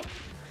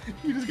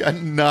 You just got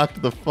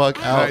knocked the fuck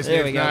out. nice,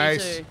 there we Neebs, go.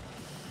 nice.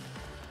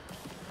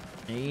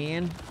 two.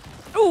 And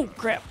oh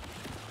crap!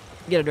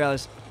 Get it,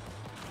 Dralis.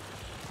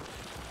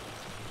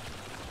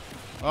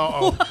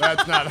 Uh-oh,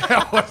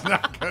 that was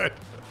not good.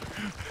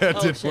 That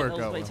Oh, didn't shit. work That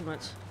was out way well. too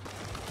much.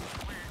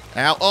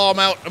 Ow. Oh, I'm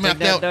out. I'm Take out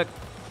that, now. duck.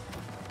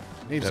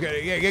 Neebs, Yep. get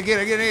it, get it, Get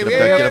up, get duck,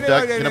 get up,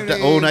 duck, get up, duck.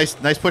 Oh, nice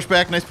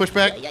pushback, nice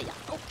pushback.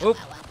 Oh,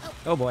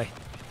 oh boy.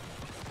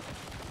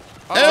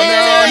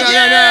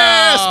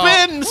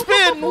 Oh, no.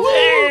 Spin!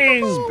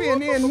 Woo!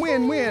 Spin in,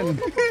 win.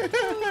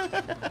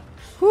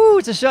 Whoo,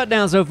 it's a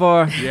shutdown so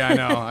far. Yeah,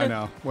 I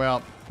know.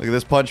 Well, Look at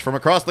this punch from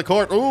across the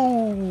court.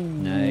 Ooh.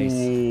 Nice.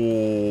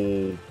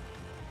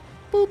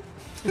 Boop.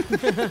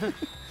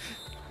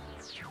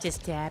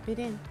 Just tap it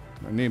in.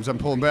 Neebs, I'm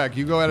pulling back.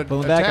 You go at it.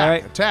 Pulling Attack. back, all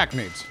right. Attack,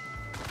 Neebs.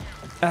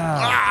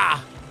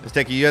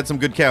 Misteki, you had some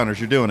good counters.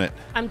 You're doing it.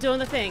 I'm doing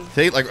the thing.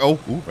 See, like, right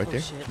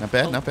there. Shit. Not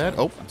bad.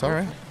 Oh, it's all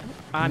right.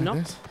 I'm Like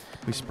not. this.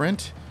 We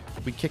sprint.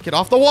 We kick it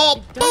off the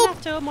wall. Don't Boop.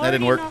 have to, I'm That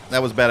didn't already work. knocked.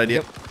 That was a bad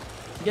idea.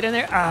 Get in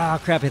there. Ah,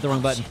 crap, hit the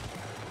wrong button.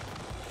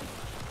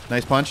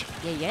 Nice punch.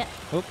 Yeah.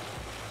 Oh,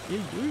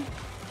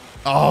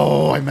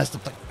 Oh, I messed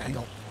up the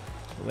angle.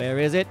 where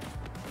is it?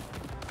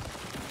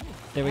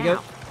 There we go.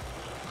 Ow.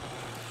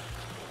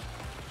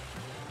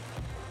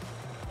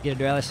 Get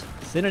it, Dralis.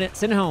 Send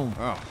it home.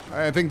 Oh,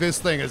 I think this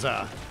thing is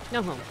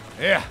No home.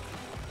 yeah.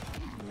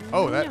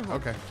 Oh, that No.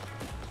 okay.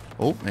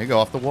 Oh, there you go,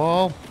 off the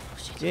wall.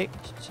 Jake.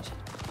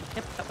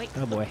 Yep. Oh, wait.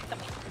 Oh, boy.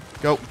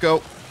 Go.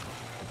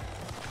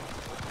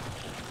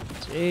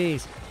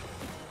 Jeez.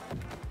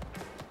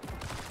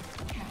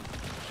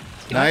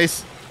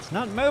 Nice. It's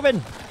not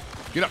moving.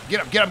 Get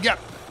up.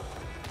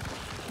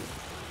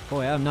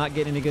 Boy, I'm not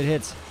getting any good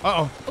hits.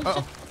 Uh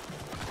oh.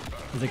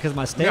 Is it because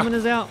my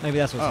stamina's out? Maybe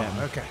that's what's Oh,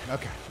 happening.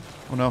 okay.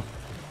 Oh no.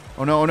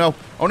 No!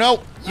 Yeah,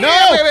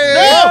 No! baby!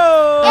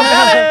 Oh,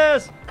 there it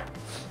is!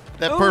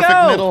 That Ooh, perfect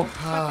go! middle.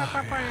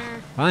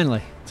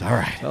 Finally. It's all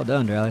right. Well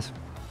done, Dralis.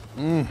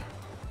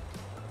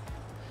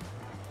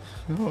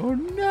 Oh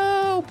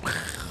no!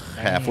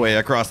 Halfway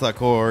across the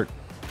court.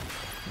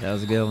 That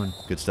was a good one.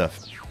 Good stuff.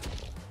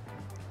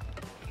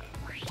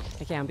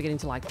 Okay, I'm beginning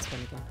to like this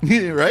one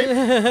again.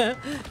 Right?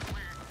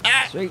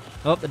 Sweet.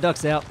 Oh, the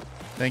duck's out.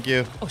 Thank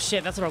you. Oh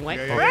shit, that's the wrong way.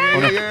 Oh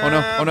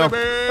no!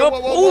 Oh,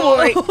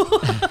 boy.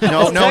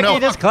 No! Techie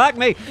just clocked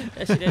me.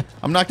 Yes, you did.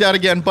 I'm knocked out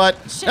again, but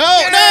Shit. no!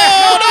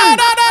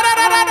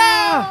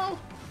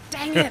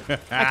 Dang it!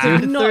 I 2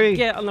 could to not 3.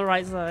 get on the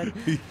right side.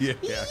 Yeah,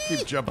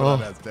 keep jumping on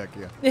that stack,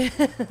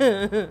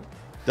 yeah.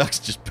 Ducks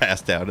just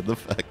passed out in the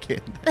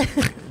fucking.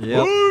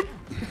 Yep.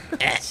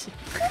 That's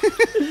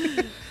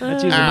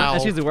Ow.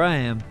 usually where I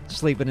am,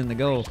 sleeping in the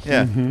goal.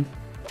 Yeah.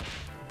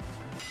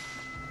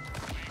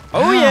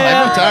 Oh,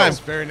 yeah. Every time.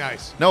 Very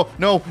nice. No!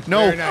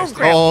 Very nice.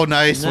 Oh,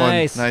 nice one.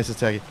 Nice. Nice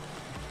attack.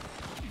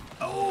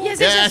 Yes.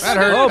 That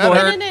hurt. Oh, that boy.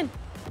 hurt. In.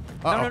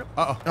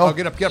 Oh,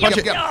 get up. Punch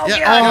it. Get up.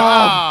 Yeah.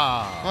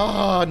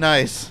 Ah. Oh,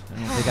 nice. I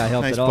don't think I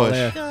helped Nice at all push.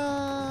 there. Yay.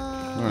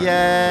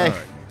 All right,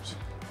 Neebs.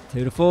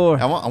 2 to 4.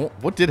 I want,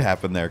 what did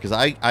happen there? Because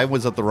I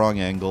was at the wrong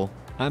angle.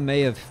 I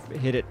may have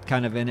hit it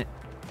kind of in it.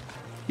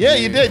 Yeah,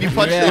 you did. You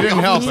punched Yeah. it. You didn't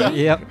help it.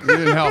 Yep. You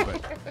didn't help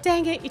it.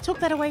 Dang it! You took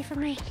that away from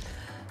me.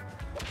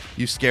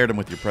 You scared him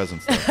with your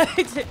presence. Though.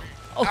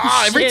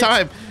 Oh, Every shit.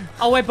 time.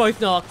 Oh, we're both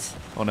knocked.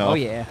 Oh no. Oh,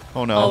 yeah.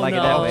 Oh I no. like it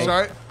no. that way.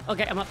 Sorry.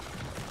 Okay, I'm up.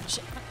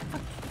 Shit.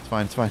 It's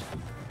fine. It's fine.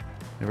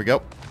 There we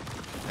go.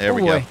 There Oh,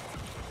 we boy. go.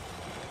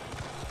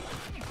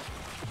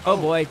 Oh,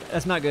 boy.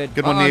 That's not good.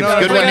 Good one, Oh, Neebs. no,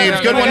 Good no, one, no, Neebs.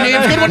 no, Good no, one, no, Neebs.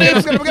 no, Good no, one, no,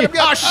 Neebs. no, no, no, no.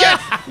 Oh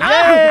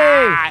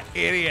shit!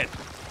 Yay! Idiot.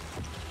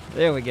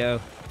 There we go.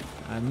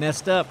 I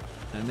messed up.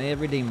 I may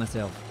have redeemed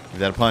myself. Is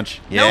that a punch?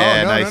 No,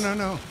 Yeah, no, nice.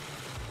 no.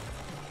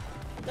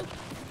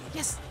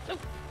 Yes. Oh.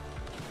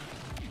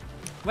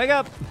 Wake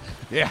up.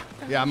 Yeah,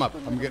 I'm up.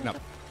 I'm getting up.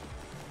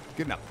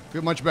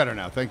 Feel much better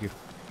now. Thank you.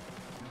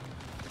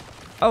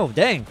 Oh,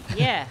 dang.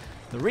 Yeah.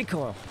 The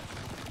recoil.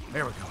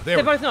 There we go. They're There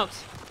we go. both knocked.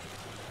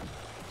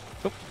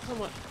 Oh.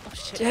 Someone. Oh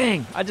shit.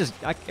 Dang.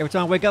 Every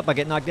time I wake up, I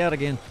get knocked out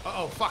again.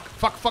 Uh-oh,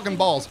 fucking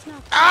balls.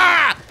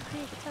 Ah!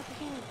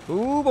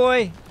 Ooh,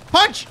 boy.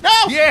 Punch! No!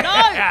 Yeah!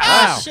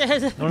 Wow. Oh shit. I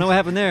don't know what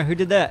happened there. Who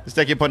did that? This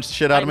you punched the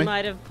shit out I of me.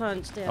 might have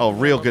punched it. Oh,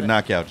 real good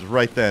knockout. Just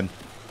right then.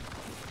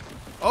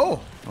 Oh.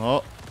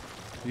 Oh.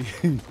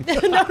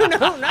 No.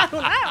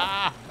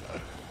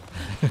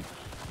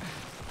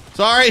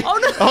 Sorry. Oh,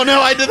 no. Oh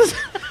no, I did this.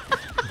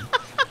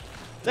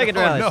 Take it,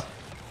 Oh, Riley. no.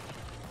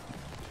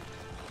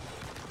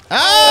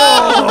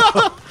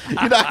 Oh!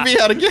 You knocked me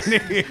out again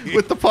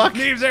with the puck.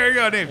 Neebs, there you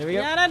go, Neebs. Here we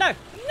go. No.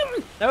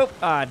 Nope.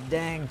 Ah,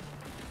 dang.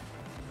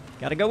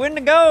 Gotta go in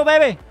the goal,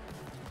 baby.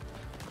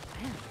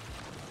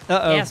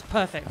 Uh-oh. Yes,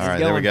 perfect. All right,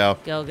 there we go.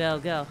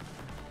 Go.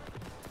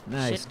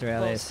 Nice, Shit,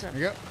 Travis. balls.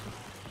 There you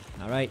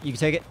go. All right, you can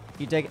take it.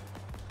 You take it.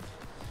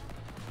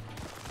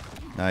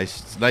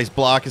 Nice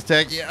block is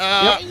tech.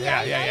 Yeah.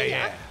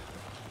 Yeah.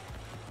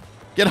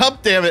 Get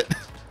up, damn it.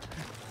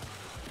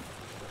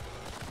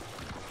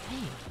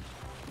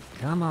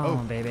 Come on, Oh.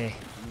 baby.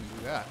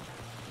 Do that.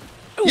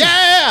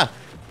 Yeah.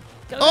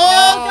 Go.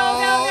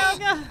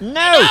 No!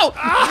 No!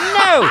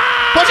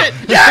 Push it.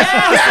 Yes.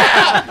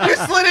 Yeah. You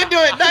slid into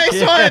it.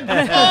 Nice one.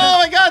 Oh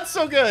my God,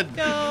 so good.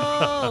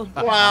 Go.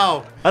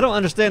 Wow. I don't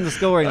understand the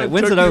scoring. Like,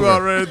 when's Took it you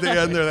out over? right at the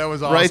end there. That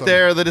was awesome. Right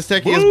there, the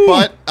Destekia's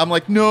butt. I'm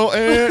like, no,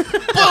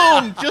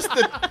 boom! Just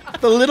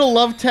the little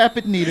love tap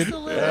it needed.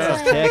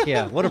 Heck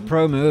yeah. What a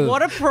pro move.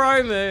 What a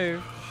pro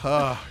move.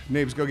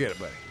 Neebs, go get it,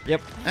 buddy.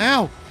 Yep.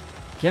 Ow!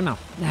 Come on.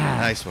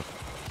 Nice one.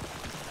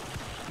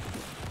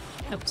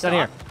 Nope, It's out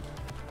here.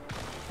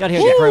 Got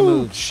here, get pro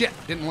move. Shit,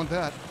 didn't want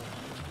that.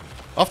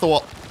 Off the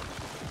wall.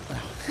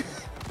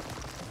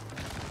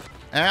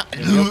 Ah.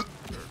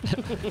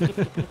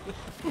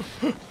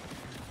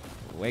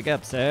 Wake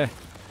up, sir.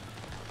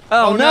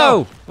 Oh,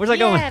 no! Where's that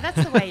going? Yeah,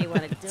 that's the way you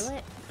want to do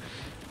it.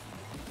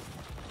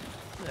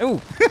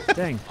 Oh,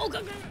 dang. Oh,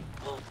 go, go.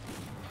 Oh.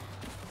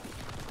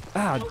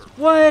 Ah,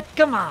 what?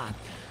 Come on.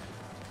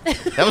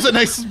 That was a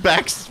nice I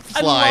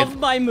backslide. love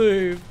my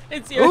move.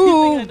 It's the Ooh.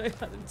 only thing I know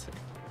how to do.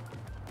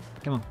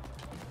 Come on.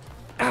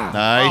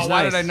 Nice. Oh,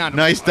 why did I not?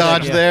 Nice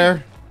dodge Yeah.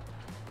 there.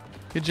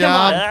 Good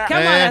job. Come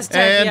on,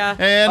 Astopia.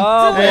 And,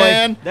 Oh, boy.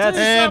 and, That's-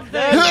 and.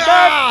 something.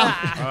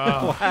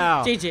 Ah!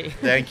 Wow. GG.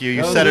 Thank you.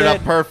 You That set was it up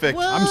it. perfect.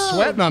 I'm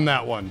sweating on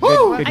that one.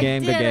 Good I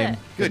game, good did game. it.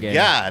 Good game.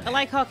 God. I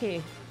like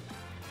hockey.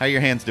 How are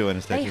your hands doing,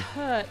 They Astopia?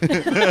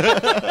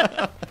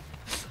 hurt.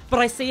 But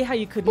I see how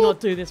you could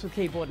not do this with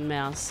keyboard and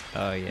mouse.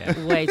 Oh, yeah.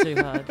 Way too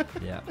hard.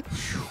 Yeah.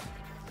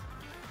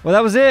 Well,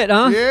 that was it,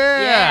 huh?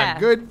 Yeah, Yeah.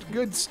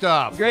 good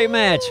stuff. Great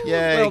match.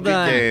 Yay, well good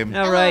done. game.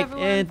 All Hello, right,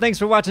 everyone. and thanks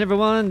for watching,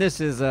 everyone.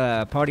 This is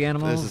Party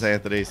Animals. This is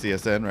Anthony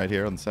CSN right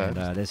here on the side.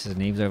 And, this is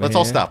Neebs over Let's here.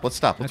 all stop. Let's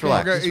stop. Let's Okay,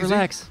 relax. Okay. Just Easy.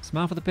 relax.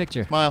 Smile for the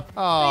picture. Smile.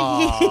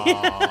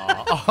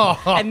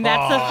 And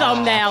that's the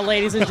thumbnail,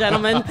 ladies and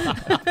gentlemen.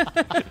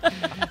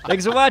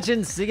 Thanks for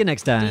watching. See you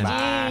next time.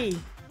 GG.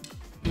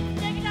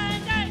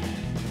 Ding-a-dang-dang.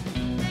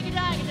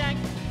 Ding-a-dang-dang.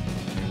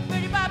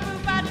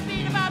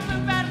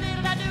 Biddy-bop-boop-bop-dee-bop-boop-bop-dee.